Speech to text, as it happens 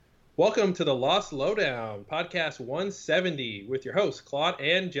Welcome to the Lost Lowdown, podcast 170, with your hosts, Claude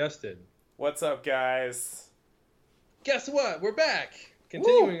and Justin. What's up, guys? Guess what? We're back! Woo!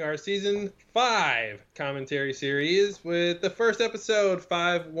 Continuing our season 5 commentary series with the first episode,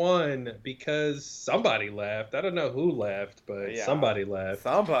 5-1, because somebody left. I don't know who left, but somebody left.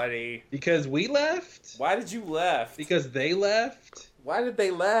 Somebody. Because we left? Why did you left? Because they left? Why did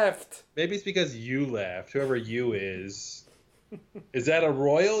they left? Maybe it's because you left, whoever you is. Is that a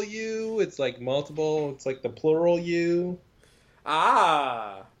royal you? It's like multiple, it's like the plural you?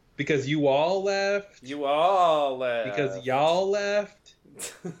 Ah. Because you all left? You all left. Because y'all left?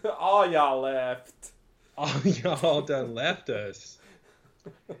 All y'all left. All y'all done left us.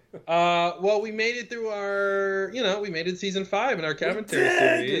 Well, we made it through we made it season 5 in our commentary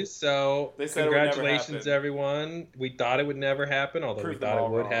series. So congratulations, everyone. We thought it would never happen, although we thought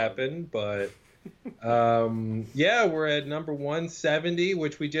it would happen. But we're at number 170,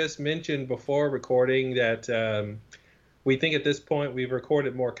 which we just mentioned before recording that we think at this point we've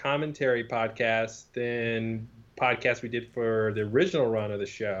recorded more commentary podcasts than podcasts we did for the original run of the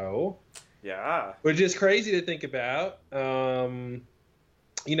show. Yeah. Which is crazy to think about.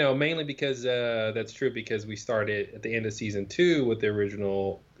 Mainly because that's true because we started at the end of season 2 with the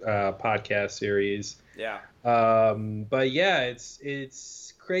original podcast series. Yeah. But yeah,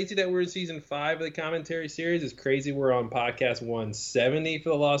 it's crazy that we're in season 5 of the commentary series. It's crazy we're on podcast 170 for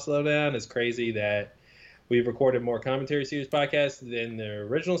the Lost Lowdown. It's crazy that we've recorded more commentary series podcasts than the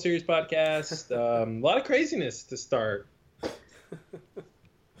original series podcast. A lot of craziness to start.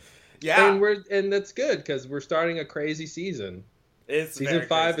 Yeah. And that's good because we're starting a crazy season. Season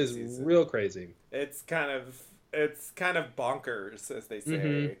 5 is real crazy. It's kind of bonkers, as they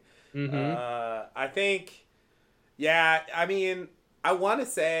say. Mm-hmm. I think, I want to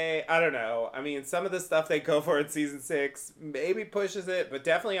say, I don't know. I mean, some of the stuff they go for in season 6 maybe pushes it, but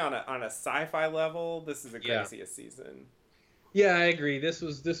definitely on a sci-fi level, this is the craziest season. Yeah, I agree. This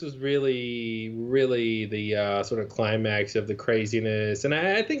was really, really the sort of climax of the craziness, and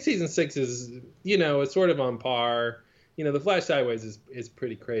I think season 6 is, it's sort of on par. The Flash Sideways is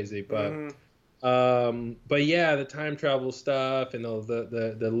pretty crazy, but the time travel stuff and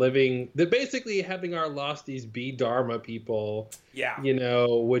the living, basically having our losties be Dharma people. Yeah.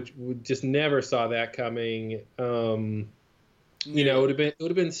 Which we just never saw that coming. It would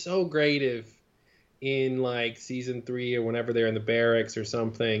have been so great if in like season 3 or whenever they're in the barracks or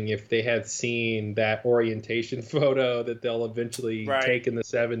something, if they had seen that orientation photo that they'll eventually take in the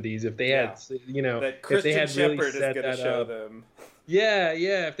 70s, if they had, that Christian if they had Shepherd really set is going to that show up. them. Yeah,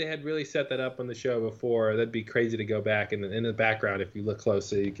 if they had really set that up on the show before, that'd be crazy to go back and in the background, if you look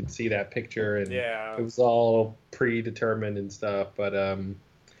closely, you can see that picture, and it was all predetermined and stuff. But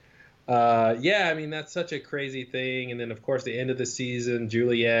that's such a crazy thing. And then of course the end of the season,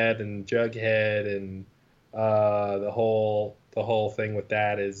 Juliet and Jughead, and the whole thing with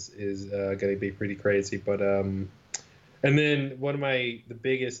that is going to be pretty crazy. But and then one of the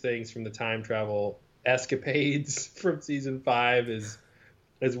biggest things from the time travel escapades from season 5 is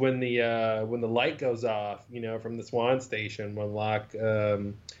when the light goes off, from the Swan Station, when Locke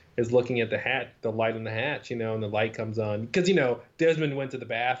is looking at the light on the hatch, and the light comes on because Desmond went to the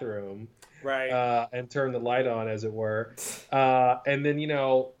bathroom, right, and turned the light on, as it were, and then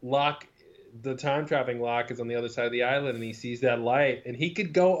Locke, the time traveling Locke, is on the other side of the island, and he sees that light, and he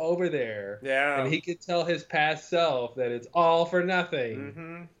could go over there, and he could tell his past self that it's all for nothing.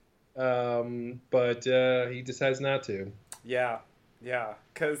 Mm-hmm. But he decides not to. Yeah,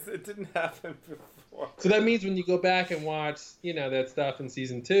 because it didn't happen before. So that means when you go back and watch, that stuff in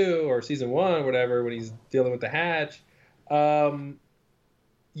season 2 or season 1 or whatever, when he's dealing with the hatch,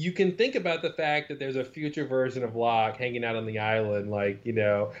 you can think about the fact that there's a future version of Locke hanging out on the island,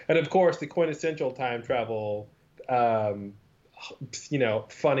 and of course the quintessential time travel,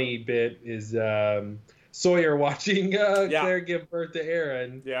 funny bit is Sawyer watching Claire give birth to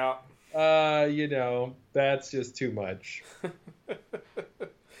Aaron. Yeah. That's just too much.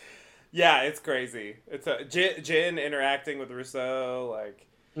 Yeah, it's crazy. It's Jin interacting with Rousseau,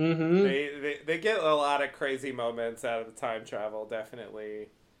 they get a lot of crazy moments out of the time travel, definitely.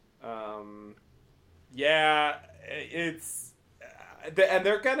 It's and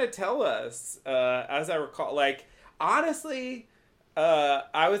they're gonna tell us, as I recall, honestly,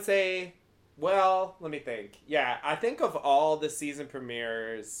 I would say, well, let me think. Yeah, I think of all the season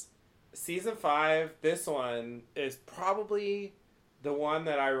premieres, season 5, this one is probably the one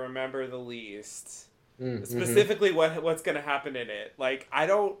that I remember the least. Specifically what's going to happen in it.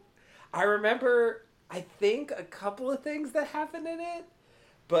 I remember, I think, a couple of things that happen in it,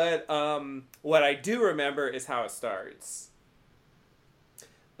 but what I do remember is how it starts.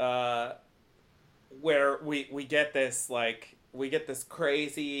 where we get this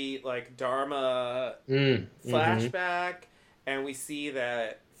crazy like Dharma flashback, and we see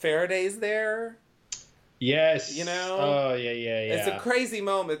that Faraday's there. Yes. You know? Oh, yeah. It's a crazy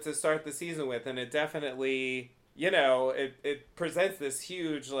moment to start the season with, and it definitely, it presents this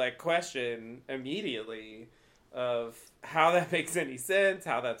huge like question immediately of how that makes any sense,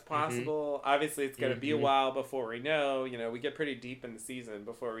 how that's possible. Obviously, it's going to be a while before we know. We get pretty deep in the season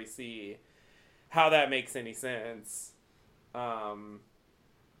before we see how that makes any sense.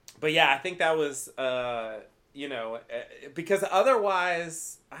 But yeah, I think that was, because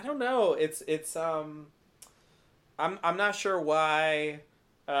otherwise, I don't know. I'm not sure why.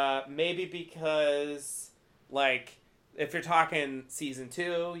 Maybe because, like, if you're talking season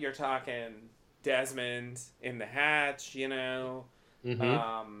 2, you're talking Desmond in the hatch,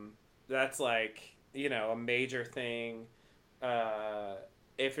 that's like, a major thing.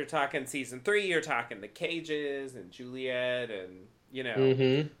 If you're talking season 3, you're talking the cages and Juliet and,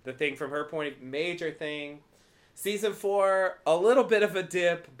 the thing from her point of view, major thing. Season 4, a little bit of a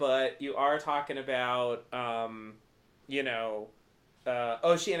dip, but you are talking about,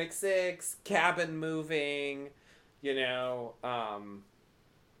 Oceanic 6, cabin moving,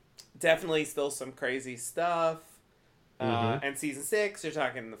 definitely still some crazy stuff. And season 6, you're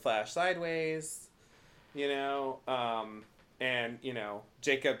talking the Flash sideways, and,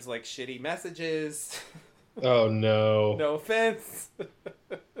 Jacob's like shitty messages. Oh no. No offense.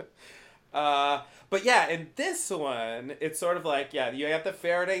 But yeah, in this one, it's sort of like, you have the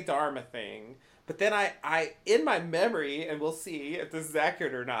Faraday Dharma thing. But then I in my memory, and we'll see if this is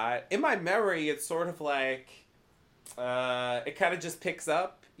accurate or not, in my memory, it's sort of like, it kind of just picks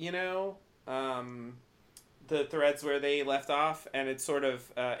up, the threads where they left off, and it's sort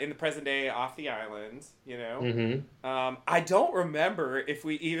of in the present day off the island, I don't remember if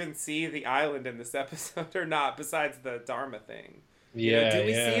we even see the island in this episode or not, besides the Dharma thing. Do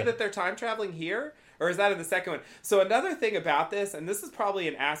we see that they're time traveling here? Or is that in the second one? So another thing about this, and this is probably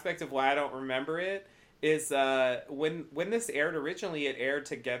an aspect of why I don't remember it, is when this aired originally, it aired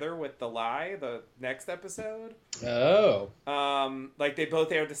together with The Lie, the next episode. Oh. Like they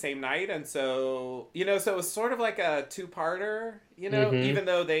both aired the same night, and so, so it was sort of like a two-parter, even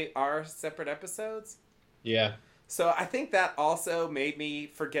though they are separate episodes. Yeah. So I think that also made me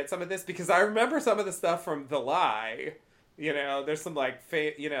forget some of this, because I remember some of the stuff from The Lie. There's some like,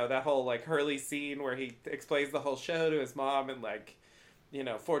 that whole like Hurley scene where he explains the whole show to his mom in like,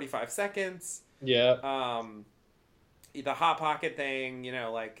 45 seconds. Yeah. The Hot Pocket thing,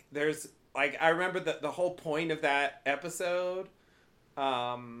 like there's like, I remember the whole point of that episode.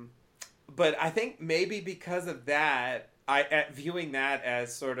 But I think maybe because of that, viewing that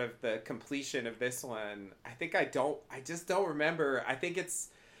as sort of the completion of this one, I just don't remember. I think it's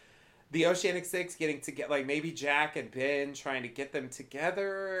the Oceanic 6 getting together, like maybe Jack and Ben trying to get them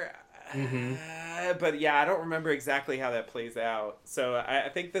together. But yeah, I don't remember exactly how that plays out. So I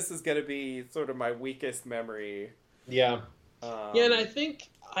think this is going to be sort of my weakest memory. Yeah. And I think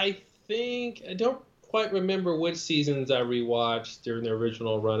I don't quite remember which seasons I rewatched during the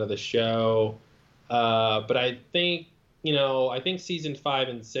original run of the show. But I think season 5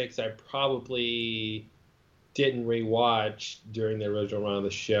 and 6 I probably didn't rewatch during the original run of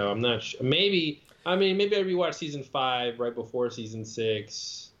the show. I'm not sure. Maybe I rewatched season 5 right before season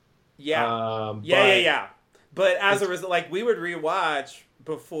 6. Yeah. Yeah. But as a result, like, we would rewatch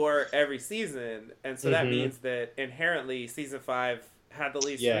before every season, and so that means that inherently season 5 had the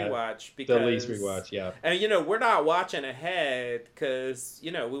least rewatch. Because the least rewatch, yeah. And, we're not watching ahead because,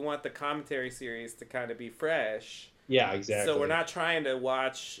 we want the commentary series to kind of be fresh. Yeah, exactly. So we're not trying to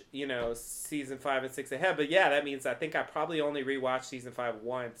watch, season 5 and 6 ahead. But yeah, that means I think I probably only rewatched season 5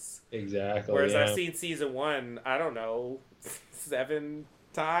 once. Exactly. Whereas I've seen season 1, I don't know, 7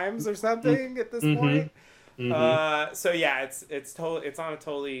 times or something at this point. So yeah, it's on a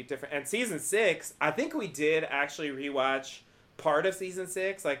totally different. And season 6, I think we did actually rewatch part of season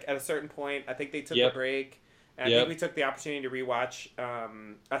 6. Like at a certain point, I think they took a break. And I think we took the opportunity to rewatch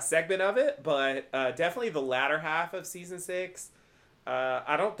a segment of it, but definitely the latter half of season 6,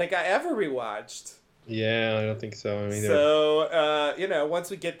 I don't think I ever rewatched. Yeah, I don't think so either. So,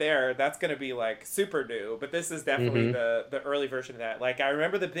 once we get there, that's going to be like super new, but this is definitely the early version of that. Like, I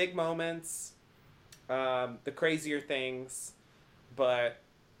remember the big moments, the crazier things, but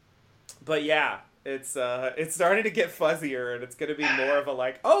yeah, it's starting to get fuzzier, and it's going to be more of a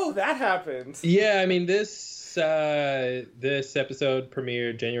like, oh, that happened. Yeah, I mean, this episode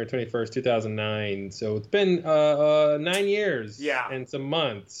premiered January 21st, 2009. So it's been 9 years and some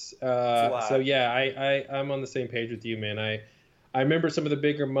months. So yeah, I'm on the same page with you, man. I remember some of the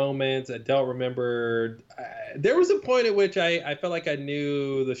bigger moments. I don't remember. There was a point at which I felt like I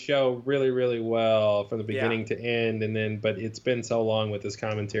knew the show really, really well from the Yeah. beginning to end, and then but it's been so long with this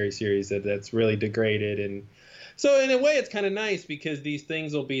commentary series that's really degraded. And so in a way, it's kind of nice because these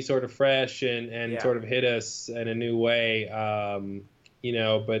things will be sort of fresh and Yeah. sort of hit us in a new way.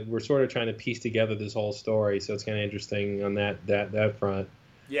 But we're sort of trying to piece together this whole story, so it's kind of interesting on that front.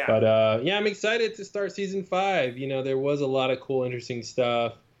 Yeah. But yeah, I'm excited to start season 5. There was a lot of cool, interesting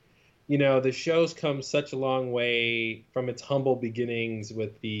stuff. The show's come such a long way from its humble beginnings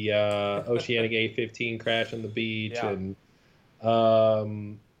with the Oceanic A-15 crash on the beach, Yeah. and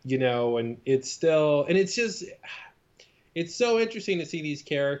and it's still, and it's so interesting to see these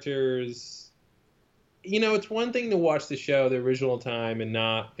characters. It's one thing to watch the show the original time and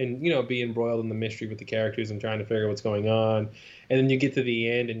be embroiled in the mystery with the characters and trying to figure out what's going on. And then you get to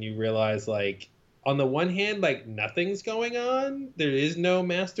the end and you realize, like, on the one hand, like, nothing's going on. There is no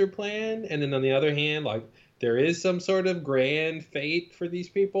master plan. And then on the other hand, like, there is some sort of grand fate for these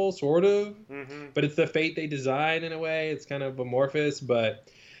people, sort of. Mm-hmm. But it's the fate they design in a way. It's kind of amorphous. But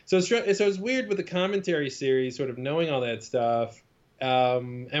so it's weird with the commentary series, sort of knowing all that stuff.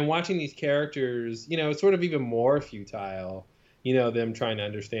 And watching these characters, it's sort of even more futile, them trying to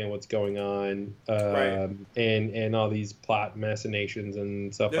understand what's going on, Right. and all these plot machinations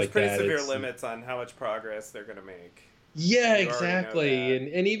and stuff There's like pretty that. severe limits on how much progress they're going to make. Yeah, You already know exactly.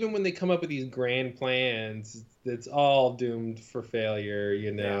 that. And even when they come up with these grand plans, it's all doomed for failure.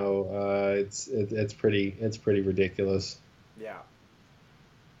 It's pretty ridiculous. Yeah.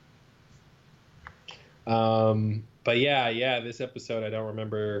 But yeah, this episode I don't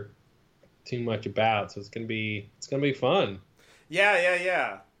remember too much about, so it's gonna be fun.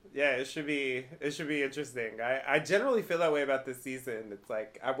 Yeah. It should be interesting. I generally feel that way about this season. It's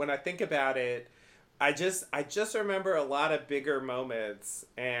like when I think about it, I just remember a lot of bigger moments,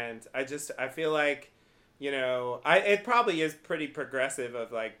 and I feel like, it probably is pretty progressive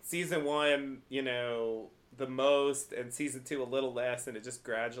of like season 1, the most, and season 2 a little less, and it just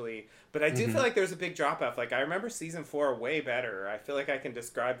gradually, but I do feel like there's a big drop off. Like I remember season 4 way better. I feel like I can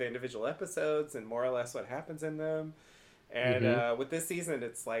describe the individual episodes and more or less what happens in them. And with this season,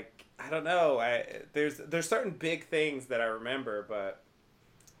 it's like, I don't know. There's certain big things that I remember, but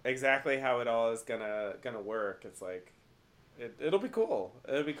exactly how it all is gonna work, it's like it'll be cool.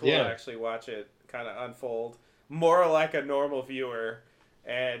 It'll be cool to actually watch it kind of unfold more like a normal viewer,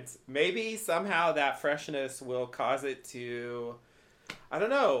 and maybe somehow that freshness will cause it to, I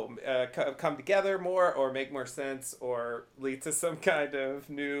don't know, come together more or make more sense or lead to some kind of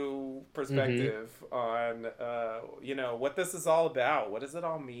new perspective on, what this is all about. What does it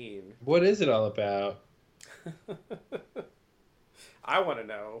all mean? What is it all about? I want to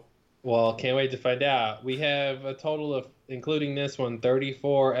know. Well, can't wait to find out. We have a total of, including this one,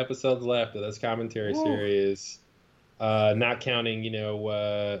 34 episodes left of this commentary series. Not counting,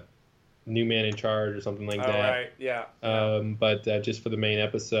 New Man in Charge or something like that. Right, yeah. But just for the main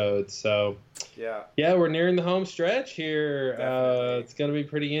episodes. So, yeah, we're nearing the home stretch here. Definitely. It's going to be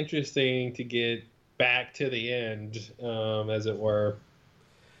pretty interesting to get back to the end, as it were.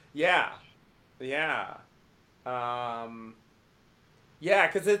 Yeah. Yeah,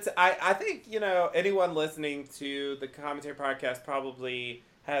 because I think, anyone listening to the commentary podcast probably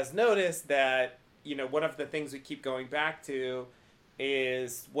has noticed that, one of the things we keep going back to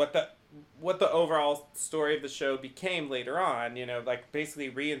is what the overall story of the show became later on, like basically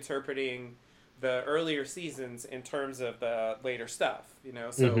reinterpreting the earlier seasons in terms of the later stuff,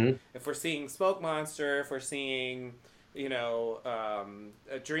 so if we're seeing Smoke Monster, if we're seeing,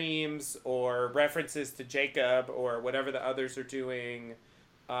 dreams or references to Jacob or whatever the others are doing,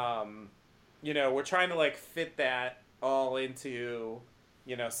 we're trying to like fit that all into,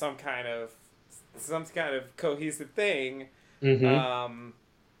 some kind of cohesive thing. The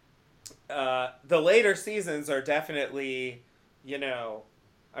later seasons are definitely,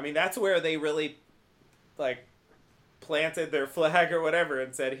 that's where they really like planted their flag or whatever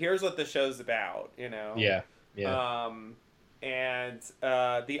and said, here's what the show's about, Yeah. And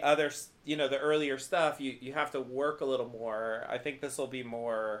the other, the earlier stuff, you have to work a little more. I think this will be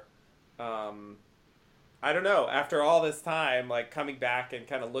more, I don't know, after all this time, like coming back and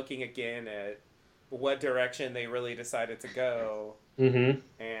kind of looking again at what direction they really decided to go. And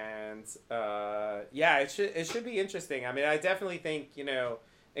it should be interesting. I mean, I definitely think,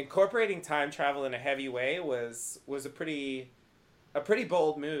 incorporating time travel in a heavy way was a pretty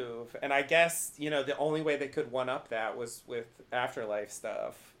bold move, and I guess the only way they could one up that was with Afterlife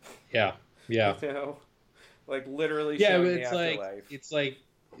stuff. Yeah. Like literally Yeah, showing but the it's afterlife. it's like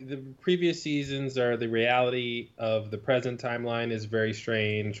the previous seasons are the reality of the present timeline is very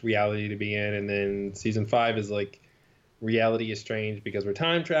strange reality to be in, and then season 5 is like reality is strange because we're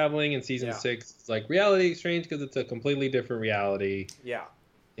time traveling, and season Yeah. 6 is like reality is strange because it's a completely different reality. Yeah.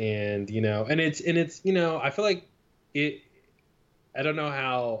 And and it's I feel like it. I don't know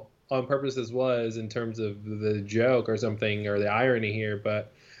how on purpose this was in terms of the joke or something or the irony here,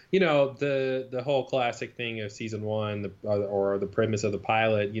 but the whole classic thing of season 1, or the premise of the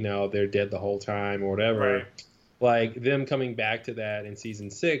pilot, they're dead the whole time or whatever. Right. Like them coming back to that in season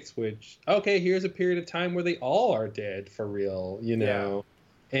 6, which okay, here's a period of time where they all are dead for real, Yeah.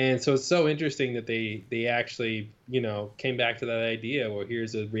 and so it's so interesting that they actually came back to that idea. Well,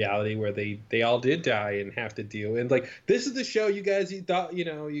 here's a reality where they all did die and have to deal. And like this is the show you thought you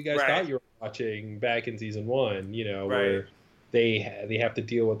guys Right. thought you were watching back in season 1. Right. Where they have to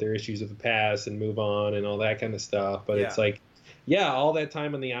deal with their issues of the past and move on and all that kind of stuff. But it's Yeah. like, yeah, all that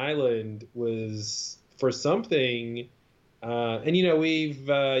time on the island was for something. And we've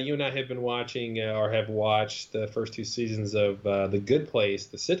you and I have been watching or have watched the first 2 seasons of The Good Place,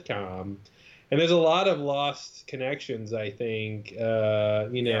 the sitcom, and there's a lot of lost connections. I think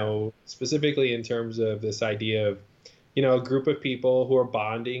specifically in terms of this idea of a group of people who are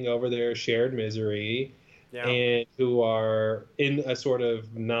bonding over their shared misery, Yeah. and who are in a sort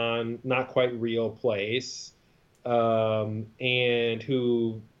of not quite real place, and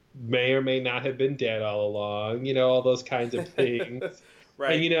who may or may not have been dead all along, all those kinds of things.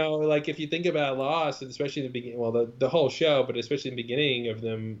 Right. And like if you think about Lost, and especially in the beginning, well, the whole show, but especially in the beginning of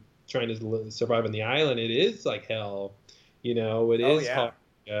them trying to survive on the island, it is like hell. It Oh is yeah. hard.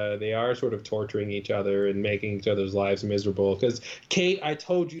 They are sort of torturing each other and making each other's lives miserable. Because Kate, I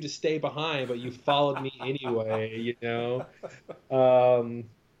told you to stay behind, but you followed me anyway.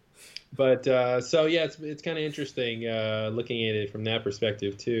 But so yeah, it's kind of interesting looking at it from that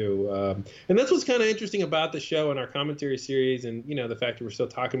perspective too. And that's what's kind of interesting about the show and our commentary series, and the fact that we're still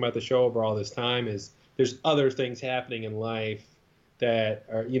talking about the show over all this time, is there's other things happening in life that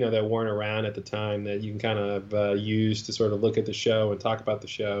are that weren't around at the time that you can kind of use to sort of look at the show and talk about the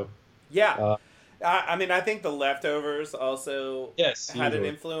show. Yeah. Uh, I mean, I think The Leftovers also yes, had an usually.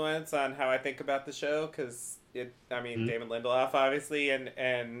 influence on how I think about the show because Mm-hmm. Damon Lindelof obviously,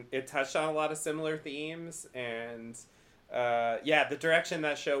 and it touched on a lot of similar themes, and yeah, the direction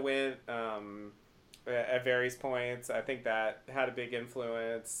that show went at various points, I think that had a big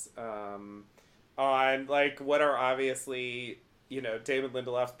influence on like what are obviously Damon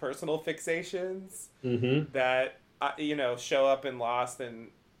Lindelof's personal fixations Mm-hmm. that show up in Lost in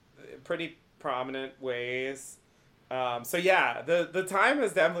pretty prominent ways. So yeah, the time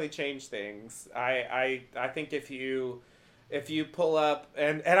has definitely changed things. I think if you pull up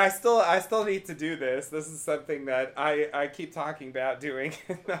and I still need to do this. This is something that I keep talking about doing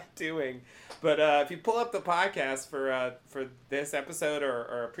and not doing. But if you pull up the podcast for this episode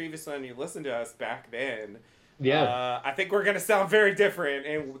or a previous one, you listened to us back then. Yeah. I think we're gonna sound very different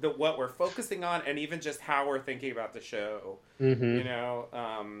in what we're focusing on, and even just how we're thinking about the show.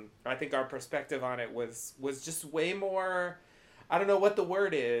 Mm-hmm. I think our perspective on it was just way more. I don't know what the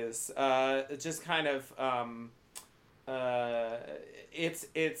word is. Just kind of.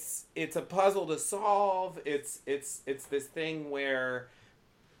 It's a puzzle to solve. It's this thing where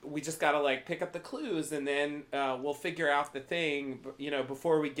we just gotta like pick up the clues, and then we'll figure out the thing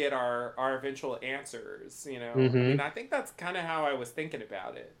before we get our eventual answers. I Mm-hmm. mean, I think that's kind of how I was thinking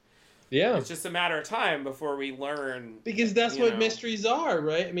about it. Yeah. It's just a matter of time before we learn, Because that's what mysteries are,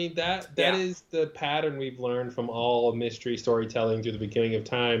 right? I mean, that Yeah. is the pattern we've learned from all mystery storytelling through the beginning of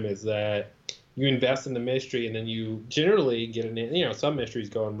time, is that you invest in the mystery, and then you generally get some mysteries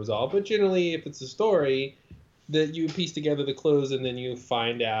go unresolved, but generally if it's a story, that you piece together the clues, and then you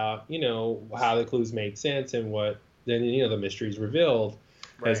find out, how the clues made sense, and what then the mystery's revealed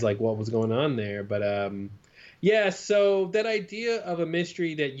as like what was going on there. But yeah, so that idea of a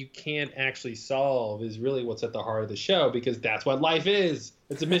mystery that you can't actually solve is really what's at the heart of the show, because that's what life is.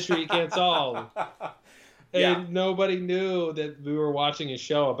 It's a mystery you can't solve. Yeah. And nobody knew that we were watching a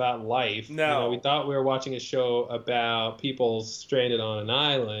show about life. No. We thought we were watching a show about people stranded on an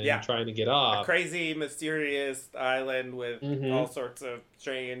island trying to get A off. crazy, mysterious island with Mhm. all sorts of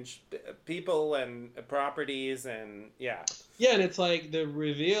strange people and properties, and yeah. Yeah, and it's like the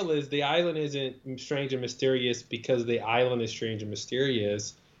reveal is the island isn't strange and mysterious because the island is strange and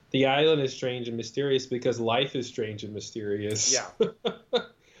mysterious. The island is strange and mysterious because life is strange and mysterious. Yeah.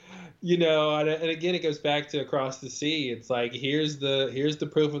 And again, it goes back to Across the Sea. It's like here's the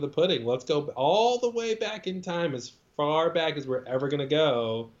proof of the pudding. Let's go all the way back in time, as far back as we're ever gonna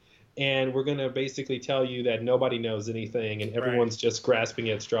go, and we're going to basically tell you that nobody knows anything and everyone's Right. just grasping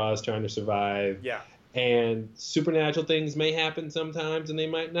at straws trying to survive. Yeah. And supernatural things may happen sometimes and they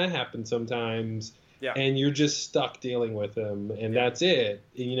might not happen sometimes. Yeah. And you're just stuck dealing with them, and Yeah. that's it.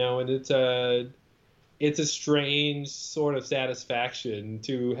 And it's a strange sort of satisfaction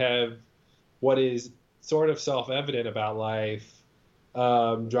to have what is sort of self-evident about life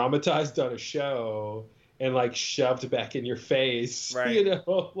dramatized on a show and like shoved back in your face. Right.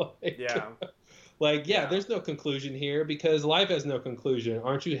 Like Yeah. like yeah, Yeah. there's no conclusion here because life has no conclusion.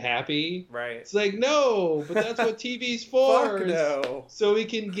 Aren't you happy? Right. It's like, no, but that's what TV's for. Fuck no. So we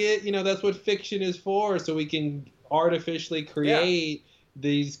can get, that's what fiction is for, so we can artificially create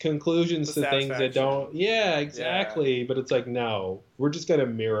these conclusions The to things that don't. satisfaction. Yeah, exactly. But it's like, no, we're just gonna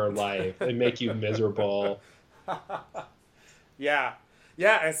mirror life and make you miserable. Yeah.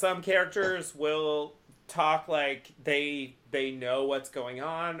 Yeah, and some characters will talk like they know what's going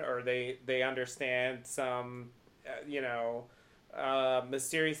on, or they understand some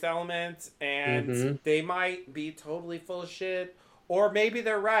mysterious element, and Mhm. they might be totally full of shit, or maybe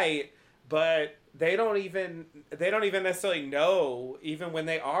they're right, but they don't even necessarily know even when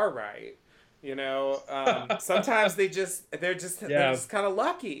they are right. Sometimes they're just kind of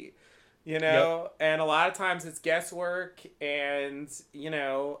lucky. Yep. And a lot of times it's guesswork, and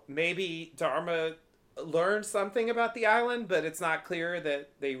maybe Dharma learned something about the island, but it's not clear that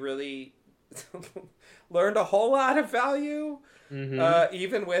they really learned a whole lot of value, Mhm.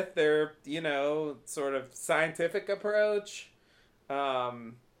 even with their sort of scientific approach.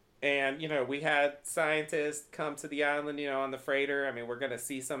 And we had scientists come to the island, on the freighter. I mean, we're gonna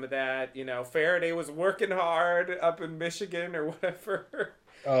see some of that. Faraday was working hard up in Michigan or whatever.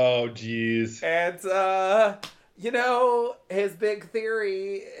 Oh, geez. And his big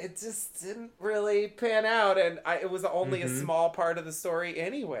theory, it just didn't really pan out, and it was only a Mhm. small part of the story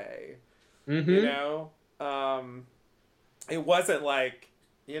anyway. You Mhm. know, it wasn't like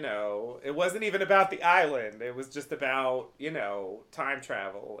it wasn't even about the island. It was just about time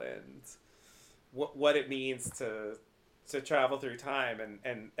travel and what it means to travel through time,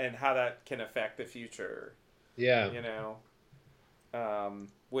 and how that can affect the future. Yeah. You know,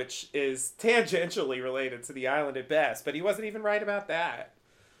 which is tangentially related to the island at best, but he wasn't even right about that.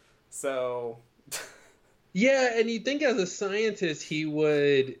 So, Yeah, and you'd think as a scientist he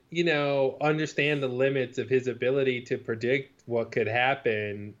would, understand the limits of his ability to predict what could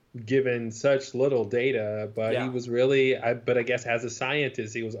happen given such little data, but he yeah, was really, but I guess as a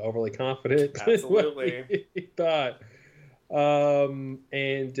scientist he was overly confident in what absolutely. he thought. And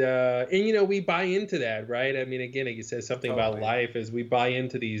we buy into that, right? I mean, again, it says something about Totally. life is we buy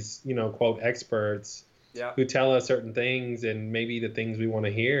into these, quote experts Yeah, who tell us certain things and maybe the things we want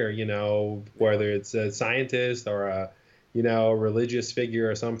to hear, whether it's a scientist or a religious figure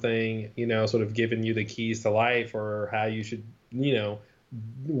or something, sort of giving you the keys to life or how you should,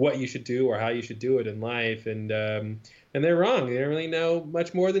 what you should do or how you should do it in life. And they're wrong. They don't really know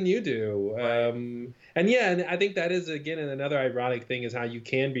much more than you do. right. And yeah, and I think that is, again, another ironic thing is how you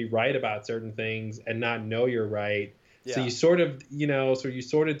can be right about certain things and not know you're right. So Yeah, you sort of, you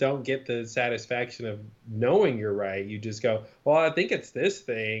sort of don't get the satisfaction of knowing you're right. You just go, well, I think it's this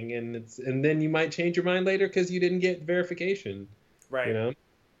thing, and then you might change your mind later because you didn't get verification. You right, know,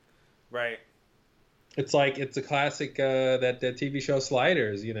 right. it's a classic that TV show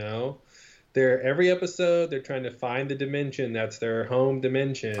Sliders. They're every episode they're trying to find the dimension that's their home Oh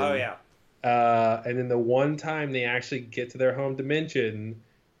dimension, yeah, and then the one time they actually get to their home dimension,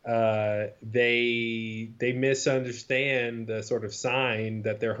 they misunderstand the sort of sign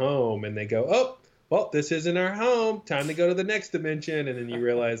that they're home, and they go, oh, well, this isn't our home. Time to go to the next dimension, and then you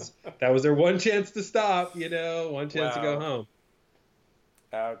realize that was their one chance to stop. One chance to go wow. home.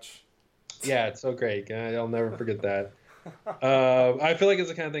 Ouch. Yeah, it's so great. I'll never forget that. I feel like it's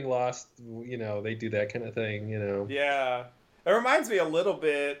the kind of thing Lost. They do that kind of thing. Yeah, it reminds me a little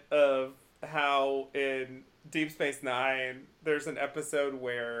bit of how in Deep Space Nine, there's an episode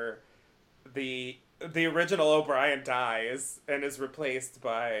where the the original O'Brien dies and is replaced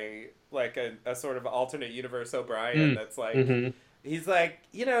by like a sort of alternate universe O'Brien Mm. that's like Hmm. he's like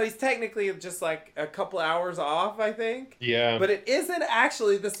he's technically just like a couple hours off, I think, Yeah. but it isn't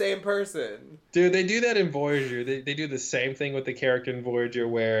actually the same person. Dude, they do that in Voyager. They do the same thing with the character in Voyager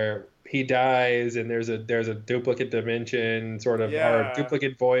where he dies and there's a duplicate dimension sort of or Yeah,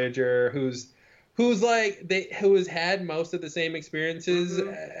 duplicate Voyager who's who has had most of the same experiences,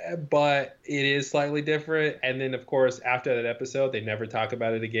 but it is slightly different. And then, of course, after that episode, they never talk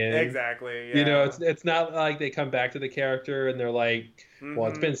about it again. Exactly. Yeah. You know, it's not like they come back to the character and they're like, well,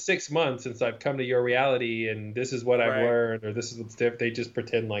 it's been 6 months since I've come to your reality, and this is what I've learned, or this is what's different. They just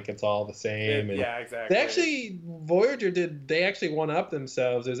pretend like it's all the same. Yeah, exactly. They actually, Voyager they actually one up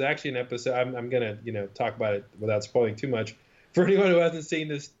themselves. There's actually an episode. I'm gonna talk about it without spoiling too much for anyone who hasn't seen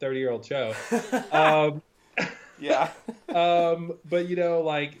this 30-year-old show. Yeah. But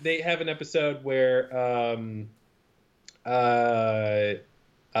like they have an episode where I'll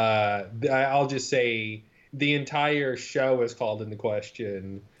just say the entire show is called into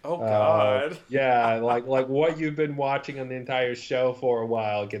question. Oh God. Yeah, like what you've been watching on the entire show for a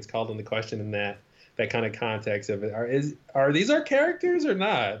while gets called into question in that kind of context of it. Are these our characters or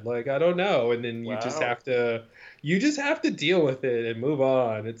not? Like, I don't know. And then you just have to deal with it and move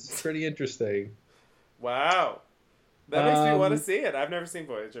on. It's pretty interesting. Wow. That makes me want to see it. I've never seen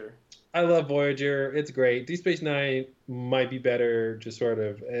Voyager. I love Voyager. It's great. Deep Space Nine might be better, just sort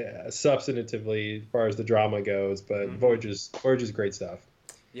of substantively as far as the drama goes, but Voyager's great stuff.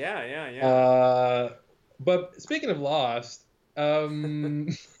 Yeah. But speaking of Lost,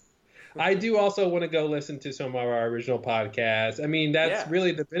 I do also want to go listen to some of our original podcasts. I mean, that's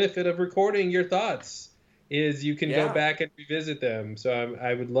really the benefit of recording your thoughts, is you can go back and revisit them. So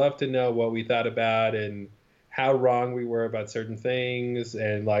I would love to know what we thought about and how wrong we were about certain things,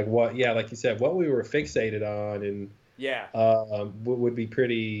 and like like you said, what we were fixated on, and would be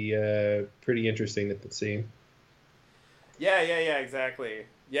pretty interesting to see. Yeah, exactly.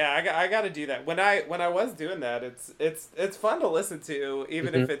 Yeah, I got to do that. When I was doing that, it's fun to listen to,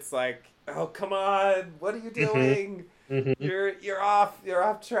 even if it's like, oh come on, what are you doing? You're off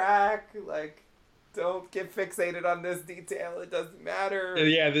track. Like, don't get fixated on this detail. It doesn't matter.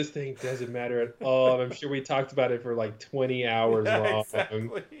 Yeah, this thing doesn't matter at all. I'm sure we talked about it for like 20 hours long.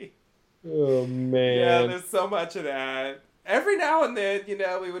 Exactly. Oh man. Yeah, there's so much of that. Every now and then,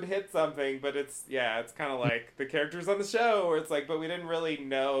 we would hit something, but it's kind of like the characters on the show, where it's like, but we didn't really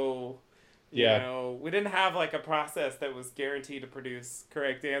know. We didn't have like a process that was guaranteed to produce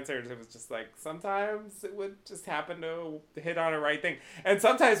correct answers. It was just like sometimes it would just happen to hit on a right thing, and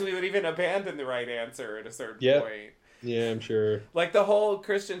sometimes we would even abandon the right answer at a certain point. Yeah, I'm sure. Like the whole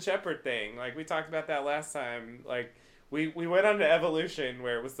Christian Shepherd thing. Like we talked about that last time. Like we went on to Evolution,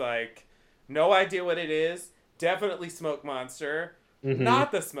 where it was like, no idea what it is. Definitely smoke monster.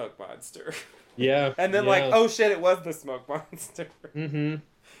 Not the smoke monster. Yeah. And then like, oh shit, it was the smoke monster.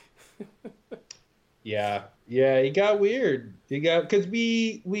 Yeah, it got weird. Because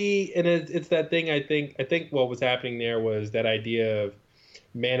we and it's that thing. I think what was happening there was that idea of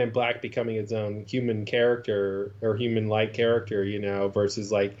Man in Black becoming its own human character or human-like character,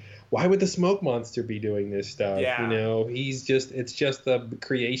 versus like, why would the smoke monster be doing this stuff? Yeah. It's just the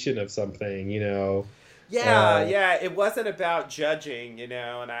creation of something, Yeah, it wasn't about judging,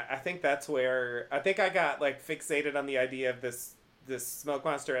 and I think that's where I got like fixated on the idea of this smoke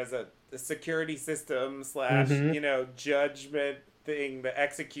monster as a security system / judgment thing, the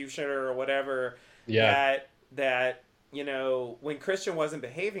executioner or whatever. Yeah. That when Christian wasn't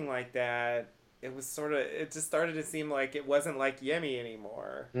behaving like that, it was it just started to seem like it wasn't like Yemi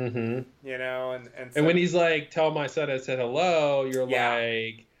anymore. And when he's like, tell my son I said hello, you're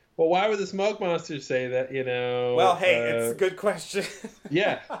like, well, why would the smoke monster say that, Well, hey, it's a good question.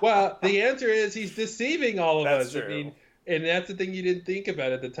 Yeah. Well, the answer is he's deceiving all of us. True. I mean, and that's the thing you didn't think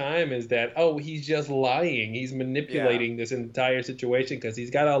about at the time, is that, he's just lying. He's manipulating this entire situation because he's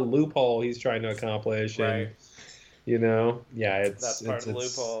got a loophole he's trying to accomplish. Right. And, that's part of the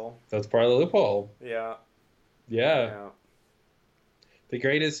loophole. That's part of the loophole. Yeah. The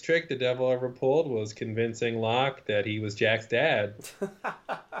greatest trick the devil ever pulled was convincing Locke that he was Jack's dad.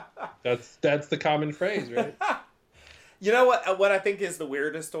 That's the common phrase, right? You know what I think is the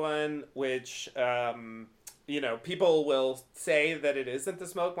weirdest one, which people will say that it isn't the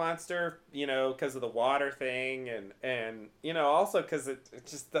smoke monster, because of the water thing, and also because it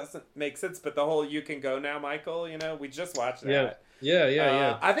just doesn't make sense. But the whole "you can go now, Michael," we just watched that.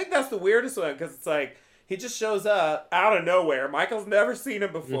 Yeah. I think that's the weirdest one, because it's like, he just shows up out of nowhere. Michael's never seen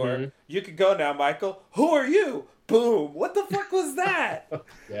him before. You can go now, Michael. Who are you? Boom. What the fuck was that?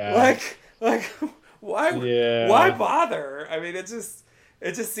 Yeah. Like, why bother? I mean, it just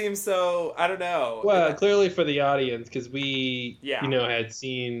seems so, I don't know. Well, clearly for the audience, because we, had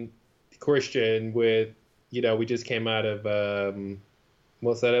seen Christian with, we just came out of,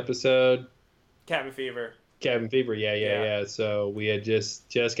 what's that episode? Cabin Fever. Cabin Fever, yeah. So we had just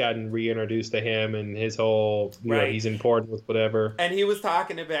gotten reintroduced to him and his whole, Right. he's important with whatever. And he was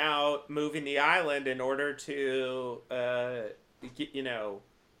talking about moving the island in order to,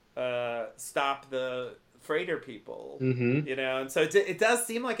 stop the freighter people. Mm-hmm. And so it does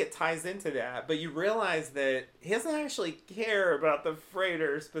seem like it ties into that, but you realize that he doesn't actually care about the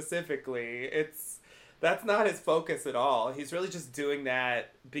freighter specifically. That's not his focus at all. He's really just doing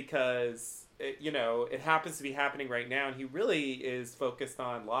that because it happens to be happening right now, and he really is focused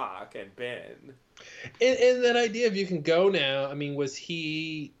on Locke and Ben. And that idea of you can go now, I mean, was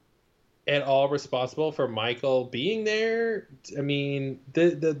he at all responsible for Michael being there? I mean,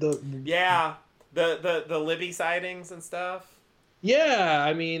 Yeah, the Libby sightings and stuff. Yeah,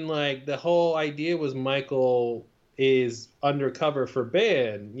 I mean, like the whole idea was Michael is undercover for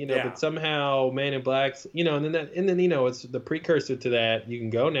Ben, but somehow Man in Black's, and then it's the precursor to that. You can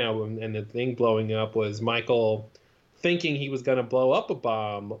go now, and the thing blowing up was Michael thinking he was going to blow up a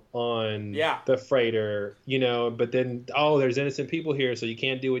bomb on the freighter, but then there's innocent people here, so you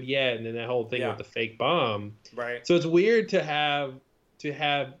can't do it yet, and then that whole thing with the fake bomb. Right. So it's weird to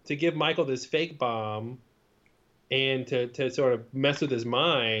give Michael this fake bomb and to sort of mess with his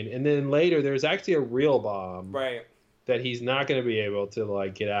mind, and then later there's actually a real bomb, right, that he's not going to be able to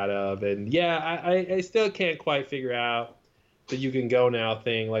like get out of. And I still can't quite figure out the you can go now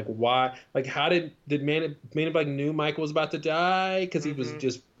thing. Like why? Like how did Man in Black knew Michael was about to die because he was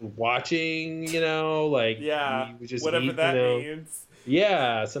just watching, he was just whatever that means.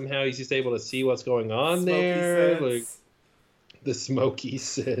 Yeah, somehow he's just able to see what's going on Smoky there, sense. like the smoky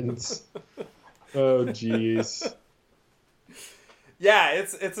sense. Oh, jeez. Yeah,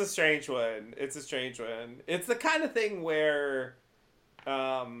 it's a strange one. It's a strange one. It's the kind of thing where,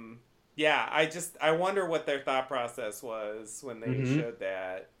 I wonder what their thought process was when they showed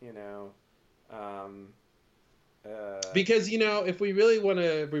that. Because if we really want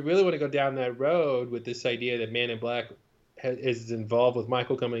to go down that road with this idea that Man in Black is involved with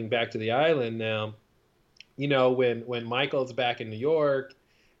Michael coming back to the island now, when Michael's back in New York,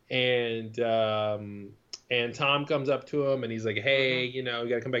 and Tom comes up to him and he's like, hey, you got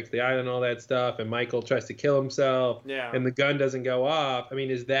to come back to the island and all that stuff. And Michael tries to kill himself. Yeah. And the gun doesn't go off. I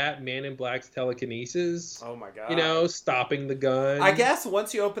mean, is that Man in Black's telekinesis? Oh, my God. Stopping the gun? I guess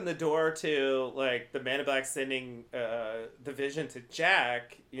once you open the door to, like, the Man in Black sending the vision to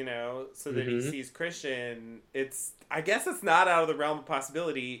Jack, so that he sees Christian, I guess it's not out of the realm of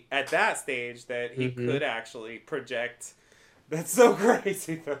possibility at that stage that he could actually project. That's so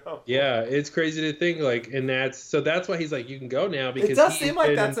crazy, though. Yeah, it's crazy to think, and that's why he's like, you can go now, because it does seem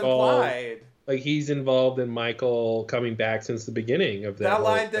like that's implied. Like, he's involved in Michael coming back since the beginning of that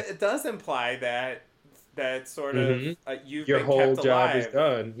line. It does imply that sort of your whole kept job alive, is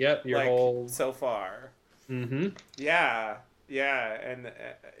done. Yep, your whole so far. Mm-hmm. Yeah, and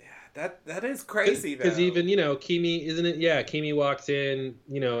that is crazy though. Because even Kimi, isn't it? Yeah, Kimi walks in.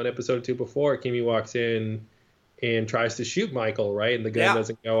 In episode 2 before, Kimi walks in and tries to shoot Michael, right? And the gun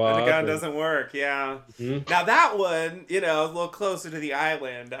doesn't go off. And the gun doesn't work, yeah. Mm-hmm. Now that one, a little closer to the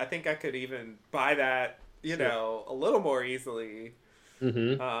island, I think I could even buy that, a little more easily.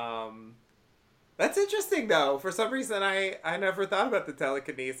 Mm-hmm. That's interesting, though. For some reason, I never thought about the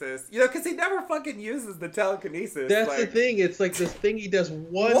telekinesis. Because he never fucking uses the telekinesis. That's the thing. It's like this thing he does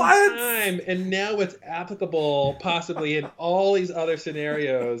one time, and now it's applicable possibly in all these other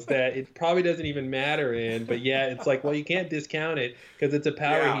scenarios that it probably doesn't even matter in. But yeah, it's like, well, you can't discount it because it's a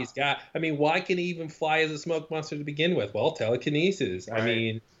power he's got. I mean, why can he even fly as a smoke monster to begin with? Well, telekinesis. Right. I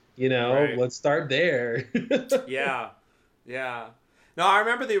mean, let's start there. Yeah. No, I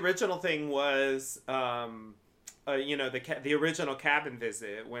remember the original thing was, the original cabin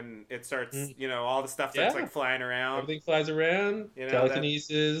visit when it starts, all the stuff starts like flying around. Everything flies around.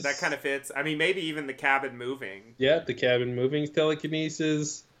 Telekinesis. That kind of fits. I mean, maybe even the cabin moving. Yeah, the cabin moving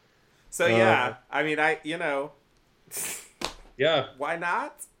telekinesis. So yeah, I mean, yeah. Why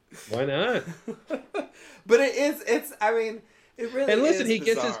not? Why not? But it's. I mean. It really and listen, is he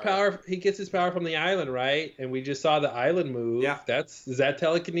bizarre. gets his power from the island, right? And we just saw the island move. Yeah. Is that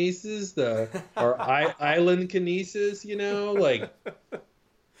telekinesis? Or island kinesis,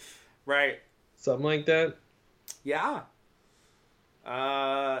 right. Something like that. Yeah.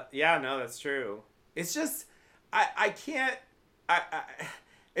 No, that's true. It's just I can't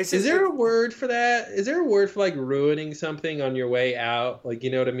it's just, is there a word for that? Is there a word for like ruining something on your way out? Like,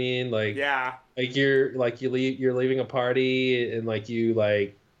 you know what I mean? Like, yeah. Like you're leaving a party and like you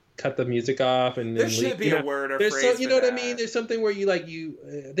like cut the music off and there should be a word or phrase. You know what I mean? There's something where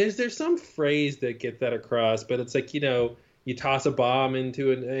there's some phrase that gets that across, but it's like, you toss a bomb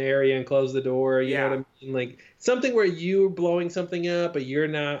into an area and close the door. You know what I mean? Like something where you're blowing something up, but you're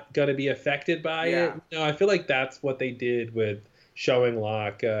not gonna be affected by it. No, I feel like that's what they did with showing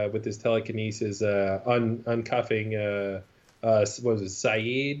Locke with his telekinesis, uncuffing. What was it,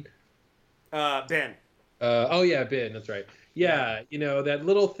 Saeed? Ben. Oh yeah, Ben. That's right. Yeah, you know, that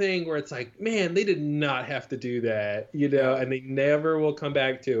little thing where it's like, man, they did not have to do that, you know, and they never will come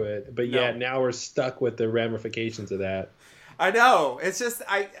back to it. But yet now we're stuck with the ramifications of that. I know. It's just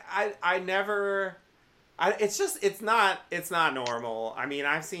I never it's not normal. I mean,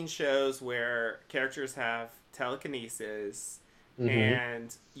 I've seen shows where characters have telekinesis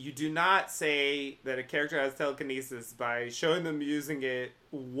and you do not say that a character has telekinesis by showing them using it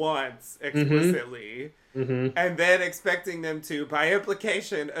once explicitly and then expecting them to, by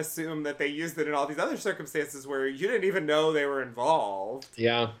implication, assume that they used it in all these other circumstances where you didn't even know they were involved.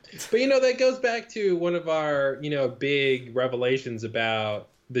 Yeah. But, you know, that goes back to one of our, you know, big revelations about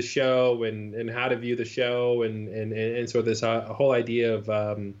the show and how to view the show and sort of this whole idea of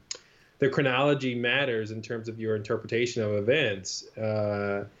the chronology matters in terms of your interpretation of events.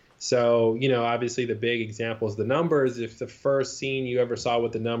 So, you know, obviously the big example is the numbers. If the first scene you ever saw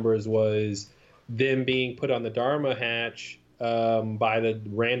with the numbers was them being put on the Dharma hatch by the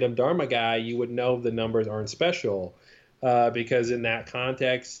random Dharma guy, you would know the numbers aren't special because in that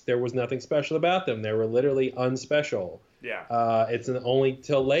context, there was nothing special about them. They were literally unspecial. Yeah. It's only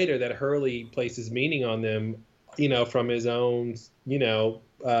till later that Hurley places meaning on them, you know, from his own, you know,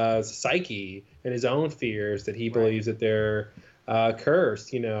 psyche and his own fears that he believes that they're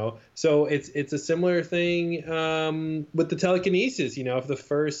cursed, you know. So it's a similar thing with the telekinesis. You know, if the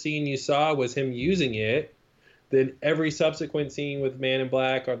first scene you saw was him using it, then every subsequent scene with Man in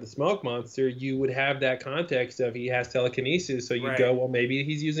Black or the Smoke Monster, you would have that context of he has telekinesis. So you go, well, maybe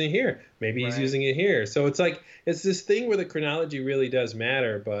he's using it here. Maybe he's using it here. So it's like, it's this thing where the chronology really does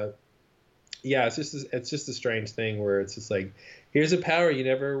matter. But yeah, it's just a strange thing where it's just like, here's a power you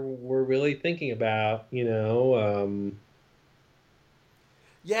never were really thinking about, you know.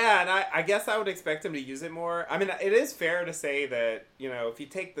 Yeah, and I guess I would expect him to use it more. I mean, it is fair to say that, you know, if you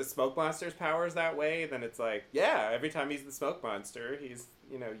take the Smoke Monster's powers that way, then it's like, yeah, every time he's the Smoke Monster, he's,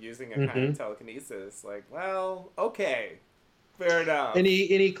 you know, using a kind of telekinesis. Like, well, okay, fair enough. And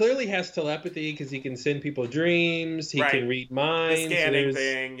he clearly has telepathy because he can send people dreams. He can read minds. The scanning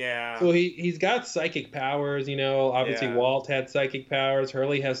thing, yeah. So he's got psychic powers, you know. Obviously, Walt had psychic powers.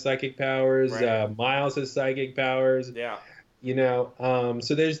 Hurley has psychic powers. Miles has psychic powers. Yeah. You know,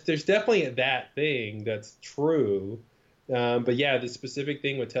 so there's definitely that thing that's true. But yeah, the specific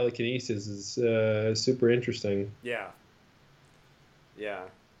thing with telekinesis is super interesting. Yeah. Yeah.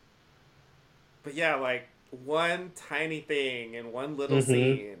 But yeah, like one tiny thing in one little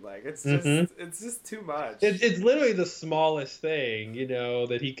scene, like it's just too much. It's literally the smallest thing, you know,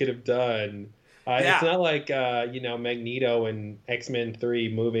 that he could have done. It's not like you know, Magneto and X-Men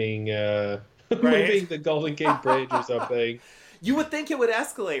 3 moving moving the Golden Gate Bridge or something. You would think it would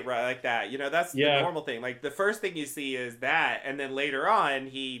escalate right like that. You know, that's the normal thing. Like, the first thing you see is that, and then later on,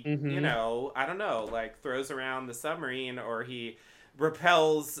 he, you know, I don't know, like, throws around the submarine, or he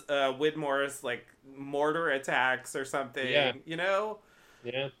repels Widmore's, like, mortar attacks or something, you know?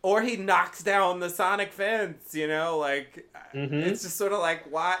 Yeah. Or he knocks down the sonic fence, you know? Like, it's just sort of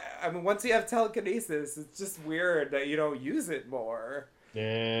like, why? I mean, once you have telekinesis, it's just weird that you don't use it more.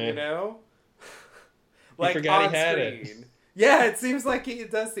 Yeah. You know? Like, he forgot he had it. Yeah,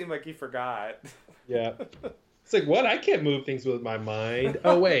 it does seem like he forgot. Yeah. It's like, what? I can't move things with my mind.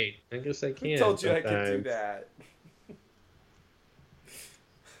 Oh, wait. I guess I can. I told you sometimes. I could do that.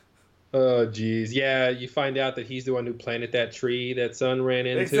 Oh, geez. Yeah, you find out that he's the one who planted that tree that Sun ran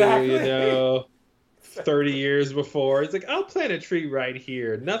into, you know, 30 years before. It's like, I'll plant a tree right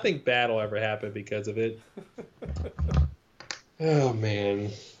here. Nothing bad will ever happen because of it. Oh,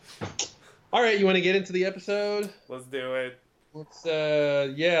 man. All right, you want to get into the episode? Let's do it.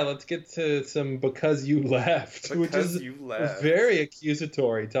 Let's get to some Because You Left, which is a very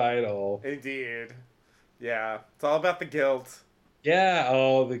accusatory title. Indeed. Yeah, it's all about the guilt. Yeah,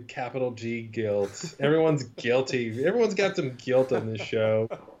 oh, the capital G guilt. Everyone's guilty. Everyone's got some guilt on this show.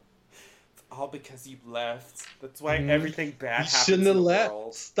 It's all because you left. That's why everything bad happens shouldn't have in the left.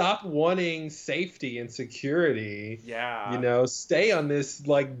 world. Stop wanting safety and security. Yeah. You know, stay on this,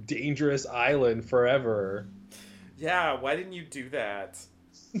 like, dangerous island forever. Yeah, why didn't you do that?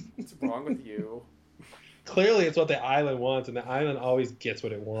 What's wrong with you? Clearly, it's what the island wants, and the island always gets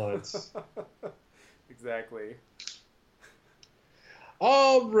what it wants. Exactly.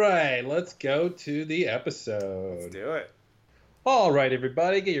 All right, let's go to the episode. Let's do it. All right,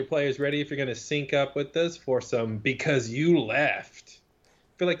 everybody, get your players ready if you're going to sync up with us for some Because You Left.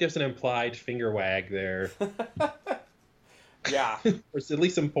 I feel like there's an implied finger wag there. Yeah, Or at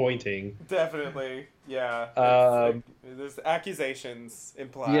least some pointing. definitely. Yeah. Um, There's accusations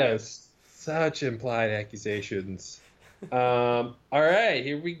implied. yes, such implied accusations. All right,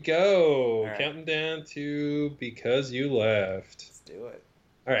 here we go. All right. Counting down to Because You Left. Let's do it.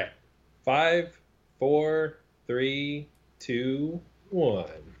 All right, 5, 4, 3, 2, 1.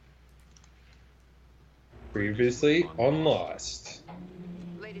 Previously on Lost.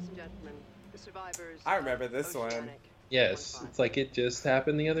 Ladies and gentlemen, the survivors. I remember this one. Oceanic Yes, 1-5. it's like it just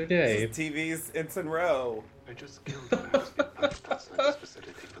happened the other This day. is TV's Ensign Rowe. I just killed a man who's been punched outside this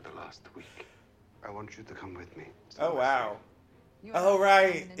facility for the last week. I want you to come with me. Oh wow. You Oh are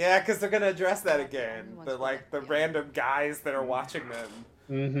right. permanent Yeah, because they're gonna address that Not the again. only ones The who like left the the random guys that are watching them.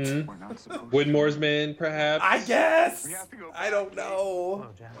 Mm-hmm. We're not supposed Woodmore's men, perhaps? I guess. We have to go I don't back. know.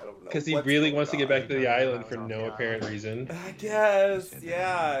 Jack. I don't know Because he what's really going wants to get on. back to the island for no apparent reason. I guess.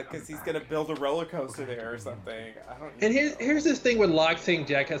 Yeah, because he's gonna build a roller coaster there or something. I don't. And even know. here's this thing with Locke saying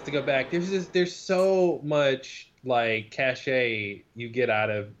Jack has to go back. There's so much like cachet you get out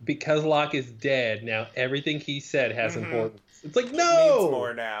of because Locke is dead now. Everything he said has Mhm. importance. It's like It no, means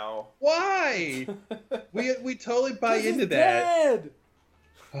more now. why? we totally buy 'Cause he's into that. Dead.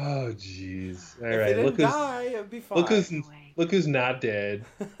 Oh jeez. All If right, he didn't look who's die, it'd be fine. look who's not dead.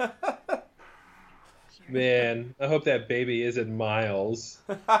 Man, I hope that baby isn't Miles.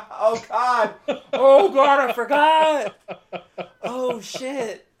 Oh God! Oh God! I forgot. Oh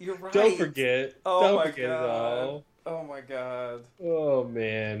shit! You're right. Don't forget. Oh Don't my forget God. it all. Oh my God! Oh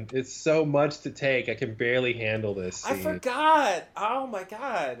man, it's so much to take. I can barely handle this I scene. forgot. Oh my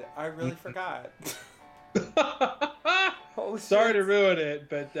God! I really forgot. Oh, Sorry shit. to ruin it,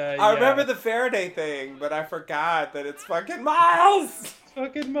 but I remember the Faraday thing, but I forgot that it's fucking Miles,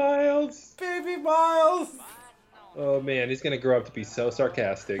 fucking Miles. baby Miles. Oh man, he's gonna grow up to be so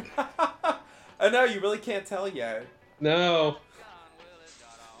sarcastic. I know you really can't tell yet. No.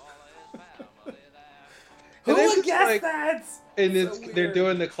 Who And this would is guess like- that? And So it's they're weird.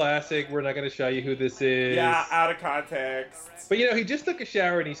 doing the classic. We're not gonna show you who this is. Yeah, out of context. But you know, he just took a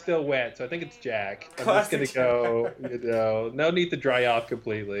shower and he's still wet, so I think it's Jack. I'm Classic just gonna go. No need to dry off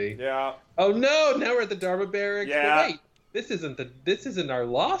completely. Yeah. Oh no! Now we're at the Dharma barracks. But Yeah. wait, this isn't our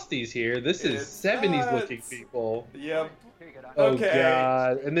losties here. This is It's 70s not. looking people. Yep. Oh Okay.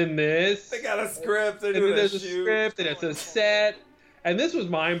 god! And then this. They got a script. They're and then doing a there's a shoot. script and it's a set. And this was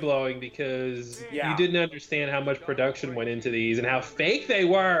mind blowing because Yeah. you didn't understand how much production went into these and how fake they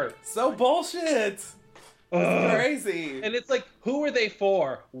were. So bullshit. It's Ugh. crazy. And it's like, who are they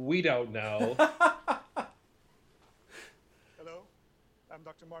for? We don't know. Hello, I'm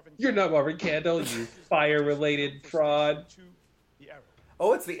Dr. Marvin. You're not Marvin Candle, you fire-related fraud. To the arrow.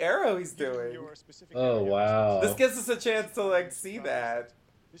 Oh, it's the arrow he's Given doing. your specific Oh area of wow. This gives us a chance to like see that.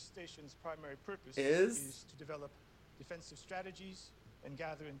 This station's primary purpose Is? to develop defensive strategies and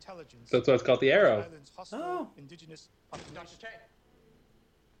gather intelligence. That's why it's called the on Arrow. island's hostile Oh. indigenous population. Dr. Che.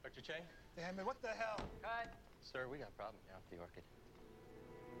 Dr. Che. Damn it, what the hell? Sir, we got a problem here off the Orchid.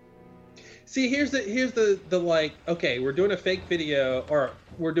 See, here's the like, okay, we're doing a fake video, or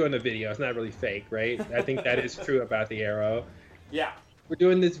we're doing a video. It's not really fake, right? I think that is true about the Arrow. Yeah. We're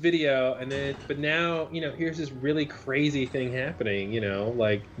doing this video, and then, but now, you know, here's this really crazy thing happening. You know,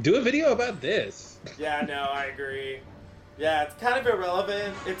 like, do a video about this. Yeah, no, I agree. Yeah, it's kind of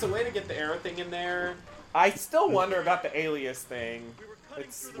irrelevant. It's a way to get the arrow thing in there. I still wonder about the alias thing.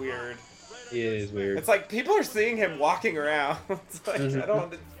 It's weird. It is weird. It's like people are seeing him walking around. It's like I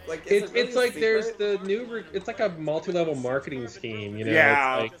don't like. Is It's it really it's like a there's secret? the new. It's like a multi-level marketing scheme. You know.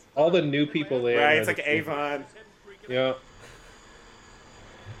 Yeah. It's like all the new people there. Right, are it's like the- Avon. Yeah.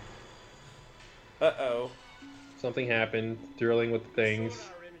 Uh-oh. Something happened. Drilling with things.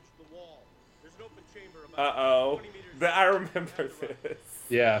 Uh-oh. I remember this.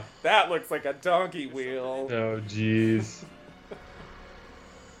 Yeah. That looks like a donkey wheel. Oh jeez.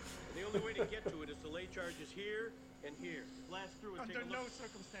 The only way to get to it is to lay charges here and here. Blast through and Under take a no look.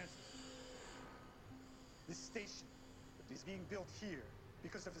 circumstances. This station is being built here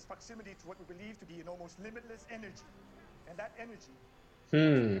because of its proximity to what we believe to be an almost limitless energy. And that energy, if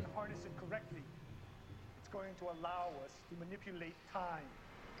we harness it correctly, it's going to allow us to manipulate time.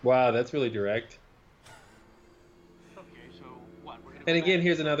 Wow, that's really direct. Okay, so what? We're gonna And go again, back-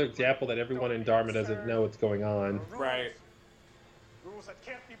 here's another example that everyone in Dharma doesn't know what's going on. Right. Rules that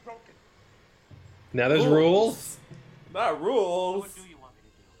can't be broken. Now there's rules. Not rules. What do you want me to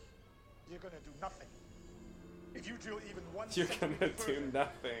do? You're gonna do nothing. If you drill even one You're centimeter gonna further, do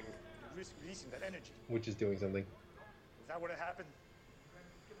nothing. you risk releasing that energy. Which is doing something. Is that what happened?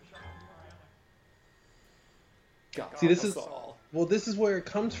 God, See, this is us all. well, this is where it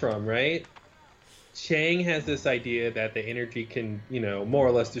comes from, right? Chang has this idea that the energy can, more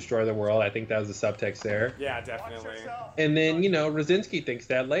or less destroy the world. I think that was the subtext there. Yeah, Watch definitely. yourself. And then, Rosinski thinks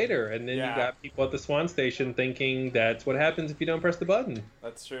that later. And then Yeah. you got people at the Swan Station thinking that's what happens if you don't press the button.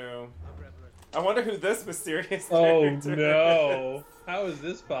 That's true. I wonder who this mysterious Oh, character no. How is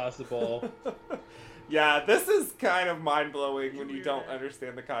this possible? is. Yeah, this is kind of mind-blowing when you don't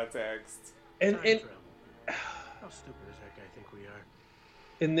understand the context. And How stupid does that guy think we are?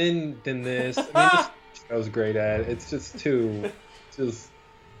 and then this. I mean, this show's great at it. It's just too,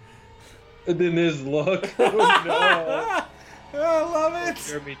 And then this look. Oh, no. I love it.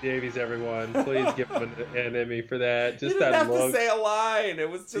 Jeremy Davies, everyone. Please give him an Emmy for that. Just You didn't that have look. to say a line. It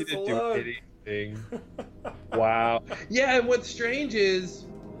was He just a didn't do look. anything. Wow. Yeah, and what's strange is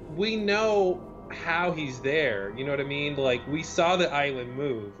we know how he's there. You know what I mean? Like, we saw the island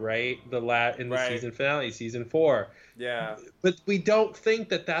move, right? In the Right. season finale, season 4. Yeah, But we don't think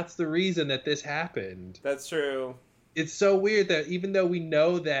that that's the reason that this happened. that's true. It's so weird that even though we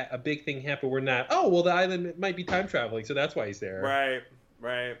know that a big thing happened, we're not, oh, well, the island might be time traveling, so that's why he's there.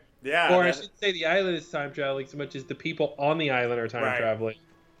 Right. Yeah. Or I should say the island is time traveling so much as the people on the island are time Right. traveling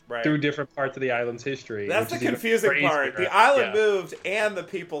right. through different parts of the island's history. That's which the is even confusing crazier. part. The island Yeah. moved and the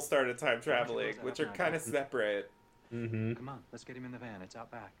people started time traveling, which are kind of separate. Mm-hmm. Come on, let's get him in the van. It's out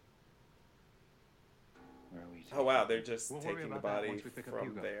back. Where are we? Oh wow, they're just We'll worry taking the about that body once we pick up from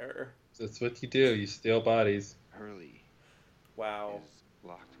Hugo. there. That's what you do. You steal bodies. Hurley Wow. is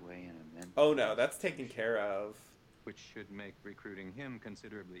locked away in a mental. Oh no, that's taken care of. Which should make recruiting him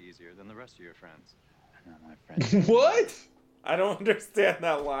considerably easier than the rest of your friends. Not my friend. What? I don't understand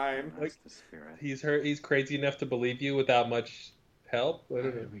that line. That's the spirit. He's hurt. He's crazy enough to believe you without much help. What How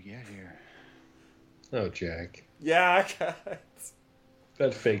is it? did we get here? Oh, Jack, Yeah, guys.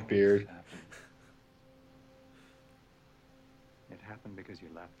 that fake beard. It happened because you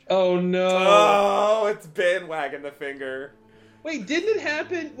left. Oh no! Oh, it's Ben wagging the finger. Wait, didn't it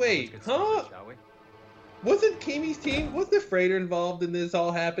happen? Wait, Let's get huh? started, shall we? Wasn't Kimi's team? Wasn't the freighter involved in this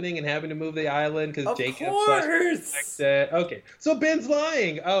all happening and having to move the island because Of Jacob course. Okay, so Ben's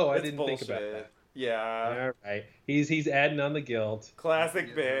lying. Oh, I It's didn't bullshit. think about that. Yeah. All right, he's adding on the guilt.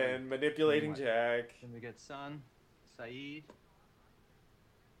 Classic Ben manipulating What? Jack. Then we get Son, Saeed,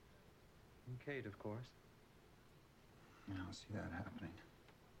 and Kate, of course. I don't see that happening.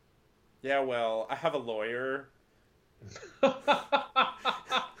 Yeah, well, I have a lawyer.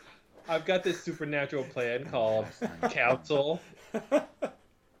 I've got this supernatural plan called Council.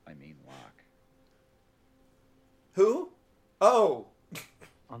 I mean, Locke. Who? Oh,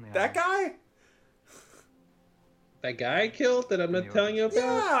 On the that island. guy? That guy I killed that I'm not telling you about?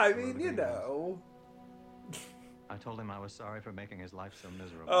 Yeah, I mean, you know. I told him I was sorry for making his life so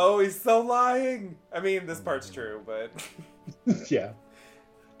miserable. Oh, he's so lying. I mean, this part's true, but Yeah.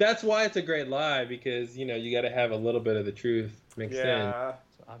 That's why it's a great lie, because, you got to have a little bit of the truth mixed in. yeah.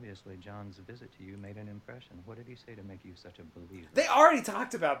 So obviously John's visit to you made an impression. What did he say to make you such a believer? They already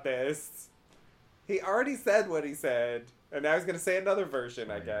talked about this. He already said what he said, and now he's gonna say another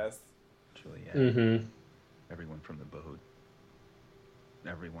version, I guess. Juliet. Mm-hmm. Everyone from the boat.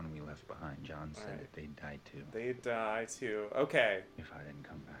 Everyone we left behind. John said Right. that they'd die too. They die too. Okay. If I didn't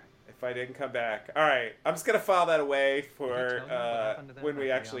come back. If I didn't come back. All right. I'm just gonna file that away Did he for tell you what happened to them when we after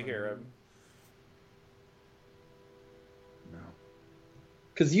the actually hear island him. No.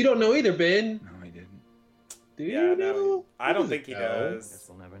 Because you don't know either, Ben. No, he didn't. Do Yeah, you no, know? I don't doesn't think he know. does. Guess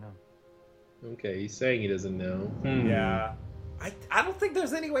we'll never know. Okay, he's saying he doesn't know. Yeah. I don't think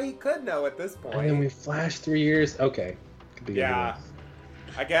there's any way he could know at this And then we point. flash 3 years. Okay. Could be Yeah. either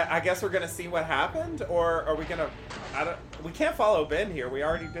way. I guess we're gonna see what happened, or are we gonna? We can't follow Ben here. We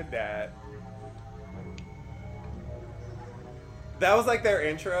already did that. That was like their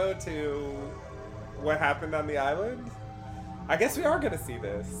intro to what happened on the island. I guess we are gonna see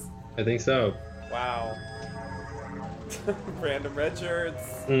this. I think so. Wow. Random red shirts.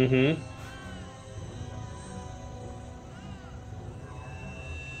 Mm-hmm.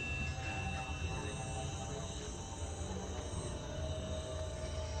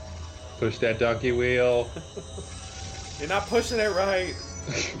 Push that donkey wheel. You're not pushing it right.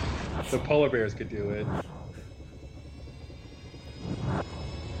 The polar bears could do it.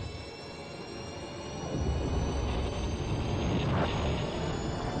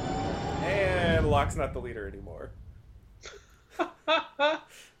 And Locke's not the leader anymore.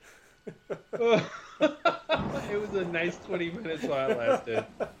 It was a nice 20 minutes while it lasted.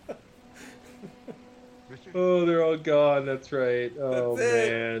 Richard? Oh, they're all gone. That's right. Oh, That's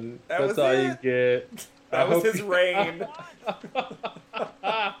it. man. That That's was all it. you get. That was his reign.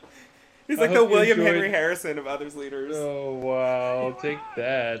 He's like the hope you William enjoyed- Henry Harrison of Others Leaders. Oh wow! Take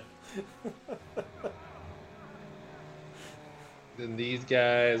that. Then these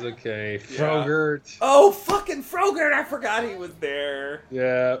guys, okay. Frogurt. Oh, fucking Frogurt! I forgot he was there.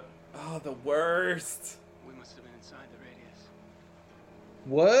 Yeah. Oh, the worst. We must have been inside the radius.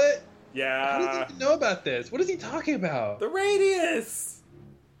 What? How Yeah. does he even know about this? What is he talking about? The radius.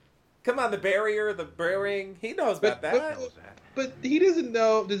 Come on, the barrier, the bearing. He knows about that. But he doesn't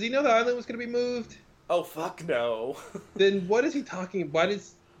know. Does he know the island was going to be moved? Oh, fuck no. Then what is he talking? What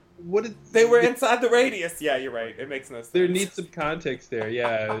is? They were inside the radius. Yeah, you're right. It makes no sense. There needs some context there.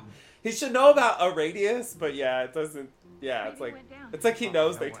 Yeah. He should know about a radius, but yeah, it doesn't. Yeah, it's like he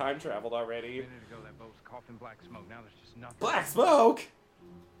knows they time traveled already. A minute ago, that boat was coughing black smoke. Now there's just nothing. Black smoke.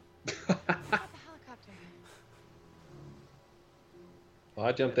 About the helicopter. Well,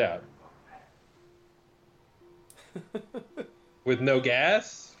 I jumped out with no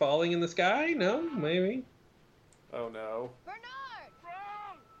gas falling in the sky. No, maybe. Oh no. Bernard!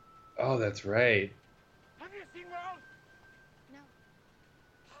 Oh, that's right. Have you seen Rose? No.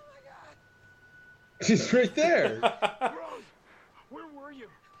 Oh my God! She's right there. Rose, where were you?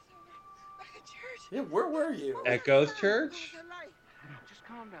 Back at church. Yeah, where were you? Echoes Church. Just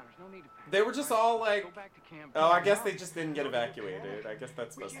calm down. There's no need to panic. They were just all like. Go back to camp. Oh, I guess they just didn't get evacuated. I guess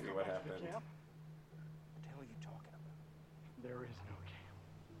that's supposed to be what happened. What the hell are you talking about? There is no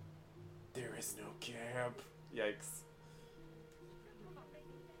camp. There is no camp. Yikes.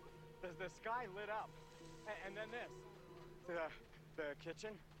 The sky lit up, and then this, the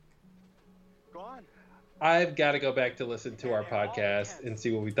kitchen, gone. I've got to go back to listen to our podcast and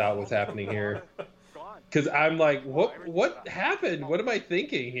see what we thought was happening here. Gone. Because I'm like, what happened? What am I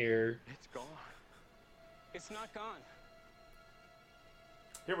thinking here? It's gone. It's not gone.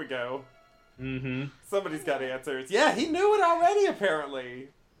 Here we go. Mm-hmm. Somebody's got answers. Yeah, he knew it already, apparently.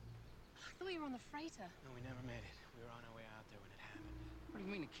 I thought we were on the freighter. No, we never made it. We were on our way out there when it happened. What do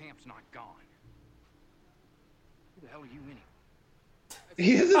you mean the camp's not gone? Who the hell are you anyway?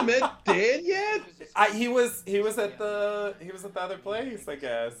 He hasn't met Dan yet? He was at the other place, I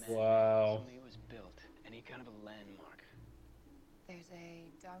guess. Wow. It was built. Any kind of a landmark. There's a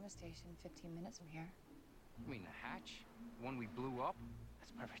Dharma station 15 minutes from here. You mean the hatch? The one we blew up?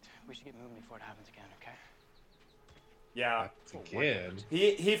 That's perfect. We should get moving before it happens again, okay? Yeah. Again.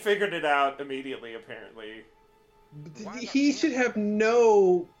 He figured it out immediately, apparently. He should have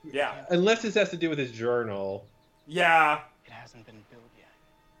no... Yeah. Unless this has to do with his journal. Yeah. It hasn't been built yet.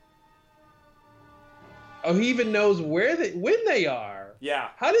 Oh, he even knows when they are. Yeah.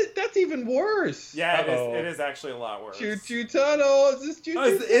 That's even worse. Yeah, Uh-oh. it is actually a lot worse. Choo Choo Tunnel. Is this Choo Choo Oh,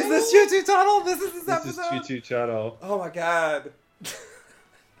 Tunnel? is this Choo Choo Tunnel? This is this This is episode? Choo Choo Tunnel. Oh my god.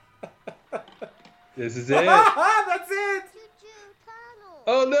 This is it. That's it.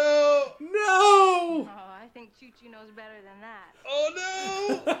 Oh no! No. Oh, I think Choo Choo knows better than that.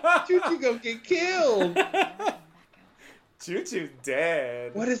 Oh no! Choo Choo gonna get killed. Choo Choo's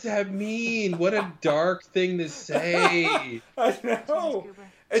dead. What does that mean? What a dark thing to say. I know.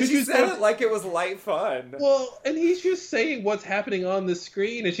 And Choo she Choo's said so- it like it was light fun. Well, and he's just saying what's happening on the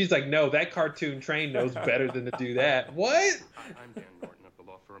screen, and she's like, "No, that cartoon train knows better than to do that." What? I'm Dan Norton of the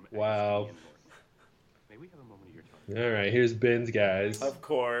law firm. Wow. Norton. May we have a moment of your time? All right, here's Ben's guys. Of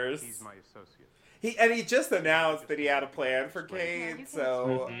course. He's my associate. He just announced that he had a plan for Kate,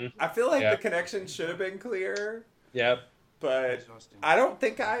 so Mhm. I feel like Yeah. the connection should have been clear, Yep. but I don't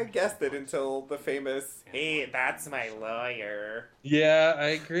think I guessed it until the famous, "Hey, that's my lawyer." Yeah, I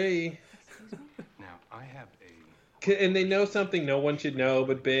agree. Now, I have a... And they know something no one should know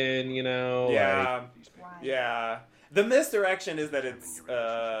but Ben, you know. Yeah, Why? yeah. The misdirection is that it's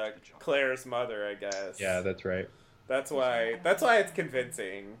Claire's mother, I guess. Yeah, that's right. That's why it's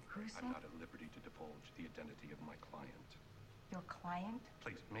convincing. Who's I'm that? not at liberty to divulge the identity of my client. Your client?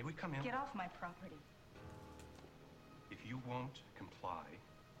 Please, may we come in? Get off my property. If you won't comply,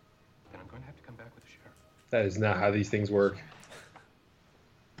 then I'm going to have to come back with the sheriff. That is not how these things work.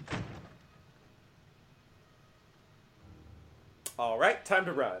 All right, time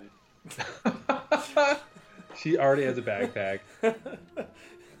to run. She already has a backpack.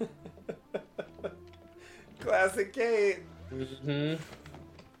 Classic Kate. Hmm.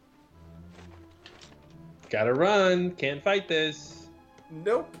 Gotta run. Can't fight this.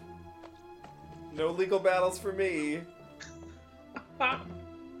 Nope. No legal battles for me.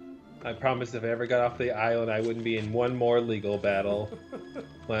 I promised if I ever got off the island, I wouldn't be in one more legal battle.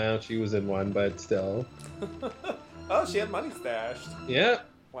 Well, she was in one, but still. Oh, she had money stashed. Yep.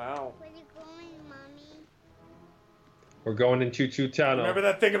 Wow. Where are you going, Mommy? We're going in Choo Choo Tunnel. Remember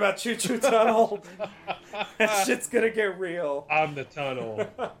that thing about Choo Choo Tunnel? That shit's gonna get real. I'm the tunnel.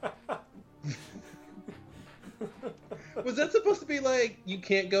 Was that supposed to be like you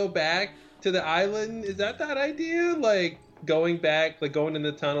can't go back to the island? Is that idea? Like going back, like going in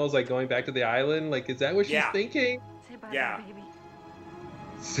the tunnels, like going back to the island? Like is that what she's thinking? Say bye, Yeah. baby.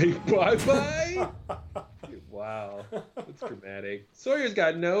 Say bye-bye? Wow. That's dramatic. Sawyer's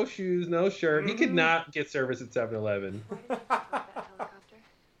got no shoes, no shirt. He could not get service at 7-Eleven. Told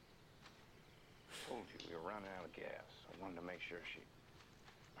you we were running out of gas. I wanted to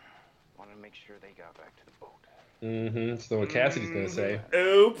make sure they got back to the boat. Mm-hmm. So what Cassidy's gonna say.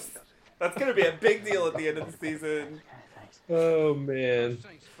 Oops. That's gonna be a big deal at the end of the season. Oh man.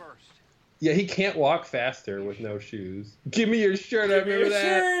 Yeah, he can't walk faster with no shoes. Give me your shirt. I remember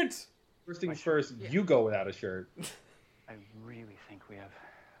that. Shirt. First things first, you go without a shirt. I really think we have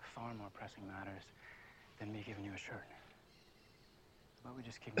far more pressing matters than me giving you a shirt. How about we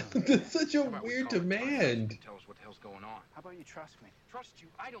just keep moving? That's such a weird demand. Tell us what the hell's going on. How about you trust me? Trust you?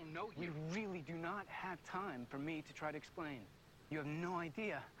 I don't know you. We really do not have time for me to try to explain. You have no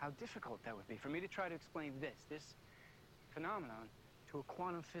idea how difficult that would be for me to try to explain this phenomenon to a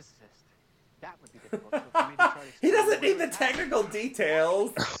quantum physicist. That would be difficult. So for me to try to He explain doesn't need the technical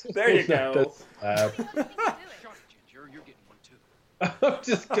details. There you go. I'm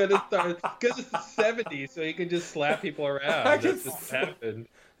just gonna start because it's the 70s, so you can just slap people around. I That's can just happened.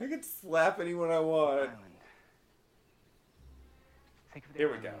 I can slap anyone I want. Think of the Here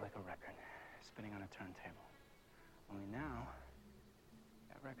we island go. like a record spinning on a turntable. Only now,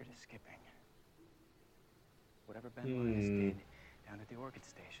 that record is skipping. Whatever Ben Linus did down at the Orchid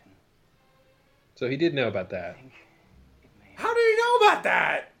Station. So he did know about that. How did he know about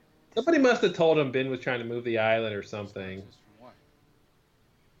that? Somebody must have told him Ben was trying to move the island or something.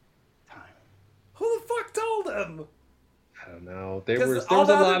 Who the fuck told him? I don't know. There Because was all a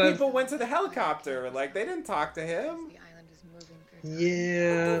the lot other of people went to the helicopter. Like, they didn't talk to him.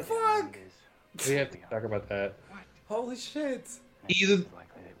 yeah. What the fuck? We have to talk about that. Holy shit. Either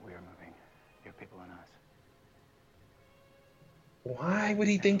Likely that we're moving. Your people and us. why would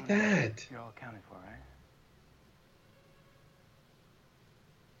he think that? You're all accounted for, right?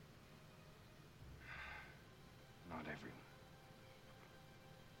 Not everyone.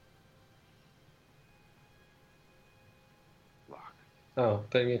 Locke. Oh,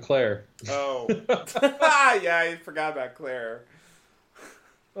 then you Claire. Oh. Yeah, I forgot about Claire.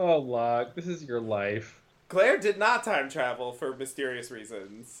 Oh, Locke, this is your life. Claire did not time travel for mysterious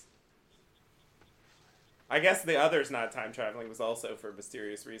reasons. I guess the others not time traveling was also for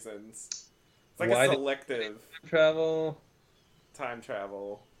mysterious reasons. It's like Why a did selective travel? time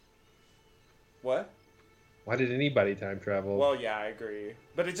travel. What? Why did anybody time travel? Well, yeah, I agree.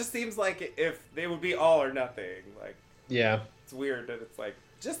 But it just seems like if they would be all or nothing. Like, yeah. it's weird that it's like,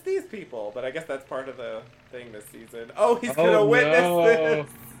 just these people. But I guess that's part of the thing this season. Oh, he's gonna witness this!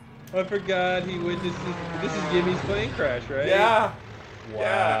 I forgot he witnessed this is Jimmy's plane crash, right? Yeah.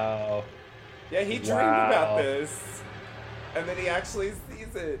 Wow. Yeah, he dreamed Wow. about this. And then he actually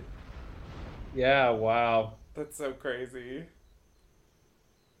sees it. Yeah, wow. That's so crazy.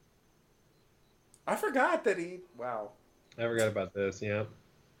 I forgot that he... Wow. I forgot about this, yeah.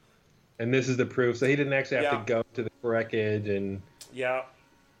 And this is the proof. So he didn't actually have Yeah. to go to the wreckage and Yeah.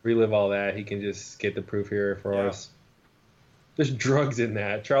 relive all that. He can just get the proof here for Yeah. us. There's drugs in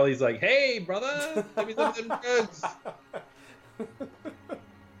that. Charlie's like, hey, brother, give me some of them drugs.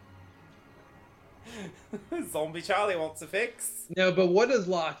 Zombie Charlie wants a fix. No, but what does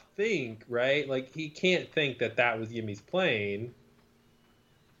Locke think, right? Like, he can't think that that was Yimmy's plane.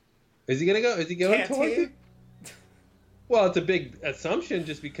 Is he gonna go? Is he going Can't towards he? it? Well, it's a big assumption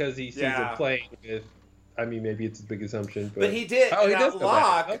just because he sees Yeah. a plane with... I mean, maybe it's a big assumption, but... But he did. Oh, he now, does go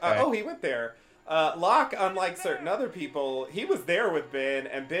back. Locke... Okay. oh, he went there. Locke, unlike certain other people, he was there with Ben,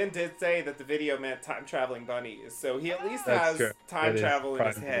 and Ben did say that the video meant time-traveling bunnies. So he at least That's has true. time That is travel in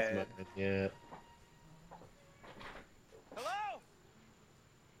his probably his head. moment, yeah.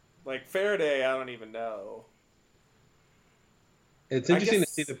 Like, Faraday, I don't even know. It's I interesting guess-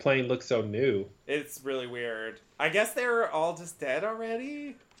 to see the plane look so new. It's really weird. I guess they're all just dead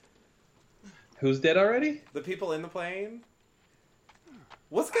already? Who's dead already? The people in the plane?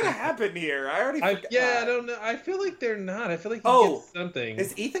 What's gonna happen here? I already forgot. I don't know. I feel like they're not. I feel like he Oh, gets something.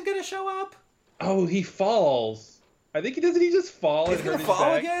 Is Ethan gonna show up? Oh, he falls. I think he doesn't. He just fall He's and gonna hurt his fall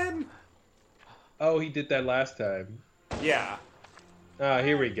back? again? Oh, he did that last time. Yeah. Oh,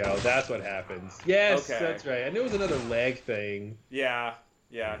 here we go. That's what happens. Yes, Okay. that's right. I knew it was another leg thing. Yeah.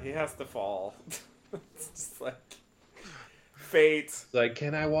 Yeah, he has to fall. It's just like... Fate. It's like,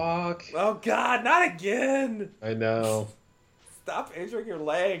 can I walk? Oh God, not again! I know. Stop injuring your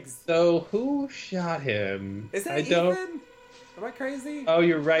legs. So who shot him? Is that I Ethan? don't. Am I crazy? Oh,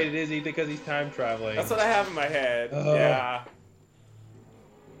 you're right. It is Ethan because he's time traveling. That's what I have in my head. Oh. Yeah.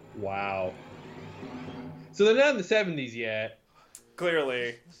 Wow. So they're not in the 70s yet.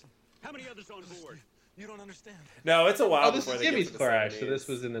 Clearly. How many others on board? You don't understand. No, it's a while Oh, this before is they get Jimmy's to the crash, 70s. so this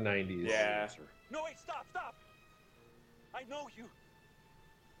was in the 90s. Yeah. No, wait, stop. I know you.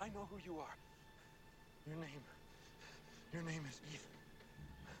 I know who you are. Your name is Ethan.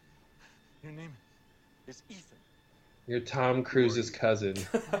 Your name is Ethan. You're Tom Cruise's cousin.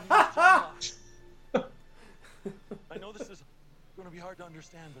 I know this is going to be hard to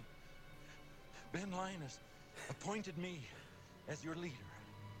understand, but Ben Linus appointed me as your leader.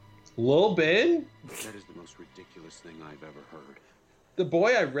 Lil Ben? That is the most ridiculous thing I've ever heard. The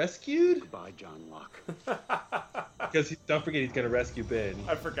boy I rescued? Goodbye, John Locke. Because don't forget he's going to rescue Ben.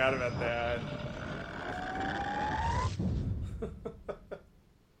 I forgot about that.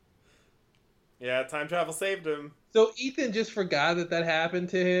 Yeah, time travel saved him. So Ethan just forgot that happened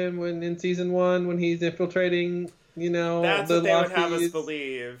to him when in season 1 when he's infiltrating, That's the what they would have us Lockies.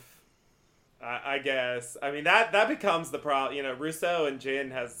 believe. I guess. I mean, that becomes the problem. Rousseau and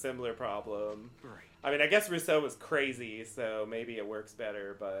Jin has a similar problem. I mean, I guess Rousseau was crazy, so maybe it works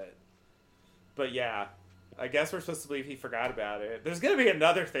better, but yeah. I guess we're supposed to believe he forgot about it. There's going to be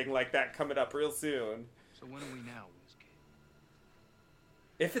another thing like that coming up real soon. So when are we now, Whiskey?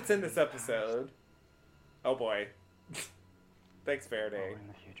 If it's in this episode. Oh boy. Thanks, Faraday. In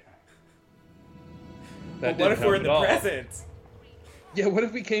the future. That But what didn't if we're in help the at all. present? Yeah, what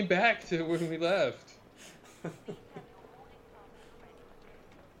if we came back to when we left?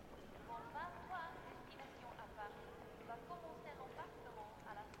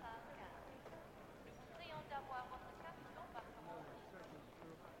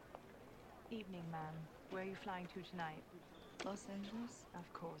 Evening, ma'am. Where are you flying to tonight? Los Angeles?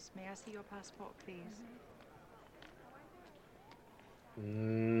 Of course. May I see your passport, please?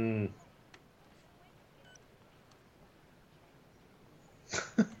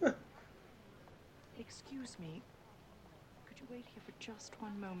 Excuse me. Could you wait here for just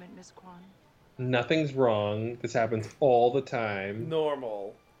one moment, Miss Kwan? Nothing's wrong. This happens all the time.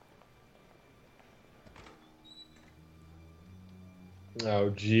 Normal. Oh,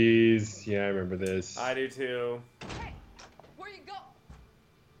 jeez. Yeah, I remember this. I do too. Hey, where you go?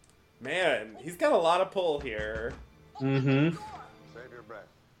 Man, he's got a lot of pull here. Mm-hmm. Save your breath.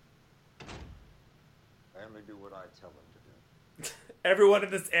 I only do what I tell them to do. Everyone in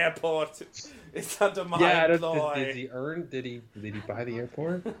this airport is under my Yeah, employ. did he earn? Did he buy the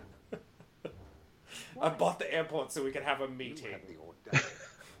airport? I bought the airport so we could have a meeting. You had the audacity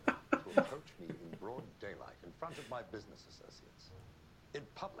to approach me in broad daylight in front of my business associates. In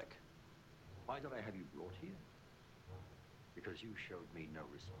public. Why did I have you brought here? Because you showed me no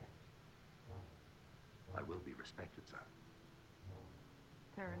respect. I will be respected, sir.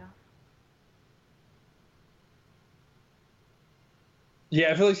 Fair enough.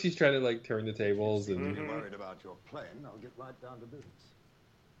 Yeah, I feel like she's trying to turn the tables If and. you're worried about your plane, I'll get right down to business.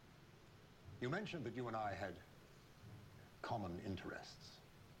 You mentioned that you and I had common interests.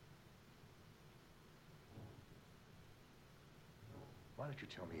 Why don't you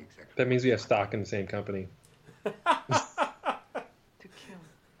tell me exactly? That means we have stock in the same company. To kill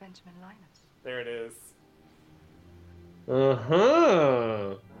Benjamin Linus. There it is.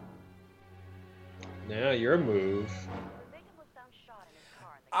 Uh-huh. Now your move.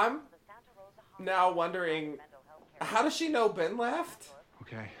 I'm now wondering, how does she know Ben left?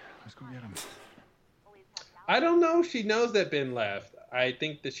 Okay, let's go get him. I don't know if she knows that Ben left. I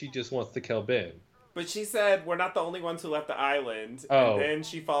think that she just wants to kill Ben. But she said, we're not the only ones who left the island. Oh. And then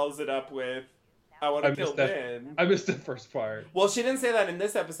she follows it up with, I want to kill Ben. I missed the first part. Well, she didn't say that in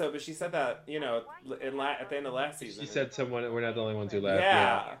this episode, but she said that, at the end of last season. She said we're not the only ones who left.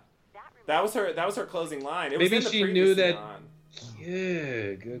 Yeah. That was her closing line. It Maybe was in the she previous knew that. season.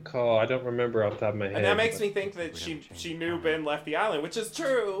 Yeah, good call. I don't remember off the top of my head. And that makes but- me think that she knew Ben left the island, which is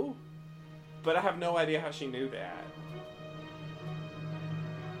true. But I have no idea how she knew that.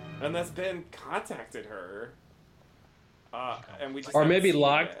 Unless Ben contacted her. And we just Or haven't maybe seen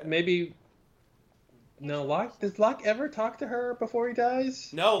Locke. it. Maybe. No, Locke. Does Locke ever talk to her before he dies?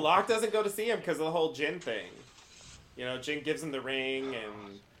 No, Locke doesn't go to see him because of the whole Jin thing. Jin gives him the ring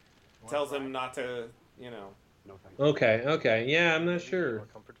and tells him not to, No, thank you. Okay. Yeah, I'm not sure. More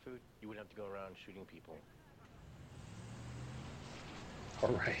comfort food, you wouldn't have to go around shooting people. All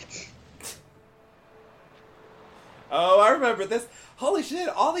right. Oh, I remember this. Holy shit!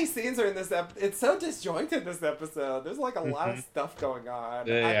 All these scenes are in this. It's so disjointed. This episode. There's like a lot of stuff going on.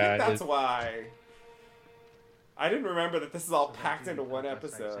 Yeah, I think that's why. I didn't remember that this is all packed into one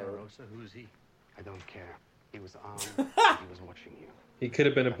episode. Who's he? I don't care. He was armed. He was watching you. He could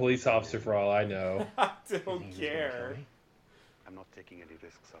have been a police officer for all I know. I don't care. I'm not taking any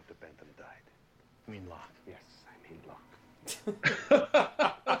risks after Bentham died. You mean Locke? Yes, I mean Locke.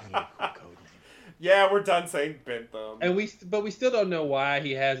 Yeah, we're done saying Bentham. And but we still don't know why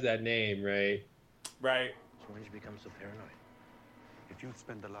he has that name, right? Right. So when did you become so paranoid? If you'd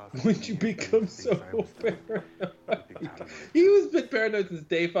spend the last... When did you become so paranoid? He was been paranoid since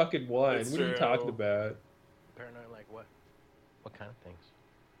day fucking one. It's what are you true. talking about? Paranoid like what? What kind of things?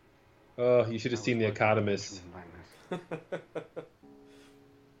 Oh, you should have seen The Economist. Wait,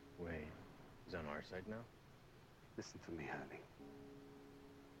 he's on our side now? Listen to me, Hurley.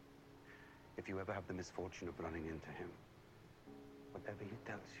 If you ever have the misfortune of running into him, whatever he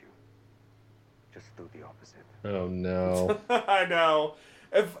tells you, just do the opposite. Oh no. I know.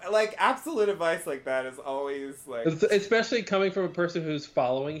 If like absolute advice like that is always like, Especially coming from a person who's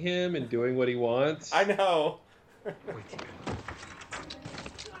following him and doing what he wants. I know.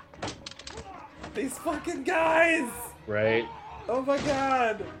 These fucking guys. Right? Oh my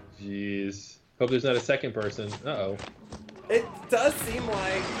god. Jeez. Hope there's not a second person. Uh-oh. It does seem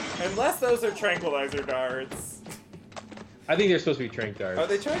like, unless those are tranquilizer darts. I think they're supposed to be trank darts. Are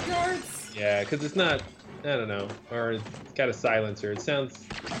they trank darts? Yeah, because it's not, I don't know, or it's got a silencer. It sounds,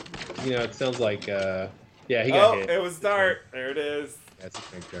 it sounds like, yeah, he got hit. It was dart. There it is. That's a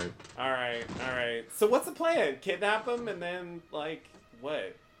trank dart. Alright. So what's the plan? Kidnap him and then, like,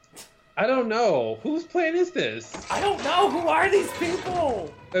 what? I don't know. Whose plan is this? I don't know. Who are these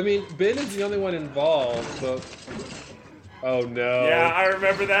people? I mean, Ben is the only one involved, but... Oh, no. Yeah, I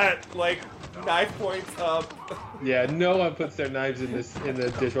remember that. Like, knife points up. Yeah, no one puts their knives in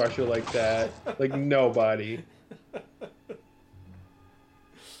the dishwasher like that. Like, nobody.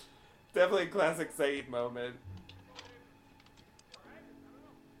 Definitely a classic Saeed moment.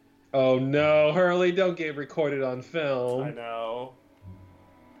 Oh, no. Hurley, don't get recorded on film. I know.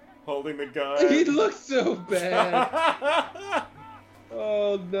 Holding the gun. He looks so bad.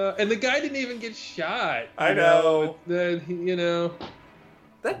 Oh no! And the guy didn't even get shot. I know. Then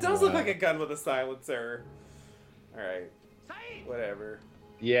that does look like a gun with a silencer. All right. Whatever.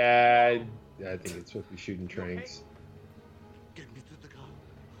 Yeah, I think it's supposed to be shooting tranks. Get me to the car.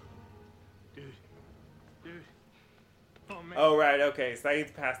 Dude. Oh man. Oh right. Okay.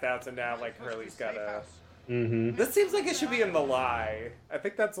 Saeed's passed out, so now like Hurley's got a. Mm-hmm. This seems like it should be in The Lie. I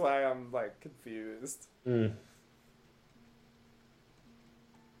think that's why I'm like confused. Mm.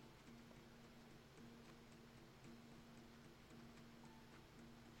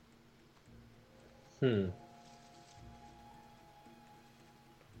 Did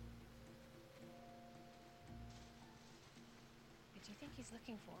you think he's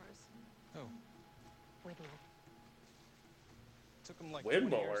looking for us? Oh, Whittle. took him like 20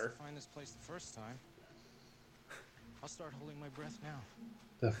 years Windmuller. to find this place the first time. I'll start holding my breath now.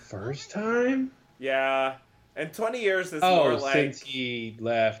 The first time? Yeah. And 20 years is more like since he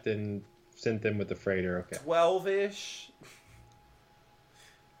left and sent them with the freighter. Okay. 12-ish.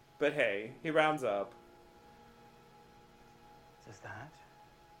 But hey, he rounds up. Is this that?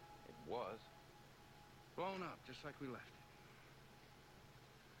 It was. Blown up, just like we left it.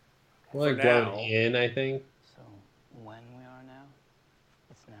 Well, like blown in, I think. So, when we are now?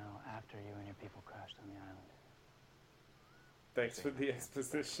 It's now after you and your people crashed on the island. Thanks for the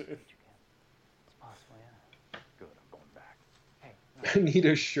exposition. It's possible, yeah. Good, I'm going back. Hey, I need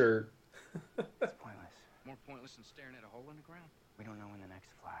a shirt. it's pointless. More pointless than staring at a hole in the ground. We don't know when the next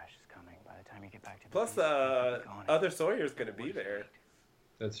flash is coming. By the time you get back to the Plus, base, we'll be gone. other Sawyer's gonna be there.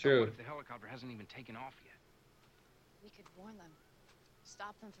 That's What true. if the helicopter hasn't even taken off yet? We could warn them.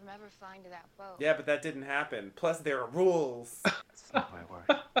 Stop them from ever flying to that boat. Yeah, but that didn't happen. Plus, there are rules. That's not how it works.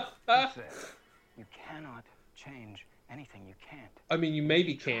 That's it. You cannot change anything you can't. I mean, you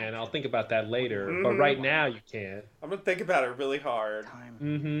maybe can. I'll think about that later. But right now, you can't. I'm gonna think about it really hard. Time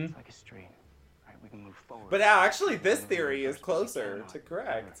Mm-hmm. is like a stream. Right, we can move forward. But now, actually, this theory is closer to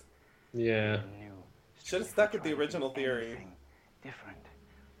correct. Yeah. Should have stuck with the original theory. Different.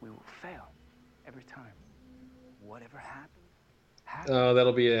 We will fail every time. Whatever happens. Oh,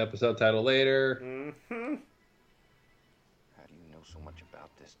 that'll be an episode title later. Mm-hmm. How do you know so much about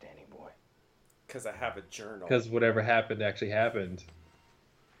this, Danny boy? Because I have a journal. Because whatever happened actually happened.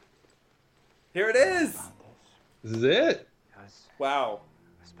 Here it is. This is it. Wow.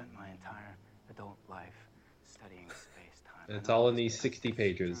 I spent my entire adult life studying space-time. And it's all in these 60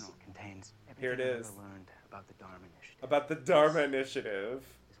 pages. Contains Here it everything I is. ever learned about the Dharma Initiative. About the Dharma Initiative.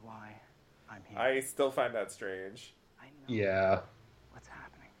 Is why I'm here. I still find that strange. I know Yeah, what's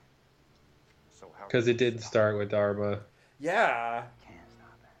happening. So how because it did start with Dharma. Yeah. Can't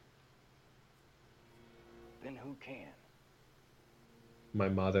stop it. Then who can? My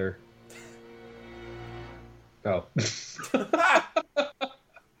mother. Oh.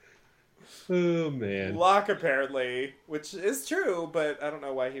 Oh man. Locke apparently, which is true, but I don't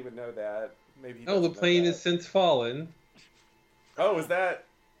know why he would know that. Maybe. He Oh, the doesn't know plane that. has since fallen. Oh, is that?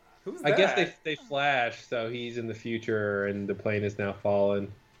 Who's that? I guess they flash, so he's in the future, and the plane is now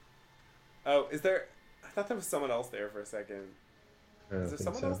fallen. Oh, is there? I thought there was someone else there for a second. I don't Is there think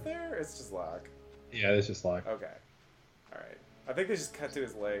someone so. else there? Or it's just Locke. Yeah, it's just Locke. Okay. All right. I think they just cut to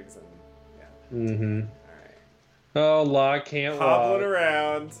his legs and yeah. Mm-hmm. All right. Oh, Locke can't Hobbling walk.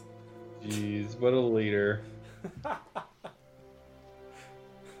 around. Jeez, what a leader.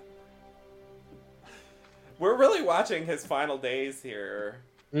 We're really watching his final days here.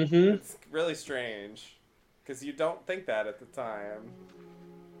 Mm-hmm. It's really strange because you don't think that at the time.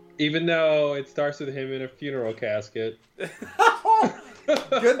 Even though it starts with him in a funeral casket.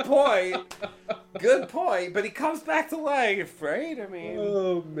 Good point. Good point. But he comes back to life, right? I mean,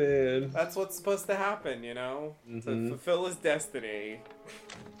 Oh, man. that's what's supposed to happen, you know? To Mhm. fulfill his destiny.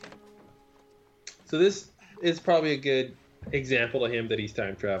 So this is probably a good example of him that he's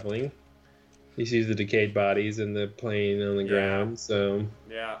time traveling. He sees the decayed bodies and the plane on the ground, so...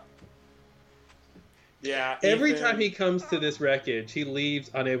 Yeah. Yeah. Every Ethan- time he comes to this wreckage, he leaves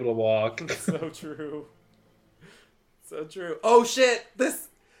unable to walk. So true. So true. Oh shit! This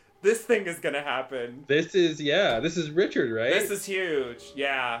thing is gonna happen. This is Richard, right? This is huge.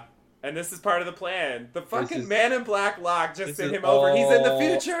 Yeah. And this is part of the plan. The fucking is- Man in Black Locke just This sent is him over. He's in the all-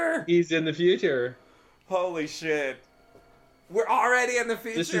 future. He's in the future. Holy shit. We're already in the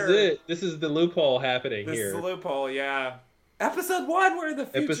future. This is it. This is the loophole happening This here. is the loophole, yeah. Episode 1, we're in the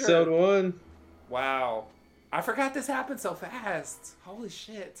future. Episode 1. Wow. I forgot this happened so fast. Holy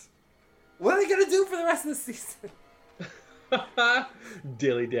shit. What are they gonna do for the rest of the season?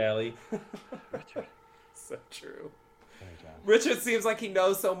 Dilly dally. So true. Richard seems like he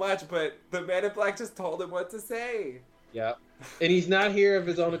knows so much, but the Man in Black just told him what to say. Yeah. And he's not here of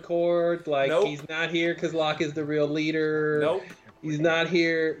his own accord. Like, Nope. he's not here because Locke is the real leader. Nope. He's not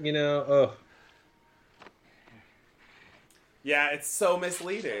here, oh. Yeah, it's so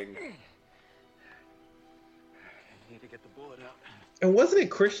misleading. Need to get the bullet out. And wasn't it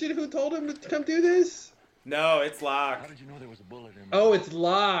Christian who told him to come do this? No, it's Locke. How did you know there was a bullet in Oh, it's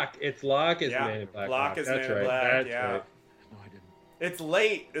Locke. It's Locke is Yeah, Man in Black. Locke is That's Man in right. Black, That's yeah. right. No, I didn't. It's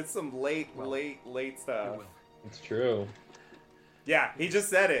late. It's some late stuff. It's true. Yeah, he just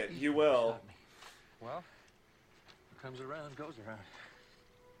said it. You will. Well, what comes around goes around.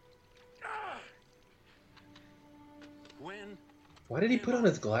 When? Why did he put on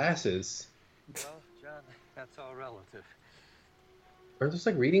his glasses? Well, John, that's all relative. Aren't those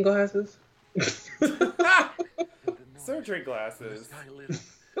like reading glasses? Surgery glasses.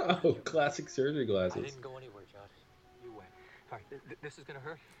 Oh, classic surgery I glasses. didn't go anywhere, John. You went. All right, this is gonna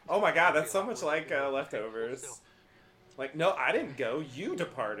hurt. Oh my god, that's so much like Leftovers. Like, no, I didn't go. You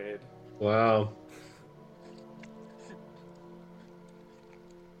departed. Wow.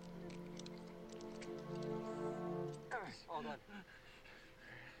 All done.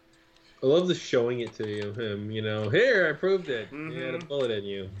 I love the showing it to you, him, here, I proved it. You had a Mhm. bullet in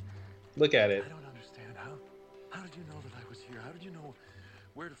you. Look at it. I don't understand. How did you know that I was here? How did you know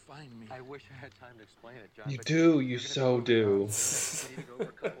where to find me? I wish I had time to explain it, John. You but do, you're you gonna so be do. moving on, so we need to go over a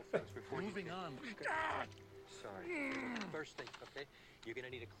couple things before Moving on. Sorry. First thing, okay? You're gonna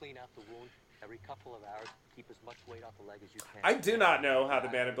need to clean out the wound every couple of hours. Keep as much weight off the leg as you can. I do not know how the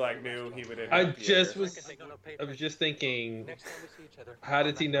Man in Black knew he would end I up just here. was just thinking, Next time we see each other. how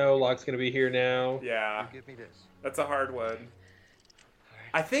does he know Locke's gonna be here now? Yeah, Give me this. that's a hard one.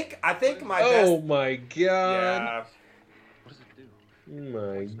 I think my Oh best. my god. Yeah. What does it do?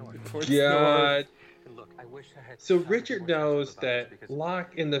 My Points god. And look, I wish I had So time to Richard work out knows about this that because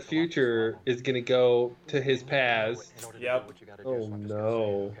Locke in the future is gonna go to his past. in order to do Yep. what you gotta do, Oh so I'm just gonna say it,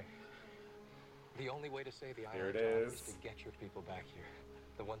 no. okay? The only way to save the Here island it John, is. is to get your people back here.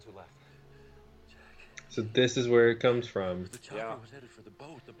 The ones who left. So this is where it comes from. The chopper Yeah. was headed for the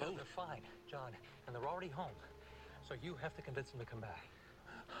boat. The boat. They're fine, John, and they're already home. So you have to convince them to come back.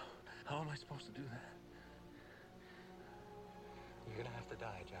 How am I supposed to do that? You're gonna have to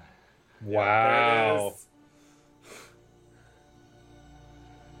die, John. Wow. There it is.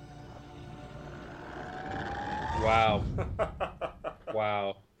 Wow.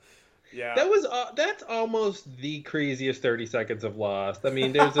 Wow. Yeah. That's almost the craziest 30 seconds of Lost. I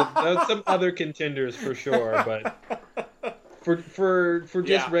mean, there's some other contenders for sure, but For just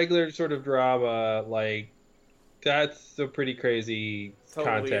Yeah. regular sort of drama, like that's a pretty crazy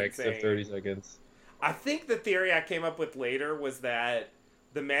Totally context of insane. 30 seconds. I think the theory I came up with later was that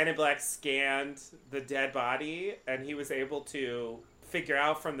the Man in Black scanned the dead body and he was able to figure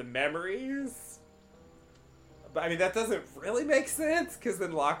out from the memories. But I mean, that doesn't really make sense because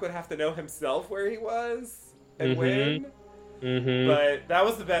then Locke would have to know himself where he was and when. But that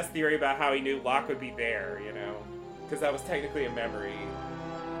was the best theory about how he knew Locke would be there, you know? Because that was technically a memory.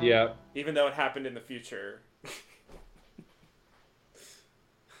 Yeah. Even though it happened in the future.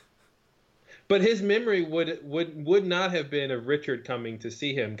 But his memory would not have been of Richard coming to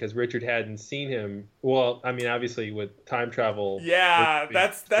see him because Richard hadn't seen him. Well, I mean, obviously with time travel. Yeah,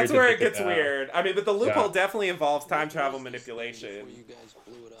 that's where it gets weird. I mean, but the loophole Yeah. definitely involves time travel manipulation.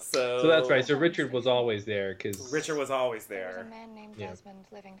 So that's right. So Richard was always there because Richard was always There was there. a man named Yeah. Desmond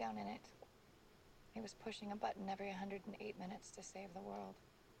living down in it. He was pushing a button every 108 minutes to save the world.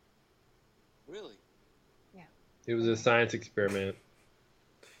 Really? Yeah. it was a science experiment.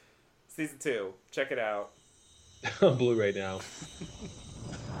 Season 2. Check it out. On Blu-ray now.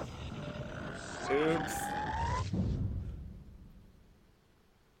 Oops.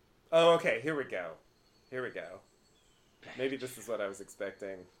 Oh, okay. Here we go. Here we go. Maybe this is what I was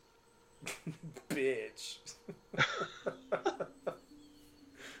expecting. Bitch.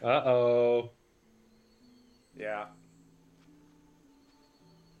 Uh-oh. Yeah.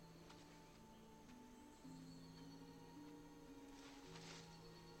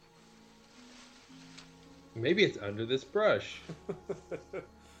 Maybe it's under this brush.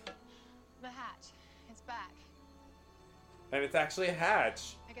 The hatch. It's back. And it's actually a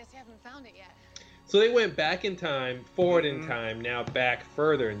hatch. I guess you haven't found it yet. So they went back in time, forward in time, now back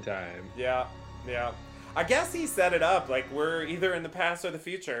further in time. Yeah, yeah. I guess he set it up like we're either in the past or the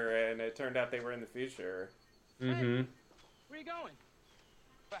future, and it turned out they were in the future. Mm-hmm. Where you going?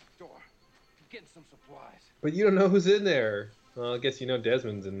 Back door. Getting some supplies. But you don't know who's in there. Well, I guess you know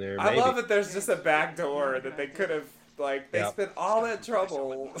Desmond's in there. I Maybe. love that there's just a back door that they could have, like, they Yep. spent all that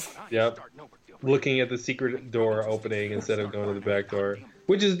trouble. Yep. Looking at the secret door opening instead of going to the back door.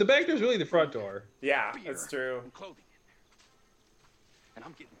 Which is, the back door is really the front door. Yeah, that's true. Clothing. And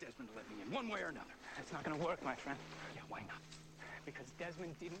I'm getting Desmond to let me in one way or another. That's not gonna work, my friend. Yeah, why not? Because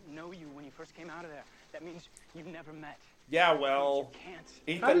Desmond didn't know you when you first came out of there. That means you've never met. Yeah, well,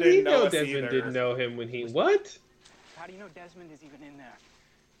 Ethan How did he didn't know know us Desmond either. didn't know him when he... What? How do you know Desmond is even in there?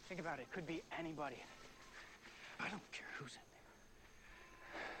 Think about it. Could be anybody. I don't care who's in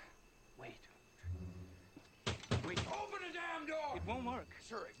there. Wait. Wait. Open the damn door! It won't work.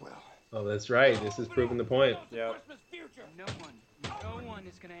 Sure it will. Oh, that's right. This is proving the point. Yeah. No one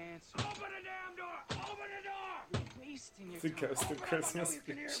is gonna answer. Open the damn door! Open the door! You're wasting your It's a time. ghost of Christmas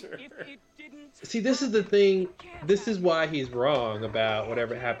future. If it didn't... See, this is the thing. This is why he's wrong about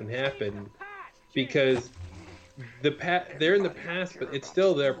whatever happened. Because they're in the past, but it's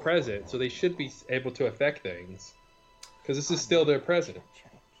still their present. So they should be able to affect things. Because this is still their present.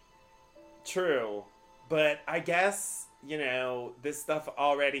 True. But I guess, you know, this stuff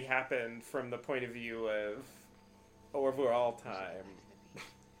already happened from the point of view of overall time.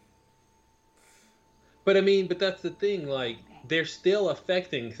 But I mean, but that's the thing. Like, they're still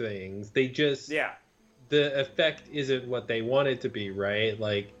affecting things. They just... Yeah. The effect isn't what they want it to be, right?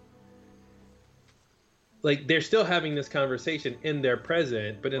 Like they're still having this conversation in their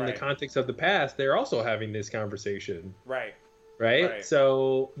present, but in the Right. context of the past, they're also having this conversation, Right. right?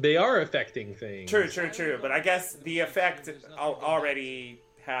 So they are affecting things. True. But I guess the effect already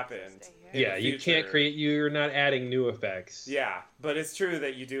happened. in Yeah, the you can't future. create. You're not adding new effects. Yeah, but it's true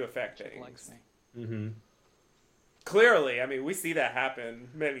that you do affect things. Mm-hmm. Clearly, I mean, we see that happen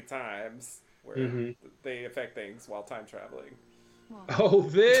many times where Mhm. they affect things while time traveling. Oh,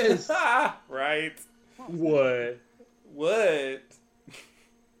 this. Right? What? What?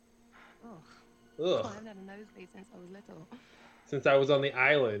 Ugh. I've had a nosebleed since I was little. Since I was on the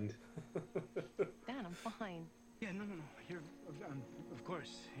island. Dan, I'm fine. Yeah, no. You're, of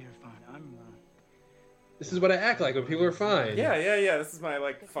course, you're fine. I'm, This is what I act like when people are fine. Yeah. This is my,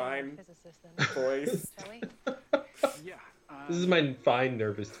 like, fine voice. yeah. This is my fine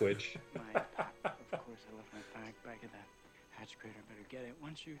nervous twitch. Of course, I left my bag back at that hatch crater. Better get it.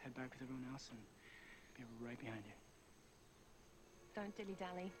 Once you head back with everyone else, and be right behind you. Don't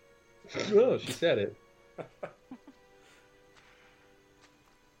dilly-dally. Oh, she said it.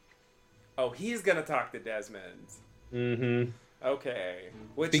 Oh, he's gonna talk to Desmond. Mm-hmm. Okay.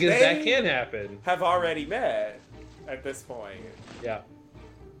 Which Because they that can happen. have already met at this point. Yeah.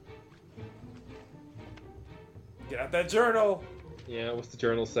 Get out that journal. Yeah, what's the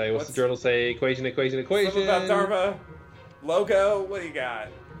journal say? What's the journal say? Equation. Something about Dharma. Logo, what do you got?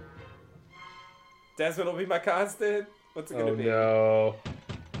 Desmond will be my constant? What's it gonna be? No.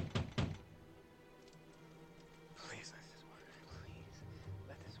 Please let this work. Please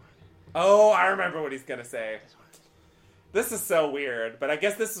let this work. Oh, I remember what he's gonna say. This is so weird, but I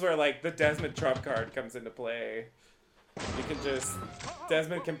guess this is where like the Desmond trump card comes into play. You can just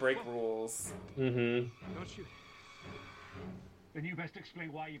Desmond can break rules. Mm-hmm. Don't shoot. Then you best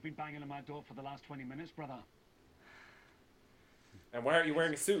explain why you've been banging on my door for the last 20 minutes, brother. And why aren't you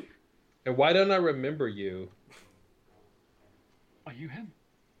wearing a suit? And why don't I remember you? Are you him?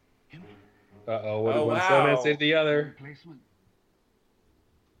 Him? Uh-oh, what Oh, did one wow. snowman say to the other? Replacement?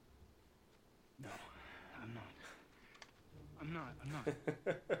 No, I'm not.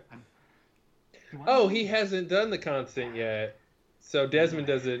 Oh, he hasn't done the constant yet. So Desmond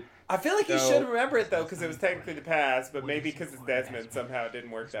doesn't... I feel like he No. should remember it though, because it was technically the past, but maybe because it's Desmond, somehow it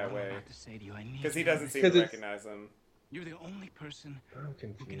didn't work that way. Because he doesn't seem to recognize him. You're the only person I'm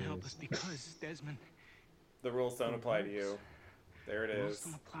who can help us because, Desmond, The rules don't apply to you. There it the rules is.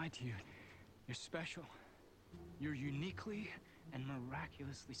 don't apply to you. You're special. You're uniquely and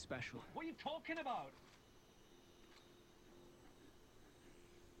miraculously special. What are you talking about?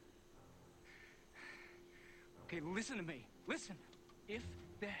 Okay, listen to me. Listen. If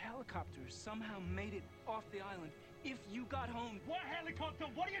the helicopter somehow made it off the island, if you got home... What helicopter?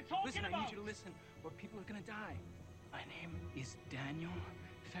 What are you talking Listen, about? I need you to listen, or people are gonna die. My name is Daniel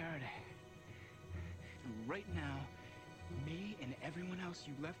Faraday. And right now, me and everyone else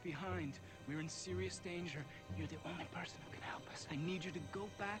you left behind, we're in serious danger. You're the only person who can help us. I need you to go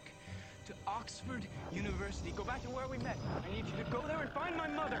back to Oxford University. Go back to where we met. I need you to go there and find my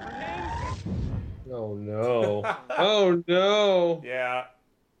mother. Her name... Oh, no. Oh, no. Yeah.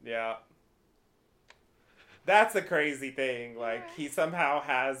 Yeah. That's a crazy thing. Like, he somehow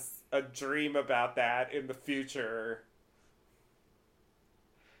has a dream about that in the future.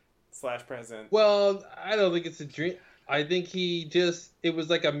 / present. Well, I don't think it's a dream. I think it was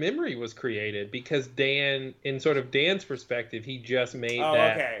like a memory was created because Dan, in sort of Dan's perspective, he just made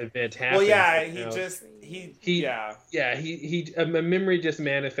that event happen. Well, yeah, you know? Yeah. A memory just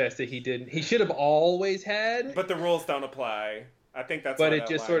manifested. He should have always had. But the rules don't apply. I think that's. But why it that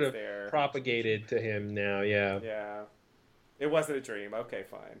just sort of line's there. propagated to him now. Yeah. Yeah. It wasn't a dream. Okay,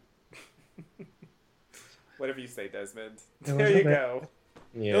 fine. Whatever you say, Desmond. There you go.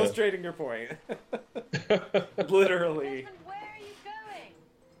 Yeah. Illustrating your point. Literally. Desmond, where are you going?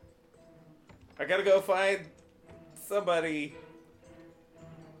 I gotta go find somebody.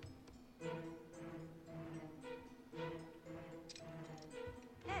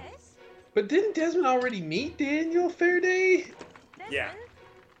 Yes? But didn't Desmond already meet Daniel Faraday? Yeah.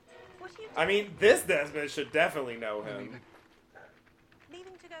 What are you I mean, this Desmond should definitely know him.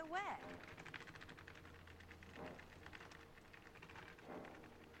 leaving to go where?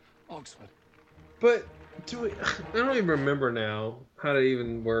 Oxford. But I don't even remember now how it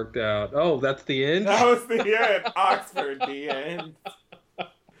even worked out. Oh, that's the end? That was the end. Oxford, the end.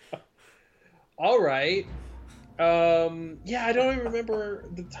 All right. Yeah, I don't even remember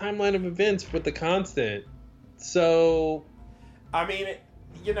the timeline of events with the constant. So, I mean,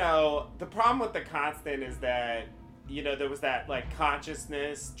 you know, the problem with the constant is that, you know, there was that, like,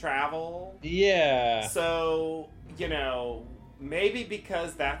 consciousness travel. yeah. So, you know, maybe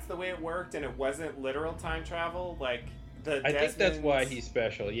because that's the way it worked and it wasn't literal time travel, like, I think that's why he's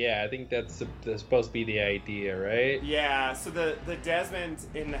special. Yeah, I think that's supposed to be the idea, right? Yeah, so the Desmond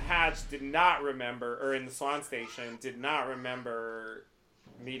in the hatch did not remember, or in the Swan Station, did not remember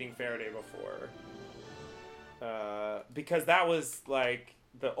meeting Faraday before. Because that was, like,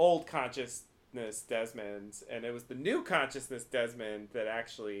 the old consciousness Desmond, and it was the new consciousness Desmond that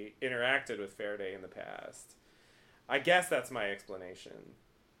actually interacted with Faraday in the past. I guess that's my explanation.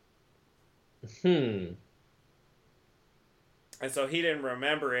 And so he didn't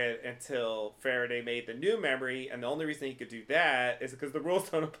remember it until Faraday made the new memory, and the only reason he could do that is because the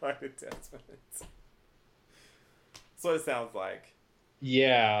rules don't apply to Desmond. That's what it sounds like.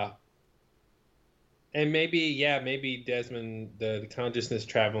 Yeah. And maybe Desmond, the consciousness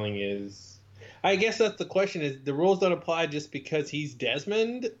traveling is... I guess that's the question, is the rules don't apply just because he's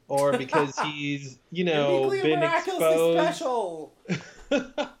Desmond? Or because he's, you know, Uniquely been miraculously exposed? special.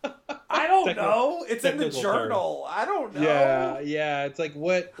 I don't know. It's in the technical journal. I don't know. Yeah. It's like,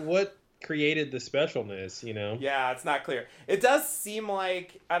 what created the specialness, you know? Yeah, it's not clear. It does seem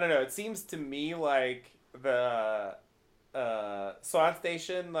like, I don't know, it seems to me like the Swan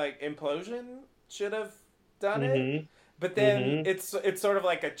Station, like, implosion should have done it. But then it's sort of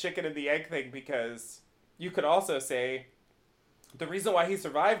like a chicken and the egg thing, because you could also say the reason why he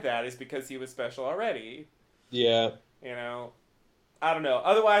survived that is because he was special already. Yeah. You know, I don't know.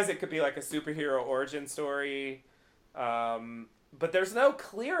 Otherwise, it could be like a superhero origin story. But there's no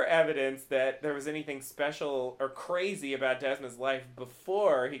clear evidence that there was anything special or crazy about Desmond's life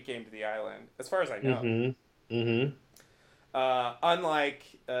before he came to the island, as far as I know. Mm-hmm. Mm-hmm. Unlike,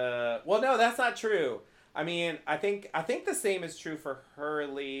 well, no, that's not true. I mean, I think the same is true for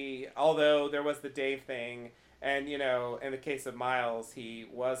Hurley, although there was the Dave thing, and you know, in the case of Miles, he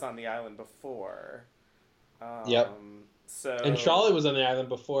was on the island before. Yep. So And Charlotte was on the island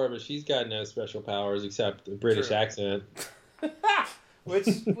before, but she's got no special powers except a British True. accent. which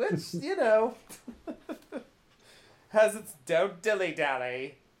you know has its don't dilly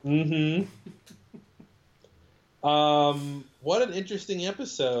dally. Mm-hmm. What an interesting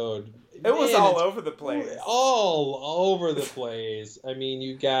episode. It was all over the place. All over the place. I mean,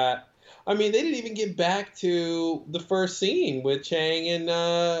 they didn't even get back to the first scene with Chang and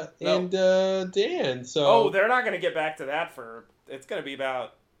Dan. So they're not going to get back to that it's going to be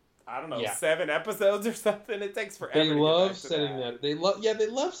about, I don't know, 7 episodes or something. It takes forever. They love setting that. They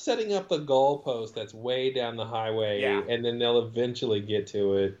love setting up the goalpost that's way down the highway, and then they'll eventually get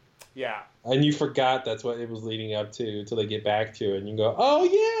to it. Yeah. And you forgot that's what it was leading up to until they get back to it, and you go, "Oh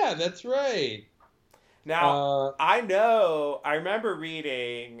yeah, that's right." Now I remember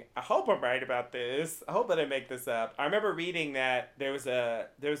reading. I hope I'm right about this. I hope I didn't make this up. I remember reading that there was a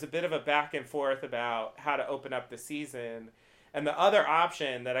bit of a back and forth about how to open up the season, and the other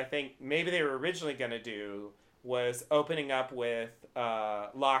option that I think maybe they were originally going to do was opening up with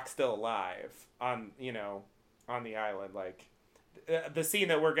Locke still alive on the island, like. The scene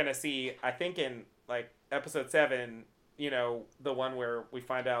that we're gonna see, I think in like episode 7, the one where we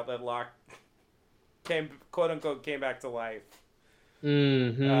find out that Locke quote unquote came back to life.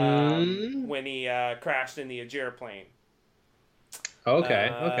 Mm-hmm. When he crashed in the Ajir plane.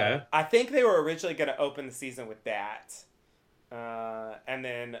 Okay. I think they were originally gonna open the season with that, and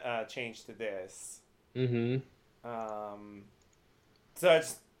then change to this. Mm-hmm. So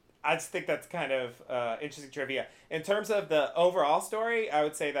I just think that's kind of interesting trivia. In terms of the overall story, I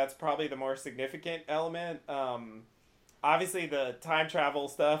would say that's probably the more significant element. Obviously, the time travel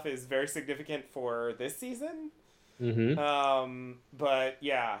stuff is very significant for this season. Mm-hmm. But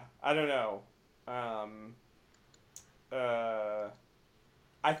yeah, I don't know.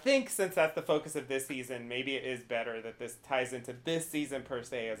 I think since that's the focus of this season, maybe it is better that this ties into this season per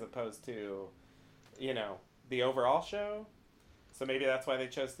se as opposed to, the overall show. So maybe that's why they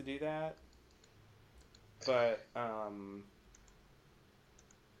chose to do that. But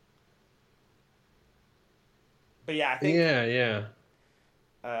yeah, I think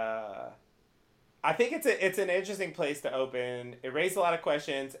I think it's an interesting place to open. It raised a lot of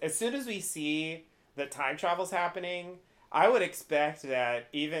questions. As soon as we see that time travel's happening, I would expect that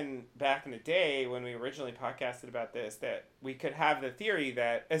even back in the day when we originally podcasted about this, that we could have the theory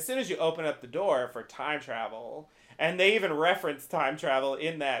that as soon as you open up the door for time travel, and they even reference time travel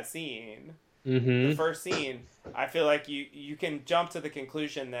in that scene, the first scene, I feel like you can jump to the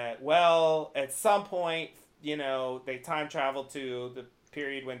conclusion that, well, at some point, they time travel to the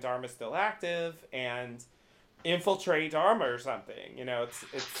period when Dharma's still active and infiltrate Dharma or something.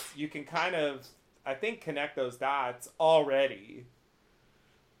 It's you can kind of, I think, connect those dots already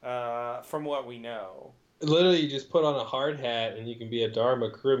from what we know. Literally, you just put on a hard hat and you can be a Dharma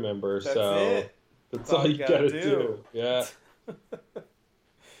crew member. That's so it. That's all you gotta do. Yeah.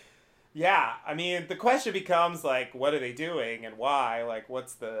 Yeah, I mean, the question becomes, like, what are they doing and why? Like,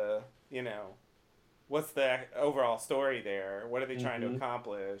 what's the overall story there? What are they trying to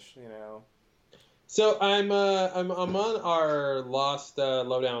accomplish, So I'm on our Lost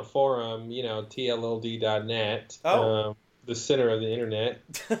Lowdown forum, TLLD.net, the center of the internet.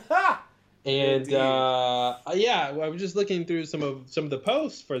 And I was just looking through some of the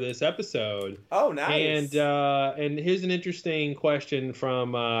posts for this episode. Oh, nice. And here's an interesting question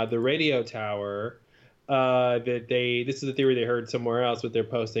from the Radio Tower. This is a theory they heard somewhere else, what they're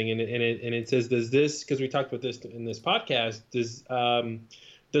posting, and it says, does this, because we talked about this in this podcast,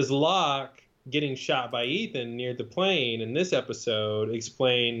 does Locke getting shot by Ethan near the plane in this episode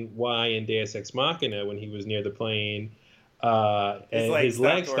explain why in Deus Ex Machina, when he was near the plane, his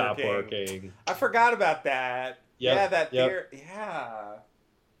leg stopped working? I forgot about that. Yep. Yeah,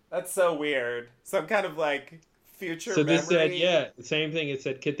 that's so weird. Some kind of like future memory. This said, the same thing. It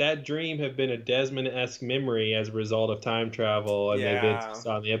said, could that dream have been a Desmond-esque memory as a result of time travel and the events we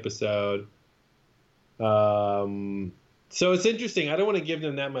saw in the episode? So it's interesting. I don't want to give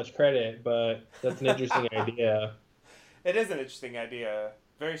them that much credit, but that's an interesting idea. It is an interesting idea.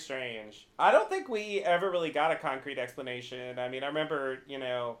 Very strange. I don't think we ever really got a concrete explanation. I mean, I remember,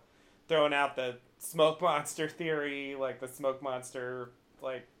 throwing out the smoke monster theory, like the smoke monster,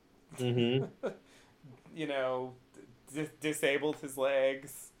 like, Mm-hmm. you know, disabled his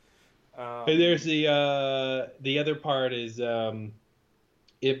legs. And there's the other part is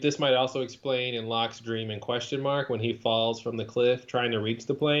if this might also explain in Locke's dream in question mark when he falls from the cliff trying to reach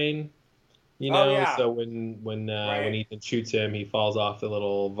the plane. You know, Oh, yeah. so when Ethan shoots him, he falls off the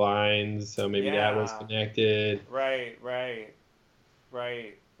little vines. So maybe that was connected. Right.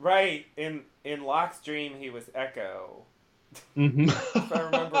 In Locke's dream, he was Echo. Mm-hmm. If I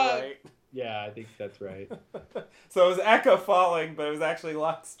remember right. Yeah, I think that's right. So it was Echo falling, but it was actually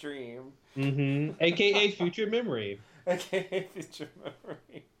Locke's dream. Mm-hmm. AKA future memory. AKA future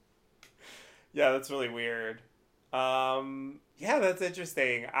memory. Yeah, that's really weird. Yeah, that's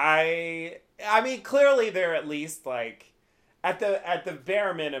interesting. I mean, clearly they're at least like at the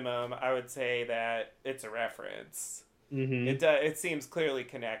bare minimum, I would say that it's a reference. Mm-hmm. It seems clearly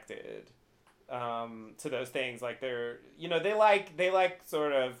connected to those things. Like they're, you know, they like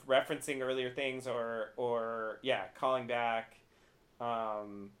sort of referencing earlier things or calling back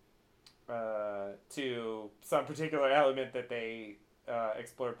to some particular element that they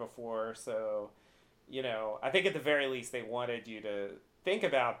explored before. So, you know, I think at the very least they wanted you to think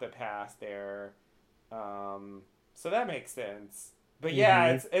about the past there. So that makes sense. But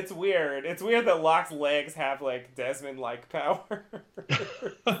yeah, it's weird. It's weird that Locke's legs have like Desmond-like power.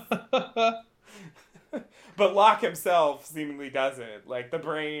 But Locke himself seemingly doesn't. Like the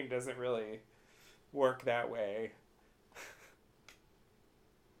brain doesn't really work that way.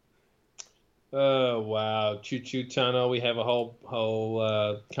 Oh wow, Choo Choo Tunnel. We have a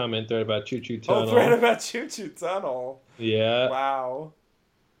whole comment thread about Choo Choo Tunnel. Whole thread about Choo Choo Tunnel. Yeah. Wow.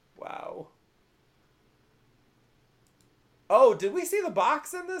 Oh, did we see the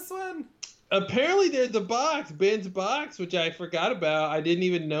box in this one? Apparently there's the box, Ben's box, which I forgot about. I didn't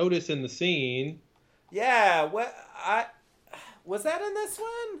even notice in the scene. Yeah, was that in this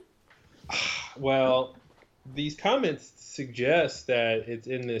one? Well, these comments suggest that it's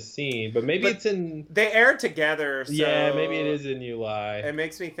in this scene, but maybe it's in... They aired together, so... Yeah, maybe it is in New Lie. It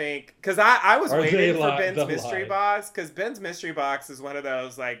makes me think... Because I was waiting for Ben's mystery lie. box, because Ben's mystery box is one of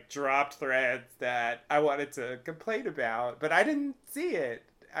those, like, dropped threads that I wanted to complain about, but I didn't see it.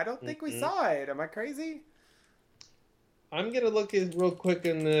 I don't think we saw it. Am I crazy? I'm going to look real quick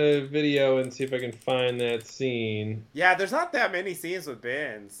in the video and see if I can find that scene. Yeah, there's not that many scenes with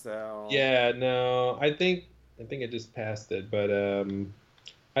Ben, so... Yeah, no, I think I just passed it, but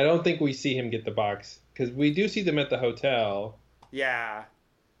I don't think we see him get the box, because we do see them at the hotel. Yeah.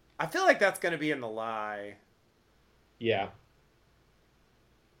 I feel like that's going to be in The Lie. Yeah.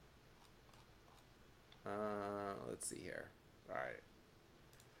 Let's see here. All right.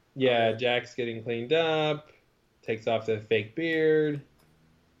 Yeah, Jack's getting cleaned up, takes off the fake beard.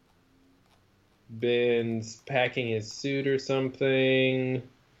 Ben's packing his suit or something.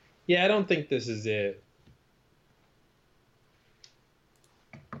 Yeah, I don't think this is it.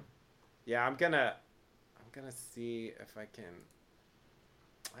 Yeah, I'm gonna see if I can.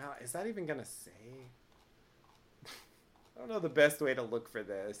 Wow, is that even gonna say? I don't know the best way to look for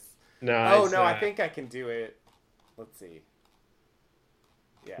this. No. I think I can do it. Let's see.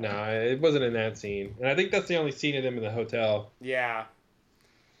 Yeah. No, it wasn't in that scene, and I think that's the only scene of them in the hotel. Yeah.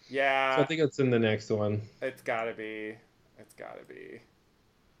 So I think it's in the next one. It's gotta be.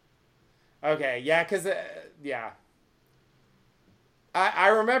 Okay, yeah, because yeah. I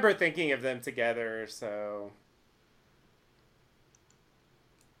remember thinking of them together, so...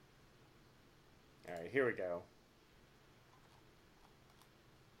 Alright, here we go.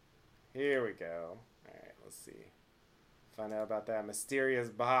 Alright, let's see. Find out about that mysterious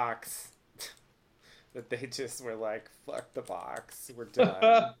box. That they just were like, fuck the box, we're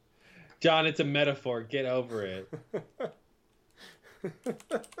done. John, it's a metaphor. Get over it.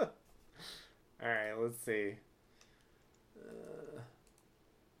 Alright, let's see.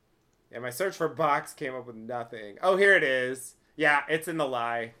 Yeah, my search for box came up with nothing. Oh, here it is. Yeah, it's in The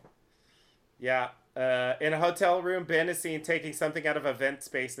Lie. Yeah. In a hotel room, Ben is seen taking something out of a vent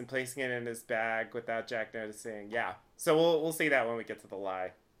space and placing it in his bag without Jack noticing. Yeah. So we'll see that when we get to The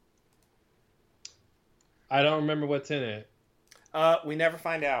Lie. I don't remember what's in it. We never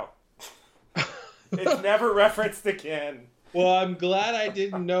find out. It's never referenced again. Well, I'm glad I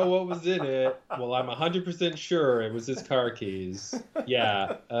didn't know what was in it. Well, I'm 100% sure it was his car keys.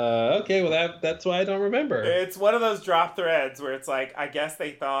 Yeah. Okay, well, that's why I don't remember. It's one of those drop threads where it's like, I guess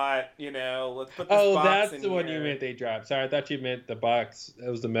they thought, you know, let's put this box in. Oh, that's the one you meant they dropped. Sorry, I thought you meant the box. It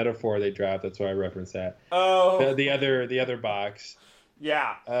was the metaphor they dropped. That's why I referenced that. Oh. The other box.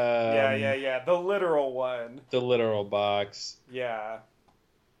 Yeah. Yeah. The literal one. The literal box. Yeah.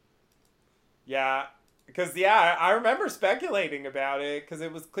 Yeah, because I remember speculating about it because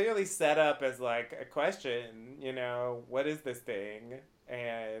it was clearly set up as like a question. You know, what is this thing?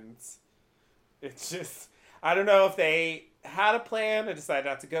 And it's just, I don't know if they had a plan and decided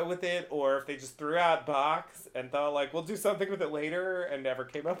not to go with it, or if they just threw out box and thought like we'll do something with it later and never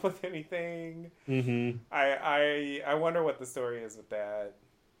came up with anything. Mm-hmm. I wonder what the story is with that.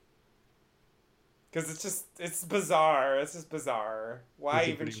 Because it's bizarre. It's just bizarre. Why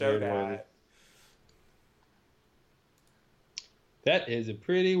even show that? One. That is a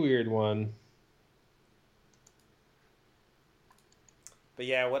pretty weird one. But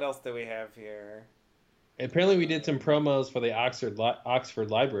yeah, what else do we have here? Apparently, we did some promos for the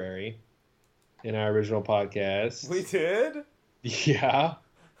Oxford Library in our original podcast. We did? Yeah.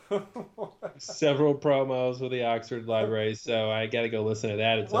 Several promos for the Oxford Library, so I got to go listen to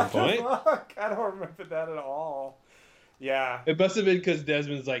that at some point. What the fuck? I don't remember that at all. Yeah. It must have been because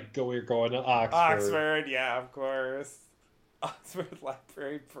Desmond's like, we're going to Oxford. Oxford, yeah, of course. Oxford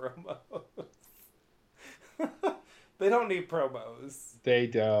Library promos. They don't need promos. They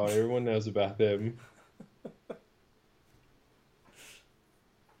don't. Everyone knows about them.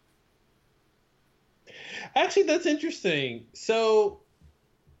 Actually, that's interesting. So,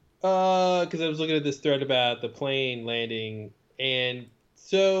 because I was looking at this thread about the plane landing, and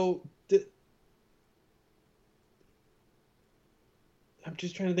so I'm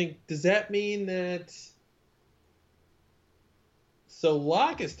just trying to think. Does that mean that? So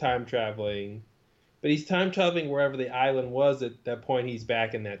Locke is time traveling, but he's time traveling wherever the island was at that point. He's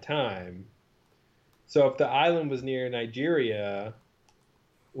back in that time. So if the island was near Nigeria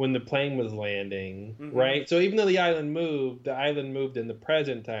when the plane was landing, right? So even though the island moved in the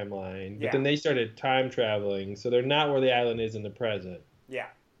present timeline, but then they started time traveling, so they're not where the island is in the present. Yeah.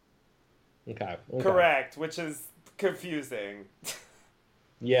 Okay. Correct, which is confusing.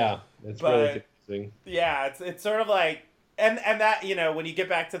 Yeah, it's really confusing. Yeah, it's sort of like, and that, you know, when you get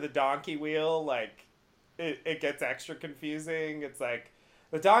back to the donkey wheel, like, it gets extra confusing. It's like,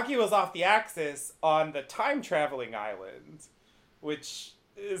 the donkey wheel's off the axis on the time-traveling island, which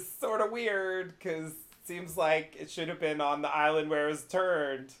is sort of weird, because it seems like it should have been on the island where it was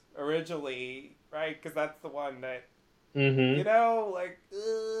turned originally, right? Because that's the one that, you know, like,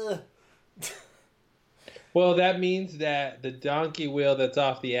 ugh. Well, that means that the donkey wheel that's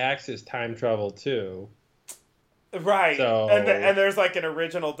off the axis time travel too. Right. So... And there's like an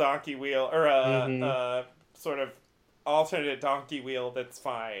original donkey wheel, or a sort of alternate donkey wheel that's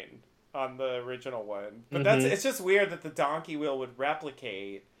fine on the original one. But it's just weird that the donkey wheel would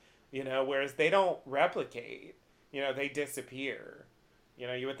replicate, you know, whereas they don't replicate, you know, they disappear. You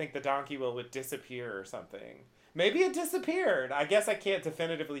know, you would think the donkey wheel would disappear or something. Maybe it disappeared. I guess I can't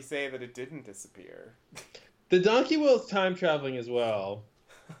definitively say that it didn't disappear. The donkey wheel is time traveling as well.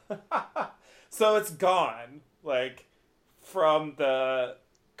 So it's gone, like, from the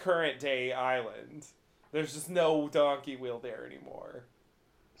current day island. There's just no donkey wheel there anymore.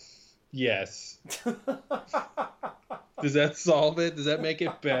 Yes. Does that solve it? Does that make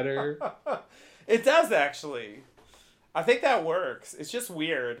it better? It does, actually. I think that works. It's just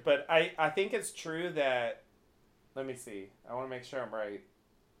weird, but I think it's true that... Let me see. I want to make sure I'm right.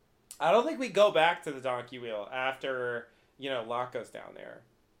 I don't think we go back to the donkey wheel after, you know, Locke goes down there.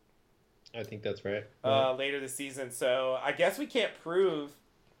 I think that's right. Later this season. So I guess we can't prove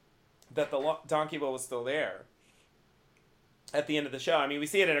that the donkey wheel was still there at the end of the show. I mean, we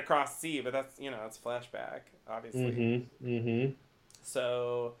see it in Across the Sea, but that's, you know, it's flashback, obviously.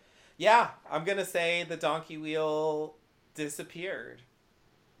 So, yeah, I'm going to say the donkey wheel disappeared.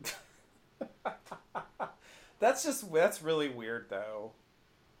 That's really weird, though.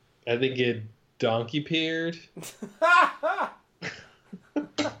 I think it donkey-peered.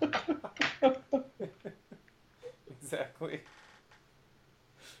 Exactly.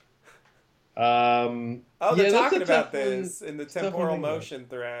 yeah, They're talking about this in the temporal motion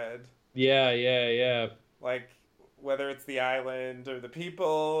thread. Yeah. Like, whether it's the island or the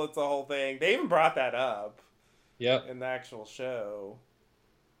people, it's a whole thing. They even brought that up. Yep. In the actual show.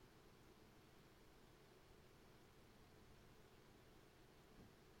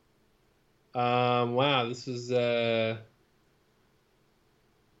 Wow, this is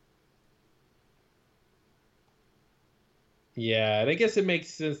yeah, and I guess it makes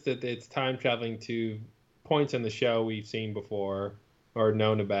sense that it's time traveling to points in the show we've seen before or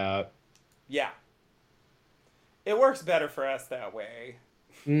known about. Yeah. It works better for us that way.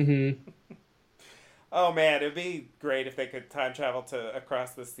 Oh man, it'd be great if they could time travel to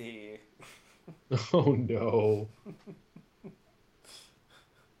Across the Sea. Oh no.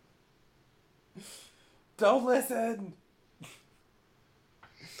 Don't listen.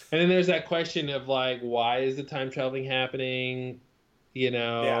 And then there's that question of like, why is the time traveling happening? You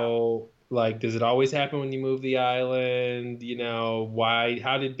know, like, does it always happen when you move the island? You know, why?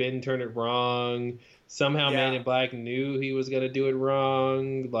 How did Ben turn it wrong? Somehow Man in Black knew he was gonna do it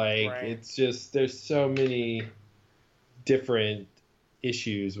wrong. Like, it's just there's so many different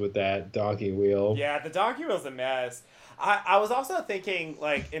issues with that donkey wheel. Yeah, the donkey wheel's a mess. I was also thinking,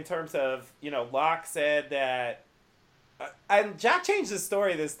 like, in terms of, you know, Locke said that, and Jack changed his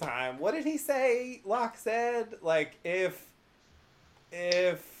story this time. What did he say? Locke said, like, if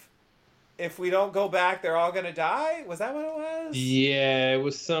we don't go back, they're all gonna die. Was that what it was? Yeah, it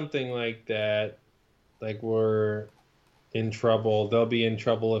was something like that. Like, we're in trouble. They'll be in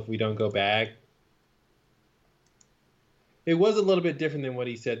trouble if we don't go back. It was a little bit different than what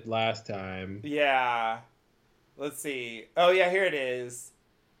he said last time. Yeah. Let's see. Oh yeah, here it is.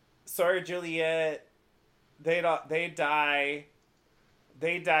 Sorry, Juliet. They die.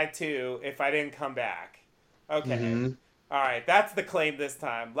 They die too if I didn't come back. Okay. Mm-hmm. All right, that's the claim this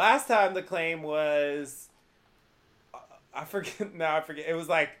time. Last time the claim was, I forget. It was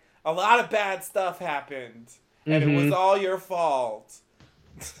like a lot of bad stuff happened, and it was all your fault.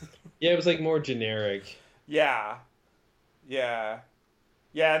 Yeah, it was like more generic. Yeah,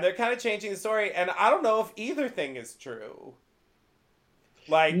 and they're kind of changing the story, and I don't know if either thing is true.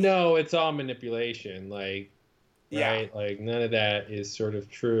 Like, no, it's all manipulation. Like, right? Like, none of that is sort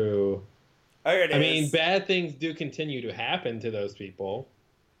of true. Oh, here it is. I mean, bad things do continue to happen to those people.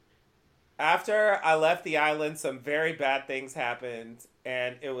 After I left the island, some very bad things happened,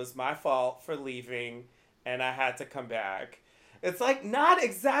 and it was my fault for leaving, and I had to come back. It's like not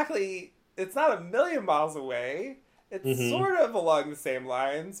exactly, it's not a million miles away. It's sort of along the same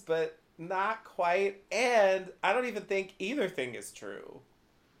lines, but not quite. And I don't even think either thing is true.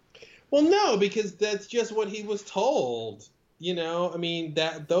 Well, no, because that's just what he was told. You know, I mean,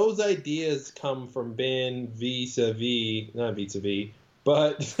 that those ideas come from Ben vis-a-vis, not vis-a-vis,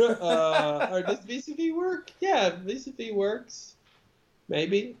 but or does vis-a-vis work? Yeah, vis-a-vis works.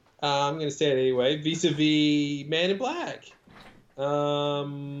 Maybe. I'm going to say it anyway. Vis-a-vis Man in Black.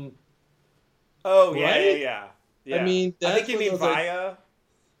 Oh, yeah, right? yeah. I mean, I think you mean Via.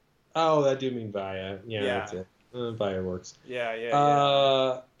 Oh, I do mean Via. Yeah, that's it. Via works. Yeah.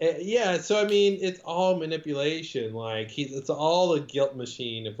 Yeah, so I mean, it's all manipulation. Like, it's all a guilt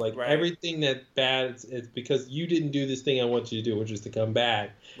machine of like everything that's bad. It's because you didn't do this thing I want you to do, which is to come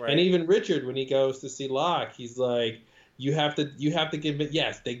back. Right. And even Richard, when he goes to see Locke, he's like, you have to give it.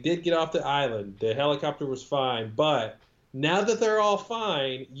 Yes, they did get off the island. The helicopter was fine, but now that they're all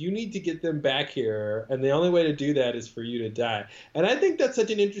fine, you need to get them back here, and the only way to do that is for you to die. And I think that's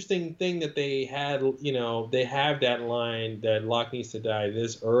such an interesting thing that they had, you know, they have that line that Locke needs to die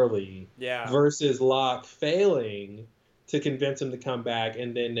this early versus Locke failing to convince him to come back.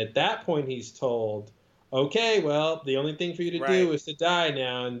 And then at that point, he's told, okay, well, the only thing for you to do is to die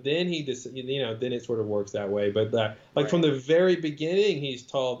now. And then he just, you know, then it sort of works that way. But like from the very beginning, he's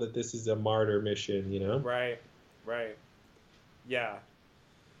told that this is a martyr mission, you know? Right. Yeah.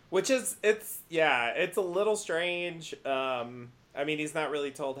 Which is, it's a little strange. I mean, he's not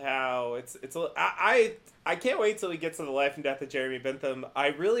really told how. I can't wait till he gets to the life and death of Jeremy Bentham. I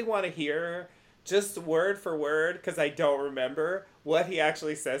really want to hear, just word for word, because I don't remember, what he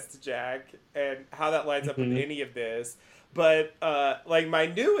actually says to Jack and how that lines up with any of this. But, like, my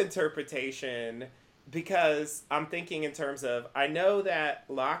new interpretation, because I'm thinking in terms of, I know that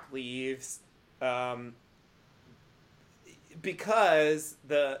Locke leaves, because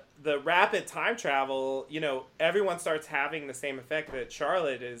the rapid time travel, you know, everyone starts having the same effect that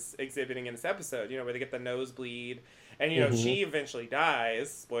Charlotte is exhibiting in this episode, you know, where they get the nosebleed, and, you know, she eventually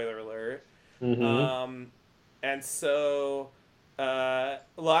dies, spoiler alert. And so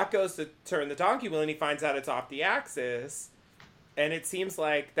Locke goes to turn the donkey wheel, and he finds out it's off the axis, and it seems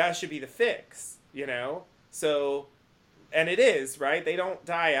like that should be the fix, you know? So, and it is, right? They don't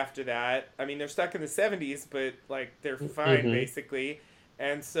die after that. I mean, they're stuck in the 70s, but, like, they're fine, basically.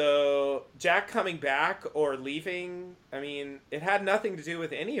 And so Jack coming back or leaving, I mean, it had nothing to do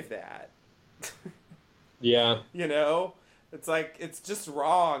with any of that. Yeah. You know? It's like, it's just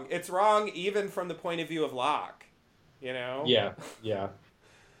wrong. It's wrong even from the point of view of Locke, you know? Yeah.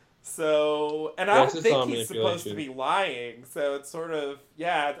 So, and I don't think he's supposed to be lying, so it's sort of,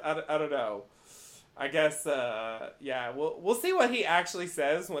 I don't know. I guess, we'll see what he actually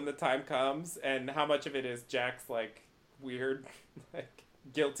says when the time comes, and how much of it is Jack's, like, weird, like,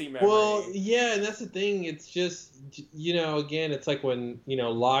 guilty memory. Well, yeah, and that's the thing. It's just, you know, again, it's like when, you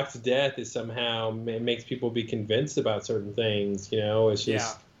know, Locke's death is somehow makes people be convinced about certain things, you know? It's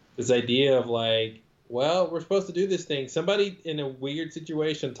just this idea of, like, well, we're supposed to do this thing. Somebody in a weird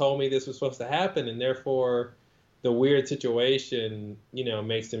situation told me this was supposed to happen, and therefore the weird situation,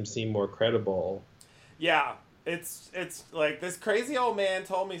 makes him seem more credible. Yeah, it's like this crazy old man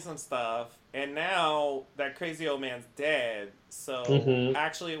told me some stuff, and now that crazy old man's dead, so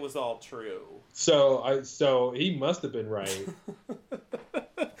actually it was all true. So he must have been right.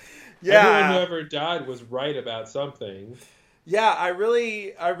 Yeah. Everyone who ever died was right about something. Yeah, I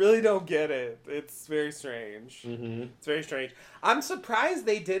really don't get it. It's very strange. Mm-hmm. It's very strange. I'm surprised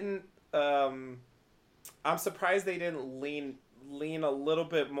they didn't. Lean a little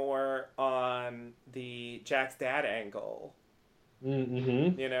bit more on the Jack's dad angle.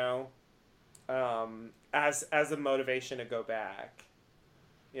 Mm-hmm. As a motivation to go back.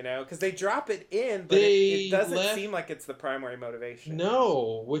 Because they drop it in, but it doesn't seem like it's the primary motivation.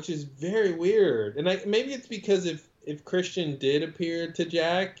 No, which is very weird. And maybe it's because if Christian did appear to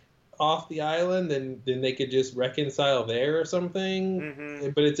Jack off the island, then they could just reconcile there or something. Mm-hmm.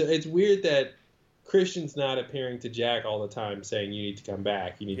 But it's weird that Christian's not appearing to Jack all the time saying, you need to come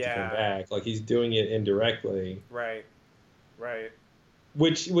back, you need to come back. Like, he's doing it indirectly. Right.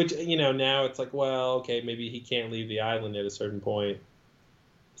 Which now it's like, well, okay, maybe he can't leave the island at a certain point.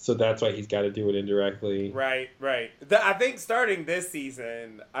 So that's why he's got to do it indirectly. Right. I think starting this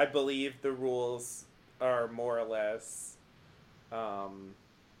season, I believe the rules are more or less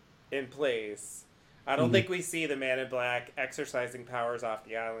in place. I don't think we see the Man in Black exercising powers off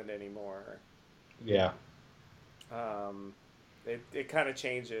the island anymore. Yeah. It kind of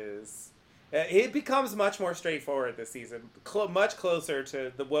changes. It becomes much more straightforward this season, much closer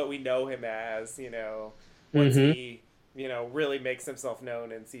to what we know him as. Once he really makes himself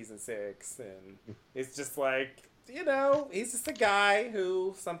known in season 6, and it's just like he's just a guy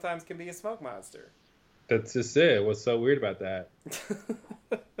who sometimes can be a smoke monster. That's just it. What's so weird about that?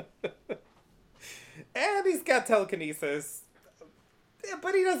 And he's got telekinesis,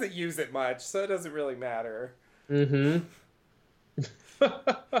 but he doesn't use it much, so it doesn't really matter. Mm-hmm.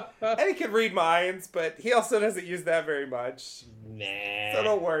 And he can read minds, but he also doesn't use that very much. Nah. So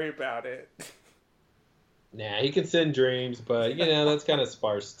don't worry about it. Nah, he can send dreams, but that's kind of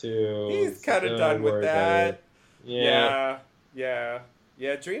sparse too. He's kind of done with that. Yeah.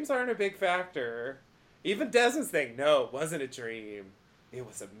 Dreams aren't a big factor. Even Desmond's thing, no, it wasn't a dream. It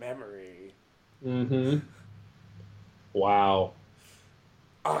was a memory. Mm-hmm. Wow.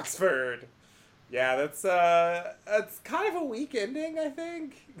 Oxford. Yeah, that's kind of a weak ending, I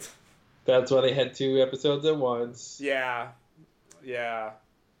think. That's why they had 2 episodes at once. Yeah.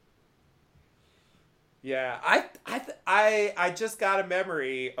 I just got a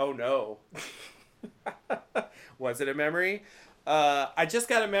memory. Oh no. Was it a memory? I just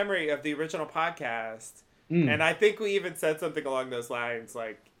got a memory of the original podcast. And I think we even said something along those lines,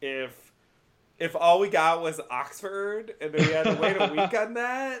 like if all we got was Oxford and then we had to wait a week on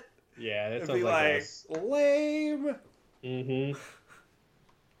that. Yeah, that it'd sounds be like lame. Mm-hmm.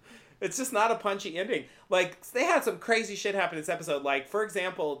 It's just not a punchy ending. Like, they had some crazy shit happen in this episode. Like, for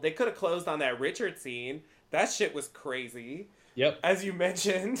example, they could have closed on that Richard scene. That shit was crazy. Yep. As you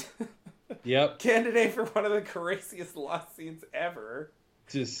mentioned. Yep. Candidate for one of the craziest lost scenes ever.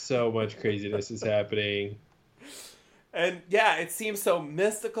 Just so much craziness is happening. And yeah, it seems so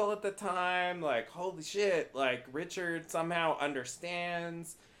mystical at the time. Like, holy shit. Like, Richard somehow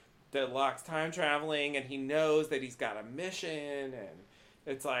understands that Locke's time traveling and he knows that he's got a mission, and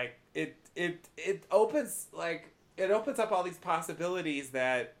it's like it opens up all these possibilities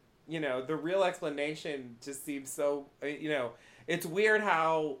that the real explanation just seems so it's weird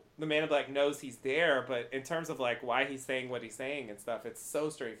how the Man in Black knows he's there, but in terms of like why he's saying what he's saying and stuff, it's so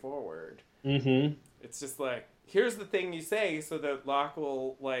straightforward. Mm-hmm. It's just like, here's the thing you say so that Locke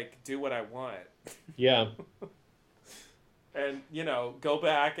will like do what I want. Yeah. And go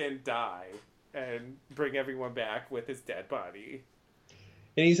back and die and bring everyone back with his dead body.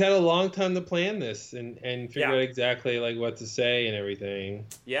 And he's had a long time to plan this and figure Yeah. out exactly like what to say and everything.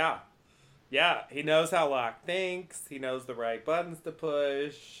 Yeah. Yeah, he knows how Locke thinks. He knows the right buttons to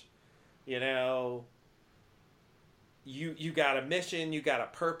push. You got a mission. You got a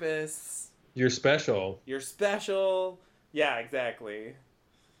purpose. You're special. You're special. Yeah, exactly.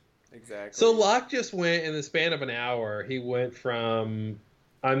 So Locke just went in the span of an hour. He went from,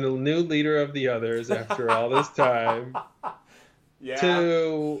 I'm the new leader of the others after all this time. Yeah.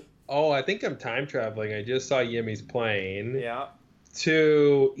 To, I think I'm time traveling. I just saw Yemi's plane. Yeah.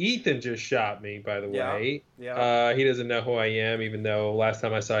 To Ethan just shot me, by the way. Yeah. He doesn't know who I am, even though last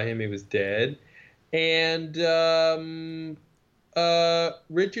time I saw him, he was dead. And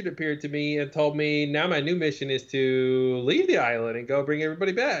Richard appeared to me and told me now my new mission is to leave the island and go bring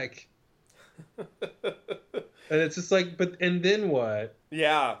everybody back. And it's just like, and then what?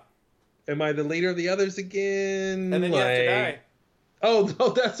 Yeah. Am I the leader of the others again? And then you have to die. Oh,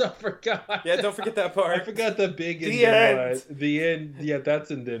 I forgot. Yeah, don't forget that part. I forgot the big The then end. what. The end. Yeah,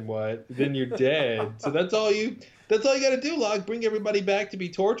 that's and then what? Then you're dead. So that's all you got to do, Locke. Bring everybody back to be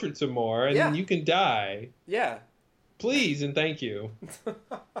tortured some more, and then you can die. Yeah. Please and thank you.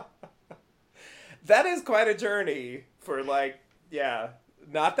 That is quite a journey for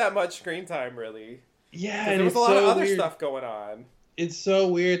not that much screen time really. Yeah, there and was a it's lot of so other weird. stuff going on. It's so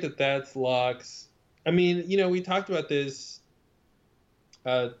weird that that's Locke's. I mean, we talked about this.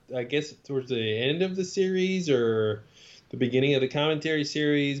 I guess towards the end of the series or the beginning of the commentary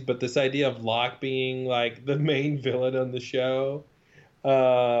series, but this idea of Locke being like the main villain on the show,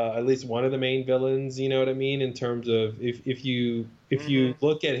 at least one of the main villains, you know what I mean? In terms of if you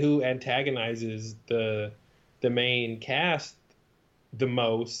look at who antagonizes the main cast the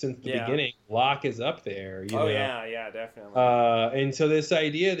most since the beginning, Locke is up there. You know? Yeah, definitely. And so this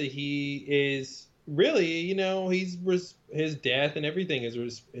idea that he is really, his death and everything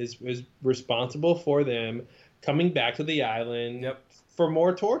is responsible for them coming back to the island for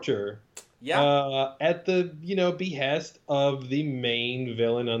more torture. Yeah. At the, behest of the main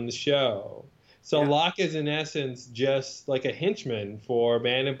villain on the show. So Locke is in essence just like a henchman for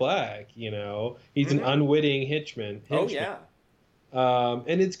Man in Black, He's an unwitting henchman. Oh yeah.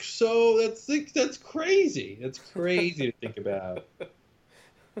 And it's so that's crazy. That's crazy to think about.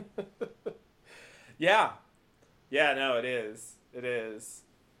 Yeah. Yeah, no, it is. It is.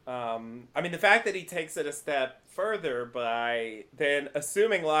 I mean, the fact that he takes it a step further by then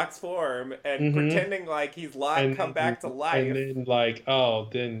assuming Locke's form and pretending like he's Locke come back to life. And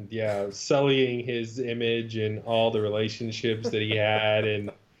then, sullying his image and all the relationships that he had. And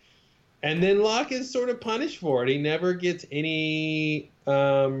then Locke is sort of punished for it. He never gets any,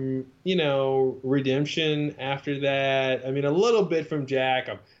 redemption after that. I mean, a little bit from Jack.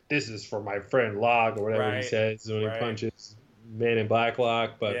 This is for my friend Locke, or whatever he says when he punches Man in Black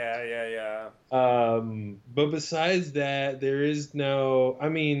Locke. But yeah. But besides that, there is no. I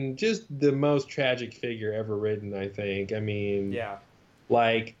mean, just the most tragic figure ever written. I think. I mean,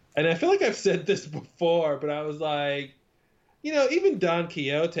 and I feel like I've said this before, but I was like, even Don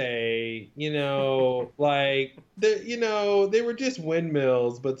Quixote, they were just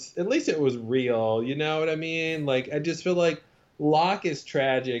windmills, but at least it was real. You know what I mean? Like, I just feel like Locke is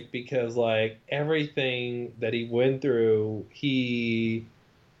tragic because, like, everything that he went through, he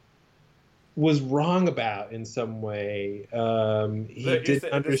was wrong about in some way. You're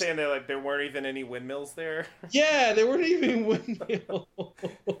saying that, like, there weren't even any windmills there? Yeah, there weren't even windmills.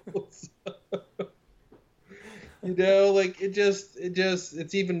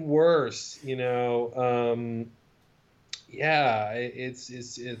 It's even worse, it's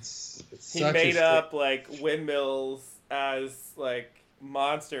he made up like windmills as like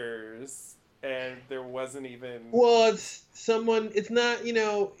monsters, and there wasn't even. Well, it's not,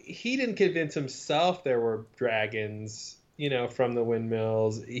 he didn't convince himself there were dragons, from the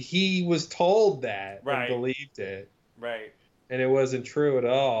windmills. He was told that and believed it. Right. And it wasn't true at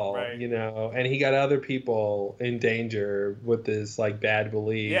all, right. And he got other people in danger with this like bad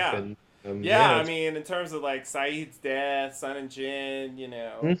belief. Yeah. And, I mean, in terms of like Saeed's death, Sun and Jin, you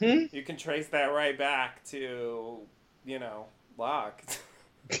can trace that right back to, Locke.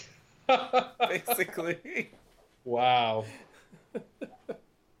 Basically. Wow.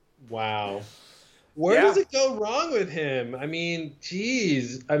 Where does it go wrong with him? I mean,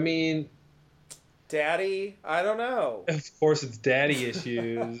 geez. Daddy? I don't know. Of course, it's daddy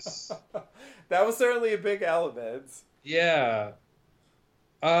issues. That was certainly a big element. Yeah.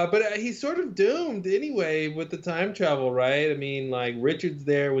 But he's sort of doomed anyway with the time travel, right? I mean, like, Richard's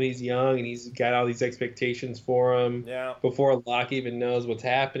there when he's young, and he's got all these expectations for him before Locke even knows what's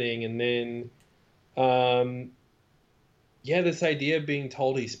happening. And then, this idea of being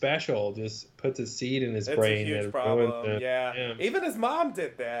told he's special just puts a seed in his brain. It's a huge problem, yeah. Even his mom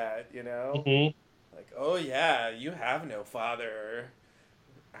did that, Mm-hmm. Like, oh, yeah, you have no father.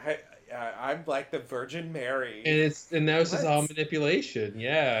 I'm like the Virgin Mary. And that was just all manipulation,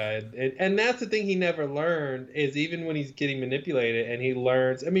 yeah. And that's the thing he never learned, is even when he's getting manipulated and he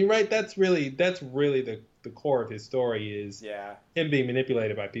learns. I mean, right, that's really the core of his story is him being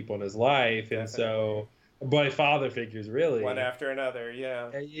manipulated by people in his life. Definitely. And so by father figures, really. One after another, yeah.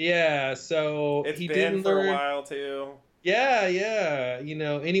 Yeah, so it's he been didn't for learn. A while, too. Yeah.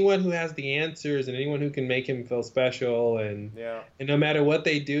 Anyone who has the answers and anyone who can make him feel special and no matter what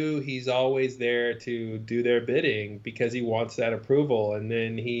they do, he's always there to do their bidding because he wants that approval. And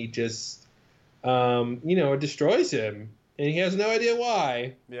then he just, it destroys him and he has no idea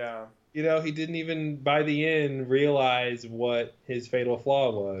why. Yeah. You know, he didn't even by the end realize what his fatal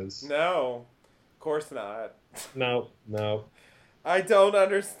flaw was. No, of course not. No. I don't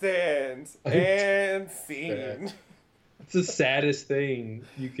understand. And scene. It's the saddest thing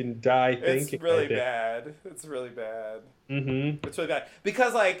you can die thinking. It's really bad. It's really bad. Mm-hmm. It's really bad.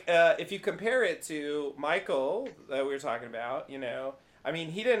 Because, like, if you compare it to Michael that we were talking about, you know, I mean,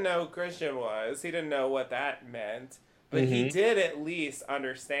 he didn't know who Christian was. He didn't know what that meant. But he did at least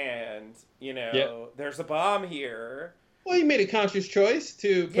understand, you know, there's a bomb here. Well, he made a conscious choice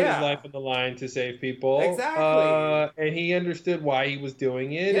to put his life on the line to save people. Exactly. And he understood why he was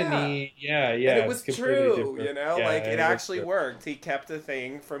doing it. Yeah. And And it was true, different. you know? Yeah, like, it actually true. worked. He kept the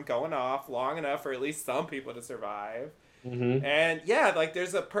thing from going off long enough for at least some people to survive. Mm-hmm. And, yeah, like,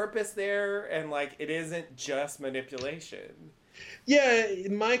 there's a purpose there, and, like, it isn't just manipulation. Yeah,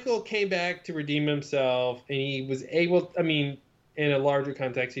 Michael came back to redeem himself, and he was able, I mean, in a larger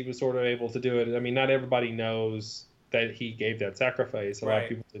context, he was sort of able to do it. I mean, not everybody knows that he gave that sacrifice. A lot of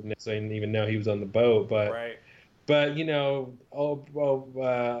people didn't even know he was on the boat, but you know,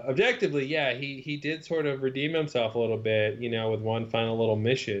 objectively, yeah, he did sort of redeem himself a little bit, you know, with one final little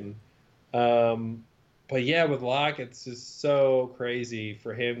mission. But yeah, with Locke, it's just so crazy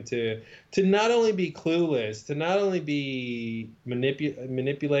for him to not only be clueless, to not only be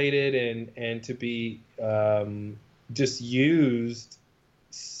manipulated and to be just used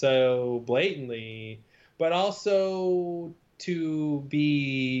so blatantly, but also to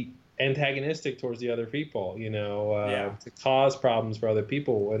be antagonistic towards the other people, you know, to cause problems for other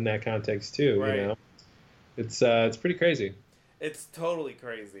people in that context too. Right. You know, it's pretty crazy. It's totally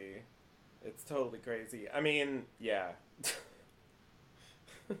crazy. It's totally crazy. I mean, yeah.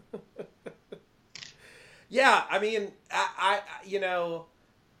 Yeah, I mean, I you know,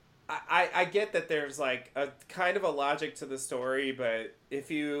 I get that there's like a kind of a logic to the story, but if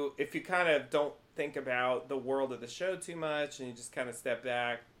you kind of don't think about the world of the show too much and you just kind of step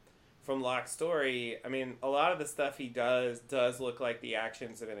back from Locke's story, I mean, a lot of the stuff he does look like the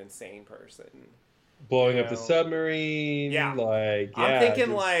actions of an insane person. Blowing up the submarine. Yeah. Like, yeah. I'm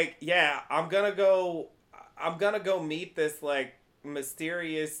thinking like, yeah, I'm gonna go meet this like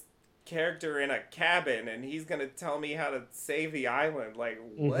mysterious character in a cabin and he's gonna tell me how to save the island. Like,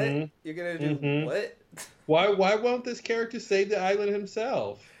 what? You're gonna do what? Why won't this character save the island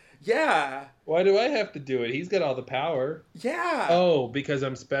himself? Yeah. Why do I have to do it? He's got all the power. Yeah. Oh, because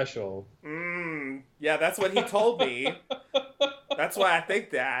I'm special. Yeah, that's what he told me. That's why I think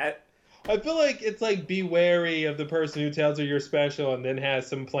that. I feel like it's like be wary of the person who tells you you're special and then has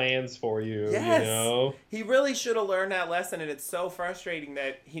some plans for you. Yes. You know? He really should have learned that lesson, and it's so frustrating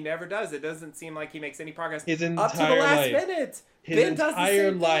that he never does. It doesn't seem like he makes any progress His entire up to the last life. minute. His Ben does the entire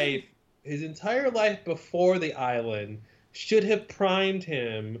same life. thing. His entire life before the island should have primed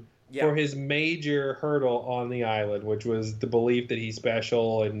him for his major hurdle on the island, which was the belief that he's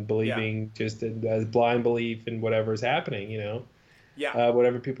special and believing just a blind belief in whatever's happening, you know? Yeah.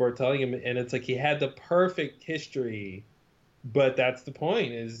 Whatever people are telling him. And it's like he had the perfect history, but that's the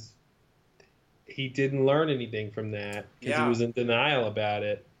point, is he didn't learn anything from that because he was in denial about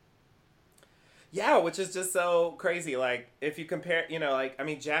it. Yeah, which is just so crazy. Like, if you compare, you know, like, I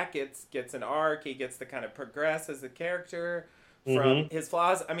mean, Jack gets an arc. He gets to kind of progress as a character from his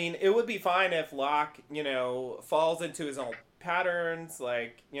flaws. I mean, it would be fine if Locke, you know, falls into his own patterns,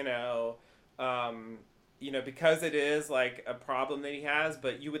 like, because it is like a problem that he has,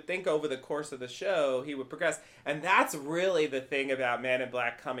 but you would think over the course of the show he would progress. And that's really the thing about Man in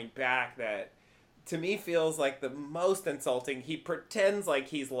Black coming back that to me feels like the most insulting. He pretends like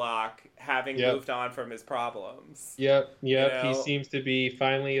he's Locke, having moved on from his problems. Yep. You know? He seems to be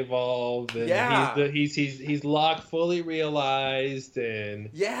finally evolved, and he's Locke fully realized, and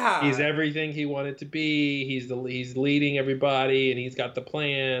he's everything he wanted to be. He's leading everybody, and he's got the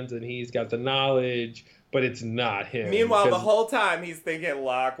plans, and he's got the knowledge, but it's not him. Meanwhile, the whole time he's thinking,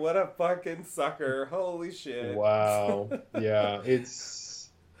 Locke, what a fucking sucker! Holy shit! Wow. Yeah, it's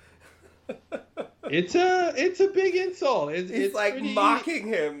a big insult. It's like pretty... mocking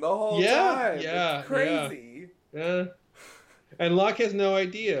him the whole time. Yeah, it's crazy. Yeah. And Locke has no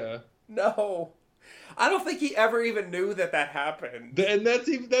idea. No, I don't think he ever even knew that happened. And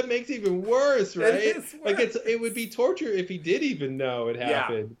that makes it even worse, right? It is worse. Like it would be torture if he did even know it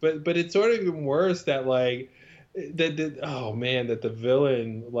happened. Yeah. But it's sort of even worse that like that the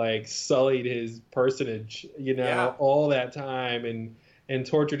villain like sullied his personage, all that time and and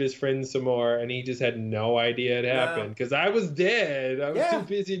tortured his friends some more, and he just had no idea it happened because I was dead. I was too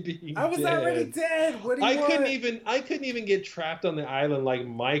busy being dead. I was already dead. What do you want? I couldn't even get trapped on the island like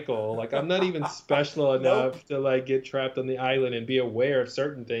Michael. Like, I'm not even special enough to like get trapped on the island and be aware of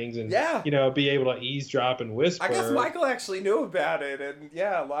certain things and be able to eavesdrop and whisper. I guess Michael actually knew about it, and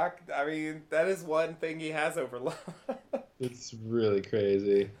Locke. I mean, that is one thing he has over Locke. It's really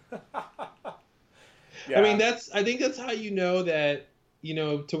crazy. Yeah. I mean, I think that's how you know that,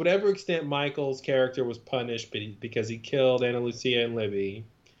 to whatever extent Michael's character was punished because he killed Ana Lucia and Libby,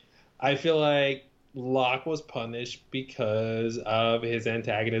 I feel like Locke was punished because of his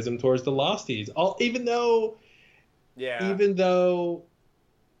antagonism towards the Losties. Even though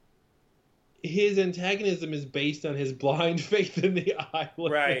his antagonism is based on his blind faith in the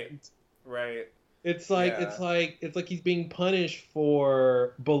island. Right. It's like he's being punished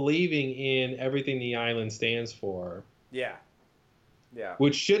for believing in everything the island stands for. Yeah.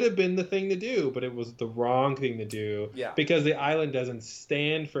 Which should have been the thing to do, but it was the wrong thing to do. Yeah. Because the island doesn't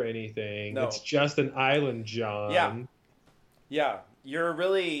stand for anything. No. It's just an island, John. Yeah.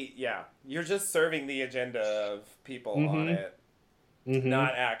 You're just serving the agenda of people on it. Mm-hmm.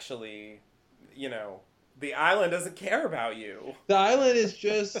 Not actually, the island doesn't care about you. The island is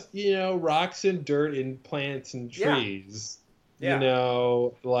just, rocks and dirt and plants and trees. Yeah.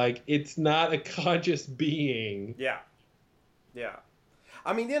 It's not a conscious being. Yeah.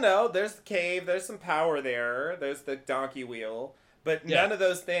 I mean, there's the cave, there's some power there, there's the donkey wheel, but none of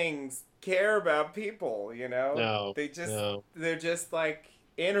those things care about people, No. They're just like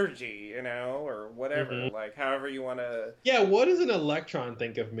energy, or whatever, like however you want to. Yeah, what does an electron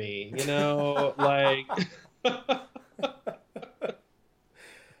think of me? Like.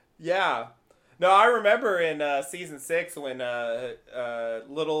 Yeah. No, I remember in season 6 when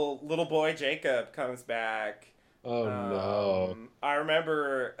little boy Jacob comes back. Oh no! I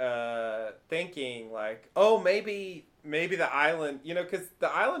remember thinking like, oh, maybe the island, because the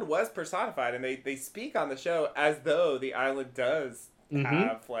island was personified, and they speak on the show as though the island does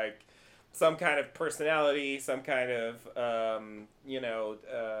have like some kind of personality, some kind of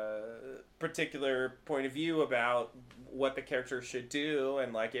particular point of view about what the character should do,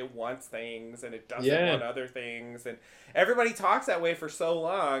 and like it wants things and it doesn't want other things, and everybody talks that way for so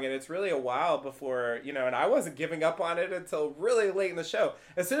long, and it's really a while before, and I wasn't giving up on it until really late in the show.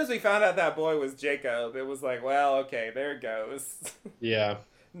 As soon as we found out that boy was Jacob, it was like, well, okay, there it goes. Yeah.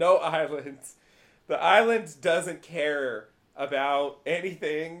 No island. The island doesn't care about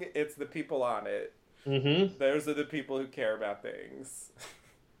anything. It's the people on it. Mm-hmm. Those are the people who care about things.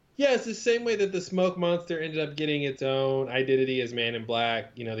 Yeah, it's the same way that the smoke monster ended up getting its own identity as Man in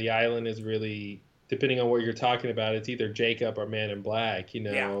Black. The island is really, depending on what you're talking about, it's either Jacob or Man in Black,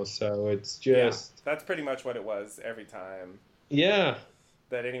 so it's just... Yeah, that's pretty much what it was every time. Yeah.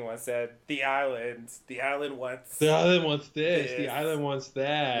 That anyone said, the island wants... The island wants this. The island wants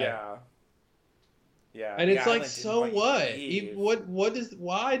that. Yeah. Yeah. And it's like, so what?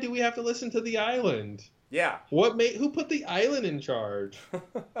 Why do we have to listen to the island? Yeah. Who put the island in charge?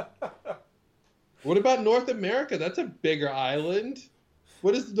 What about North America? That's a bigger island.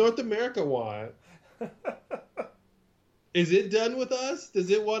 What does North America want? Is it done with us? Does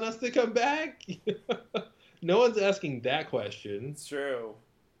it want us to come back? No one's asking that question. It's true.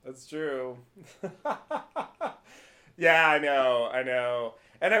 That's true. Yeah, I know.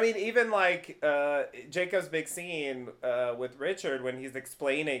 And I mean, even like Jacob's big scene with Richard when he's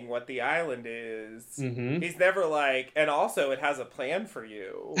explaining what the island is, he's never like, and also it has a plan for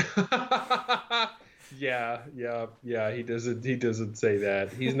you. Yeah. He doesn't say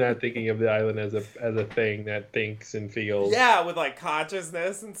that. He's not thinking of the island as a thing that thinks and feels. Yeah, with like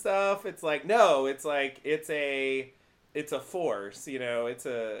consciousness and stuff. It's like no, it's like it's a force. It's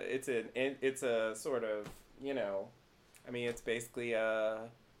a sort of I mean, it's basically a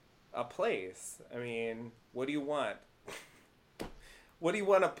place. I mean, what do you want? What do you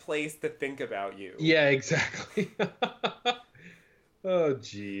want a place to think about you? Yeah, exactly. Oh,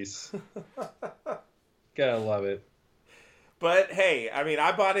 jeez. Gotta love it. But hey, I mean,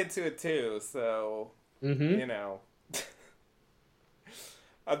 I bought into it too, so I'm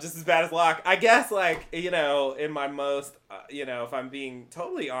just as bad as Locke. I guess, like, in my most, if I'm being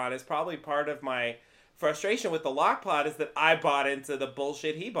totally honest, probably part of my frustration with the Locke plot is that I bought into the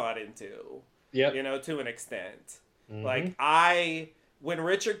bullshit he bought into. Yeah. To an extent. Like, when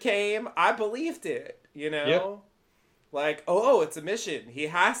Richard came, I believed it, Yep. Like, oh, it's a mission. He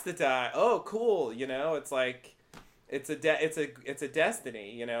has to die. Oh, cool. It's like, it's a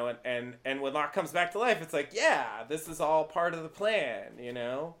destiny, and when Locke comes back to life, it's like, yeah, this is all part of the plan,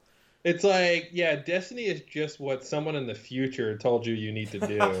 It's like, yeah, destiny is just what someone in the future told you need to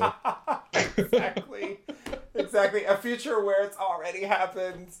do. Exactly. A future where it's already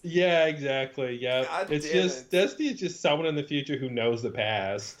happened. Yeah, exactly. Yeah. God It's damn just, destiny is just someone in the future who knows the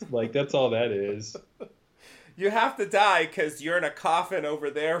past. Like, that's all that is. You have to die because you're in a coffin over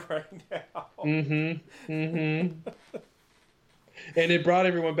there right now. Mm-hmm. Mm-hmm. And it brought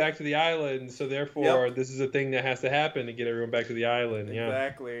everyone back to the island, so therefore this is a thing that has to happen to get everyone back to the island. Yeah.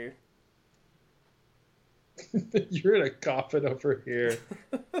 Exactly. You're in a coffin over here.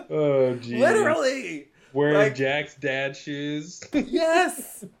 Oh, geez. Literally. Wearing Jack's dad shoes.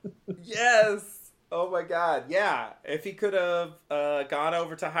 Yes. Yes. Oh my God. Yeah. If he could have gone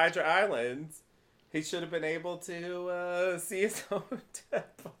over to Hydra Island, he should have been able to see his own dead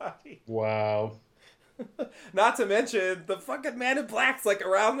body. Wow. Not to mention the fucking Man in Black's like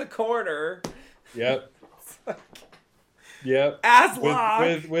around the corner. Yep. Yep. As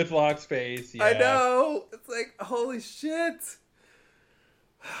Locke. With Locke's face. Yeah. I know. It's like, holy shit.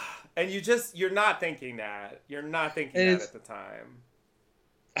 And you're not thinking that. You're not thinking that at the time.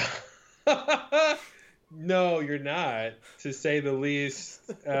 No, you're not, to say the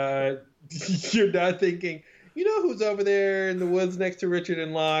least. You're not thinking, you know who's over there in the woods next to Richard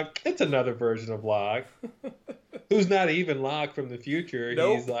and Locke? It's another version of Locke. Who's not even Locke from the future.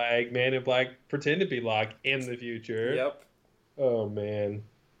 Nope. He's like Man in Black pretend to be Locke in the future. Yep. Oh, man.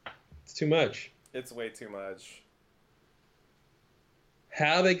 It's too much. It's way too much.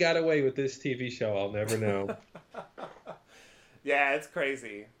 How they got away with this TV show, I'll never know. Yeah, it's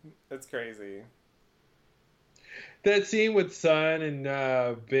crazy. It's crazy. That scene with Sun and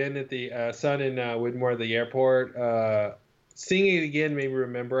Ben at the Sun and Widmore at the airport, seeing it again made me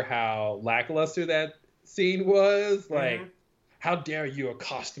remember how lackluster that scene was. Like, how dare you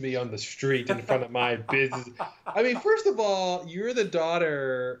accost me on the street in front of my business? I mean, first of all, you're the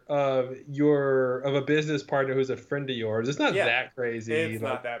daughter of a business partner who's a friend of yours. It's not that crazy. It's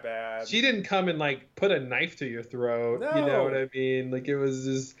not that bad. She didn't come and like put a knife to your throat. No. You know what I mean? Like, it was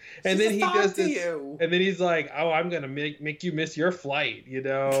just. And then he does this. And then he's like, "Oh, I'm gonna make you miss your flight." You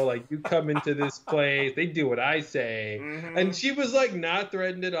know, like, you come into this place, they do what I say. Mm-hmm. And she was like not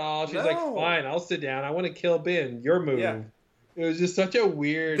threatened at all. She's like, "Fine, I'll sit down. I want to kill Ben. Your move." Yeah. It was just such a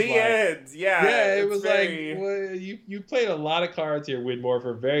weird. The end, yeah. Yeah, it was very... like, well, you played a lot of cards here, Widmore,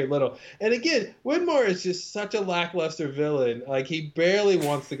 for very little. And again, Widmore is just such a lackluster villain. Like, he barely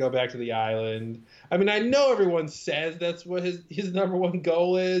wants to go back to the island. I mean, I know everyone says that's what his number one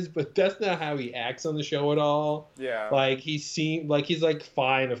goal is, but that's not how he acts on the show at all. Yeah. Like, he's like,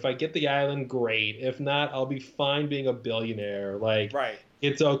 fine, if I get the island, great. If not, I'll be fine being a billionaire. Like, right.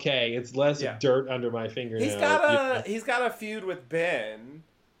 It's okay. It's less dirt under my fingernails. He's got a feud with Ben.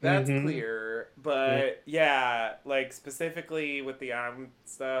 That's clear. But yeah, like specifically with the arm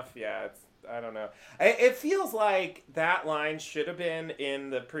stuff, yeah, I don't know. It feels like that line should have been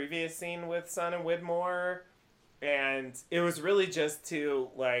in the previous scene with Sun and Widmore, and it was really just to,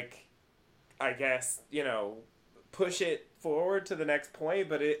 like, I guess, you know, push it forward to the next point.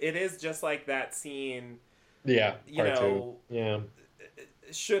 But it is just like that scene. Yeah. You know. 2. Yeah.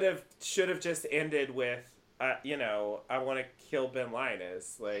 Should have just ended with, you know, I want to kill Ben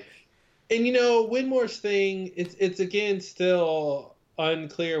Linus, like. And you know, Widmore's thing, it's again still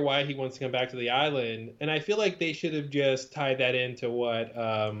unclear why he wants to come back to the island, and I feel like they should have just tied that into what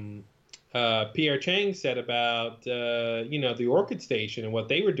Pierre Chang said about you know, the Orchid Station and what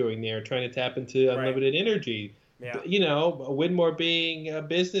they were doing there, trying to tap into unlimited energy. Yeah. You know, Widmore being a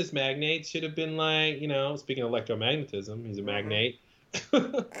business magnate should have been like, you know, speaking of electromagnetism, he's a magnate.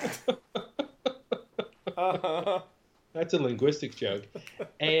 That's a linguistics joke,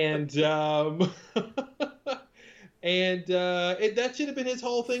 and that should have been his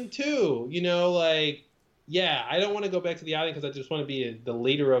whole thing too. You know, like, yeah, I don't want to go back to the island because I just want to be the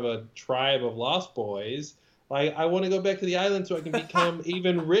leader of a tribe of Lost Boys. Like, I want to go back to the island so I can become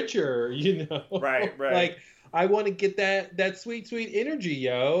even richer. You know, right. Like, I want to get that sweet energy,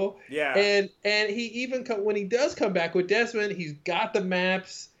 yo. Yeah. And he even when he does come back with Desmond, he's got the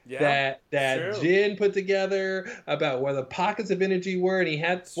maps that Jin put together about where the pockets of energy were, and he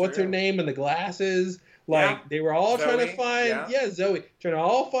had what's her name and the glasses. Like, they were all trying to find Zoe, trying to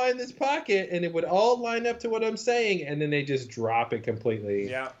all find this pocket, and it would all line up to what I'm saying, and then they just drop it completely.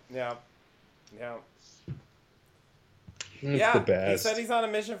 Yeah. It's the best. He said he's on a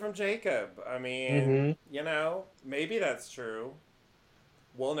mission from Jacob. I mean, you know, maybe that's true.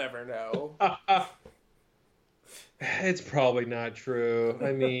 We'll never know. It's probably not true.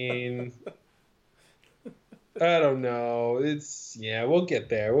 I mean, I don't know. We'll get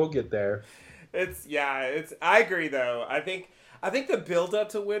there. I agree though. I think I think the build up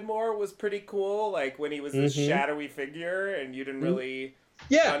to Widmore was pretty cool. Like when he was this shadowy figure, and you didn't really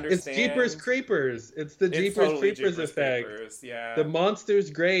understand. It's Jeepers Creepers. It's the Jeepers totally Creepers Jeepers effect. Creepers, yeah. The monster's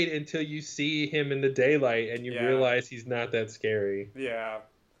great until you see him in the daylight and you realize he's not that scary. Yeah.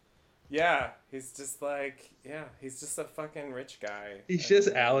 Yeah, he's just like, he's just a fucking rich guy. He's just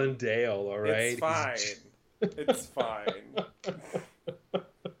Alan Dale, all right? It's fine. It's fine.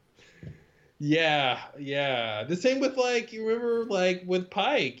 Yeah. The same with, like, you remember, like, with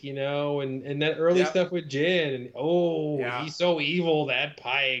Pike, you know, and that early stuff with Jin. And, he's so evil, that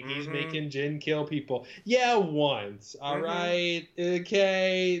Pike. He's making Jin kill people. Yeah, once. All right.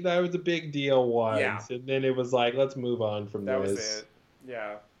 Okay. That was a big deal once. Yeah. And then it was like, let's move on from this. That was it.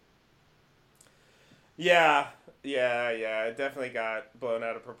 Yeah. Yeah. It definitely got blown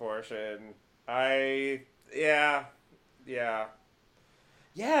out of proportion.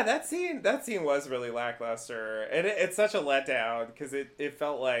 Yeah, that scene was really lackluster, and it's such a letdown because it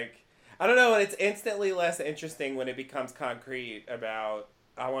felt like, I don't know, and it's instantly less interesting when it becomes concrete about,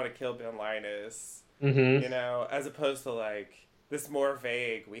 I want to kill Ben Linus, you know, as opposed to like this more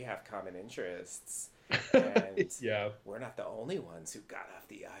vague, we have common interests, and we're not the only ones who got off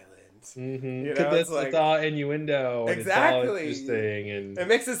the island. You know, it's all innuendo. And exactly. It's all interesting, and it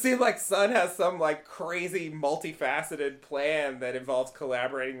makes it seem like Sun has some like crazy multifaceted plan that involves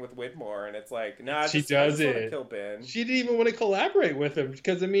collaborating with Widmore, and it's like, nah, she does it. Kill Ben. She didn't even want to collaborate with him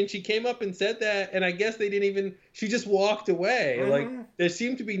because, I mean, she came up and said that, and I guess they didn't even. She just walked away. Like there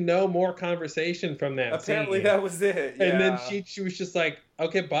seemed to be no more conversation from that. Apparently, scene. that was it. Yeah. And then she was just like,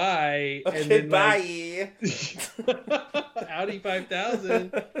 okay, bye. Okay, and then, bye. Audi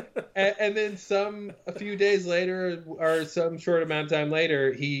 5000. And then a few days later, or some short amount of time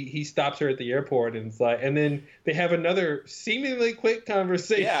later, he stops her at the airport, and it's like, and then they have another seemingly quick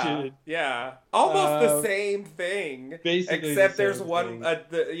conversation. Yeah. Almost the same thing. Basically, except there's one.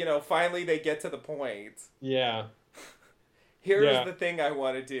 Finally they get to the point. Yeah. Here's the thing I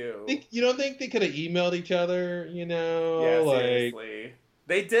want to do. You don't think they could have emailed each other? You know, yeah, seriously.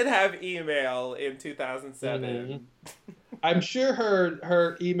 They did have email in 2007. I'm sure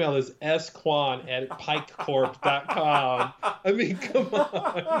her email is squan@pikecorp.com. I mean, come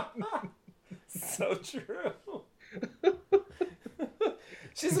on. So true.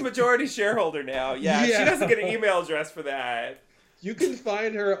 She's a majority shareholder now. Yeah, she doesn't get an email address for that. You can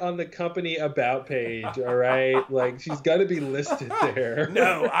find her on the company about page, all right? Like, she's got to be listed there.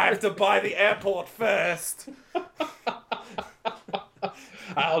 No, I have to buy the airport first.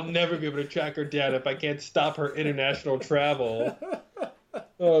 I'll never be able to track her down if I can't stop her international travel.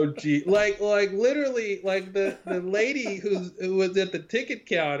 Oh, gee. Like literally, like the lady who was at the ticket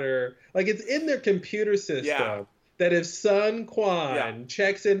counter, like it's in their computer system that if Sun Quan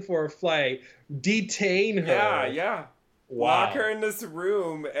checks in for a flight, detain her. Yeah. Wow. Lock her in this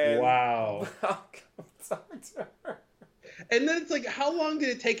room and I'll come talk to her. And then it's like, how long did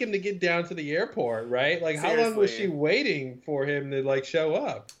it take him to get down to the airport, right? Like, how long was she waiting for him to, like, show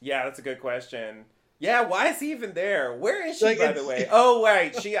up? Yeah, that's a good question. Yeah, why is he even there? Where is she, by the way? Oh,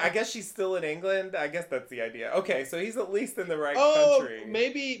 right. I guess she's still in England? I guess that's the idea. Okay, so he's at least in the right country.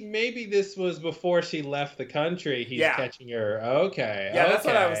 Maybe this was before she left the country. He's catching her. Okay. Yeah, that's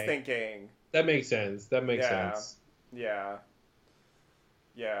what I was thinking. That makes sense. sense. Yeah.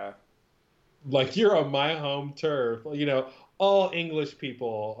 Like, you're on my home turf. You know, all English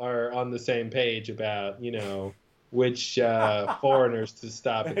people are on the same page about, you know, which foreigners to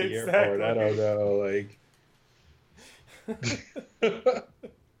stop at the airport. I don't know, like...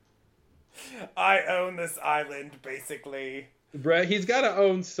 I own this island, basically. Right, he's got to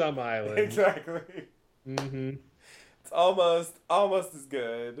own some island. Exactly. Mm-hmm. It's almost as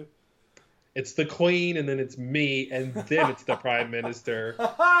good. It's the Queen, and then it's me, and then it's the Prime Minister.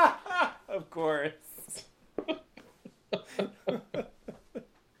 Of course.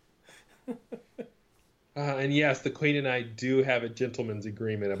 And yes, the Queen and I do have a gentleman's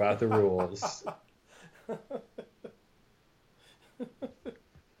agreement about the rules.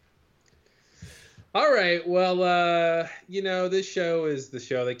 All right, well, you know, this show is the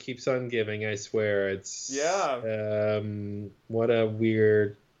show that keeps on giving, I swear. It's what a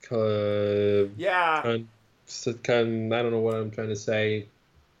weird I don't know what I'm trying to say.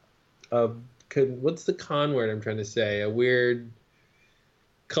 What's the con word I'm trying to say? A weird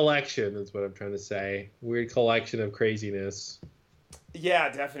collection is what I'm trying to say. Weird collection of craziness. Yeah,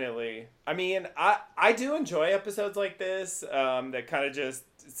 definitely. I mean, I do enjoy episodes like this that kind of just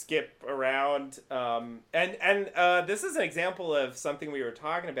skip around. And this is an example of something we were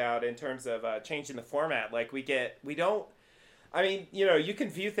talking about in terms of changing the format. Like we don't. I mean, you know, you can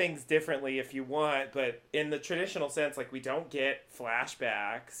view things differently if you want, but in the traditional sense, like, we don't get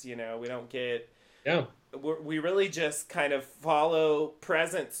flashbacks, you know, we don't get... Yeah. We really just kind of follow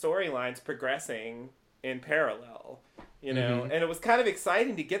present storylines progressing in parallel, you know? And it was kind of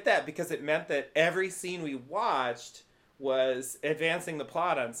exciting to get that because it meant that every scene we watched was advancing the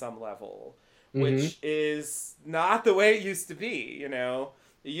plot on some level, which is not the way it used to be, you know?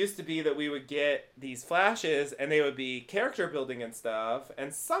 It used to be that we would get these flashes and they would be character building and stuff,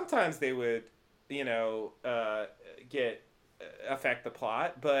 and sometimes they would, you know, affect the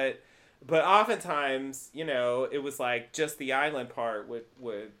plot, but oftentimes, you know, it was like just the island part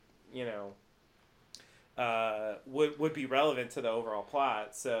would you know, would be relevant to the overall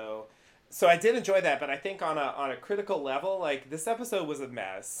plot. So I did enjoy that, but I think on a critical level, like, this episode was a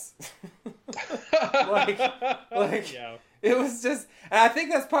mess. like yeah. It was just, and I think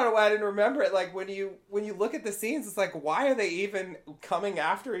that's part of why I didn't remember it. Like, when you look at the scenes, it's like, why are they even coming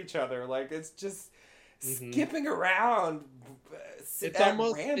after each other? Like, it's just skipping around.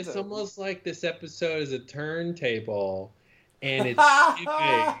 It's almost like this episode is a turntable, and it's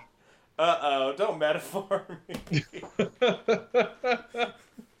skipping. Uh-oh, don't metaphor me.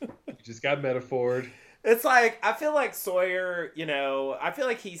 You just got metaphored. It's like, I feel like Sawyer, you know, I feel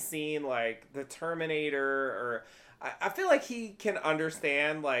like he's seen, like, the Terminator, or I feel like he can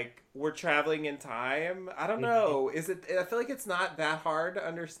understand, like, we're traveling in time. I don't know. I feel like it's not that hard to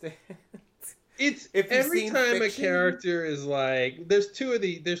understand. It's every time fiction, a character is like, there's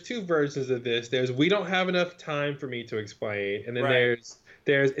two versions of this. There's, we don't have enough time for me to explain, and then there's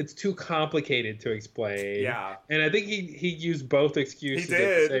it's too complicated to explain. Yeah. And I think he used both excuses at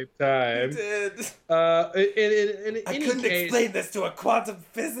the same time. He did. I couldn't explain this to a quantum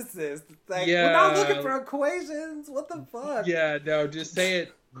physicist. It's like, we're not looking for equations. What the fuck? Yeah, no, just say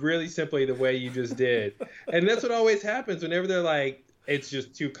it really simply the way you just did. And that's what always happens whenever they're like, it's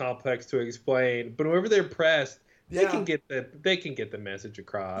just too complex to explain. But whenever they're pressed, they can get the message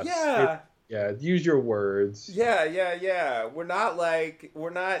across. Yeah. Use your words. Yeah. We're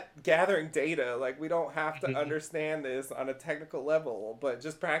not gathering data. Like, we don't have to understand this on a technical level, but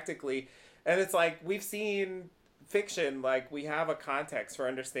just practically. And it's like, we've seen fiction, like, we have a context for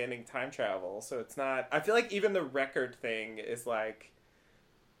understanding time travel. So it's not, I feel like even the record thing is like,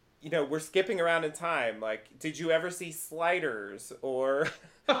 you know, we're skipping around in time. Like, did you ever see Sliders? Or,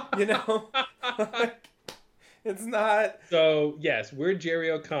 you know, like, it's not. So, yes, we're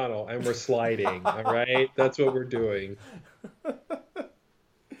Jerry O'Connell and we're sliding, all right? That's what we're doing.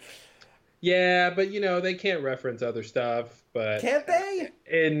 Yeah, but, you know, they can't reference other stuff, but... Can't they?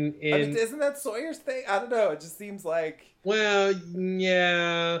 I mean, isn't that Sawyer's thing? I don't know. It just seems like... Well,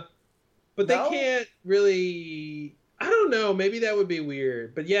 yeah. But they can't really... I don't know. Maybe that would be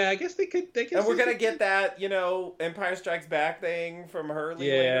weyd. But yeah, I guess they could. And we're gonna get that, you know, Empire Strikes Back thing from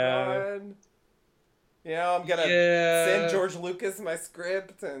Hurley later on. You know, I'm gonna send George Lucas my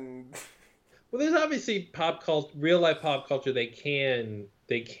script and. Well, there's obviously real life pop culture they can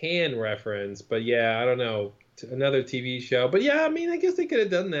reference, but yeah, I don't know, another TV show. But yeah, I mean, I guess they could have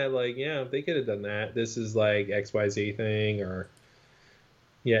done that. Like, yeah, they could have done that. This is like XYZ thing, or.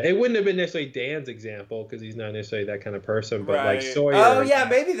 Yeah, it wouldn't have been necessarily Dan's example because he's not necessarily that kind of person, but like Sawyer. Oh yeah,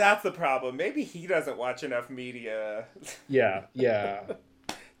 maybe that's the problem. Maybe he doesn't watch enough media. Yeah.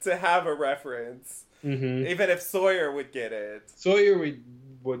 To have a reference, even if Sawyer would get it. Sawyer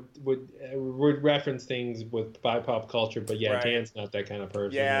would reference things by pop culture, but yeah, Dan's not that kind of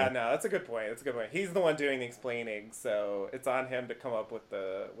person. Yeah, no, that's a good point. He's the one doing the explaining, so it's on him to come up with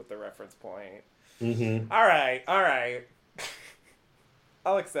the reference point. All right.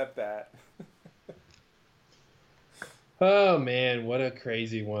 I'll accept that. Oh man, what a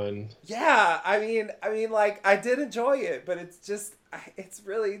crazy one. Yeah, I mean, like, I did enjoy it, but it's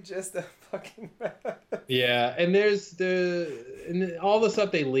really just a fucking mess. Yeah, and there's all the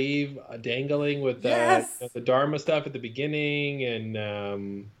stuff they leave dangling with the Dharma stuff at the beginning,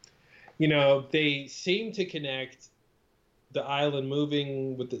 and you know, they seem to connect the island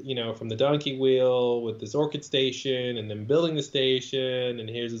moving with from the donkey wheel with this orchid station, and then building the station, and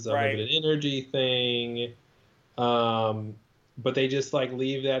here's this unlimited energy thing. But they just like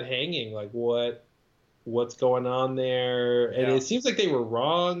leave that hanging, like what's going on there, and it seems like they were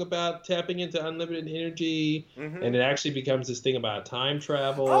wrong about tapping into unlimited energy, and it actually becomes this thing about time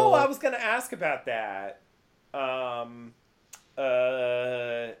travel. Oh, I was gonna ask about that,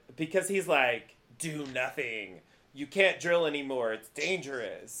 because he's like, do nothing. You can't drill anymore. It's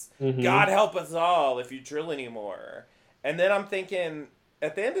dangerous. God help us all if you drill anymore. And then I'm thinking,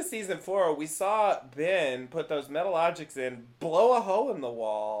 at the end of season 4, we saw Ben put those metal objects in, blow a hole in the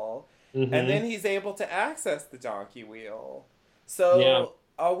wall, and then he's able to access the donkey wheel. So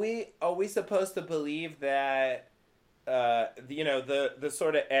are we supposed to believe that the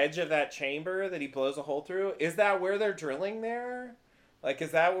sort of edge of that chamber that he blows a hole through, is that where they're drilling there? Like,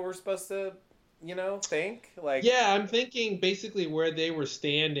 is that what we're supposed to think? Like, yeah, I'm thinking basically where they were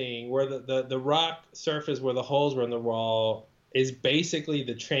standing, where the rock surface where the holes were in the wall is basically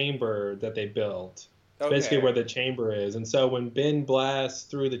the chamber that they built. It's basically where the chamber is. And so when Ben blasts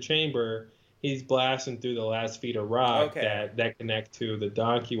through the chamber, he's blasting through the last feet of rock that connect to the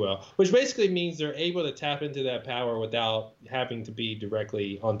donkey well, which basically means they're able to tap into that power without having to be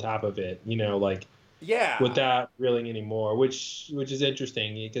directly on top of it, without drilling anymore, which is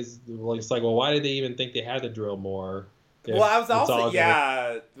interesting because it's like, well, why did they even think they had to drill more? Well, I was also,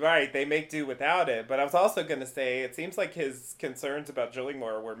 right, they make do without it, but I was also going to say, it seems like his concerns about drilling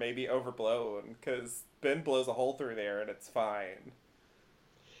more were maybe overblown, because Ben blows a hole through there and it's fine.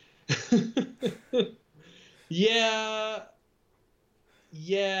 Yeah,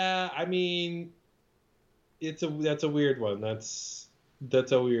 I mean, that's a weird one. That's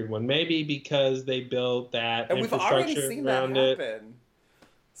a weird one. Maybe because they built that and infrastructure we've already seen around that happen.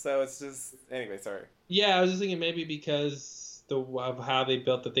 So it's just, anyway, sorry. Yeah, I was just thinking maybe because of how they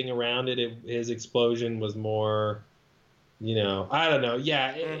built the thing around it, his explosion was more, I don't know.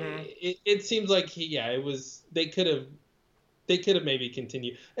 Yeah, it seems like it was. They could have maybe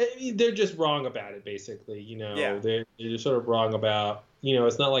continued. They're just wrong about it, basically. They're just sort of wrong about.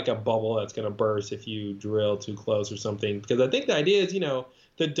 It's not like a bubble that's going to burst if you drill too close or something. Because I think the idea is,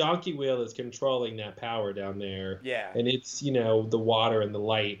 the donkey wheel is controlling that power down there. Yeah. And it's, the water and the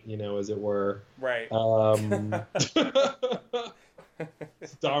light, as it were. Right. Star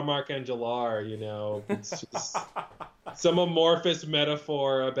Archangelar, it's just some amorphous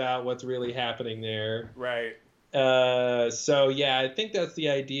metaphor about what's really happening there. Right. So yeah, I think that's the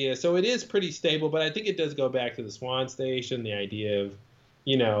idea. So it is pretty stable, but I think it does go back to the Swan Station, the idea of,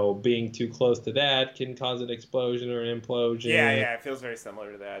 being too close to that can cause an explosion or an implosion. Yeah, it feels very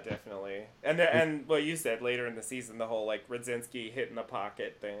similar to that, definitely. And what you said later in the season, the whole like Radzinski hitting the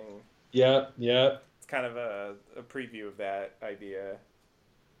pocket thing. Yep. It's kind of a preview of that idea.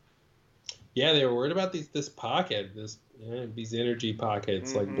 Yeah, they were worried about these energy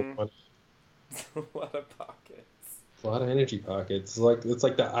pockets, like a lot of pockets. A lot of energy pockets. It's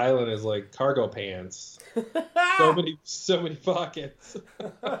like the island is like cargo pants. so many pockets.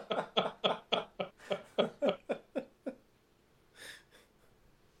 I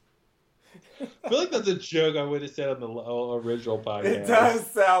feel like that's a joke I would have said on the original podcast. It does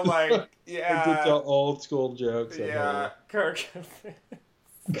sound like, yeah. It's an old school joke. Yeah, cargo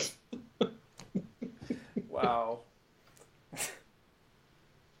pants. Wow.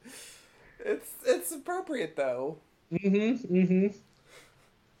 It's appropriate though. What are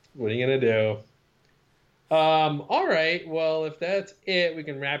you gonna do? All right. Well, if that's it, we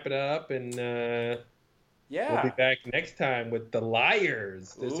can wrap it up, and we'll be back next time with the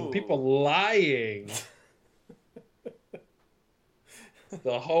liars. There's some people lying.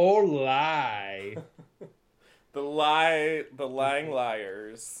 The whole lie. The lying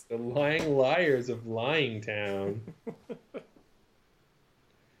liars. The lying liars of Lying Town.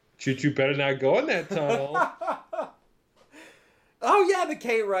 Choo-choo better not go in that tunnel. Oh yeah, the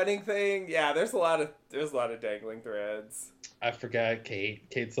Kate running thing. Yeah, there's a lot of dangling threads. I forgot Kate.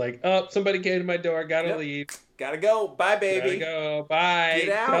 Kate's like, oh, somebody came to my door. Gotta leave. Gotta go. Bye, baby. Gotta go. Bye.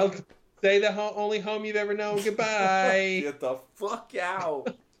 Get out. Say the only home you've ever known. Goodbye. Get the fuck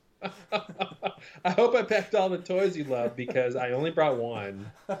out. I hope I packed all the toys you love because I only brought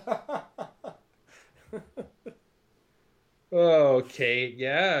one. Oh, Kate,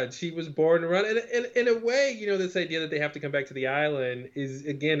 yeah, she was born to run. And in a way, this idea that they have to come back to the island is,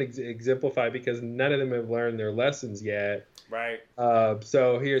 again, exemplified because none of them have learned their lessons yet. Right.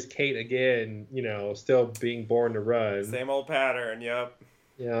 So here's Kate again, still being born to run. Same old pattern, yep.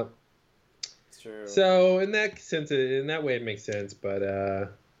 Yep. It's true. So in that way it makes sense, but,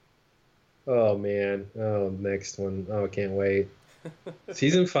 oh, man. Oh, next one. Oh, I can't wait.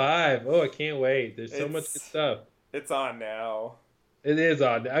 Season 5. Oh, I can't wait. There's so much good stuff. It's on now. It is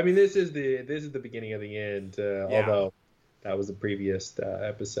on. I mean, this is the beginning of the end. Although that was the previous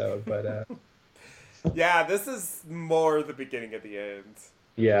episode, but yeah, this is more the beginning of the end.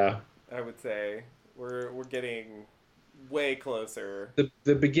 Yeah, I would say we're getting way closer.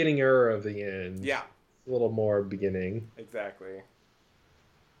 The beginning-er of the end. Yeah, a little more beginning. Exactly.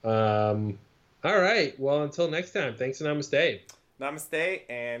 All right. Well, until next time. Thanks and namaste. Namaste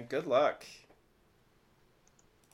and good luck.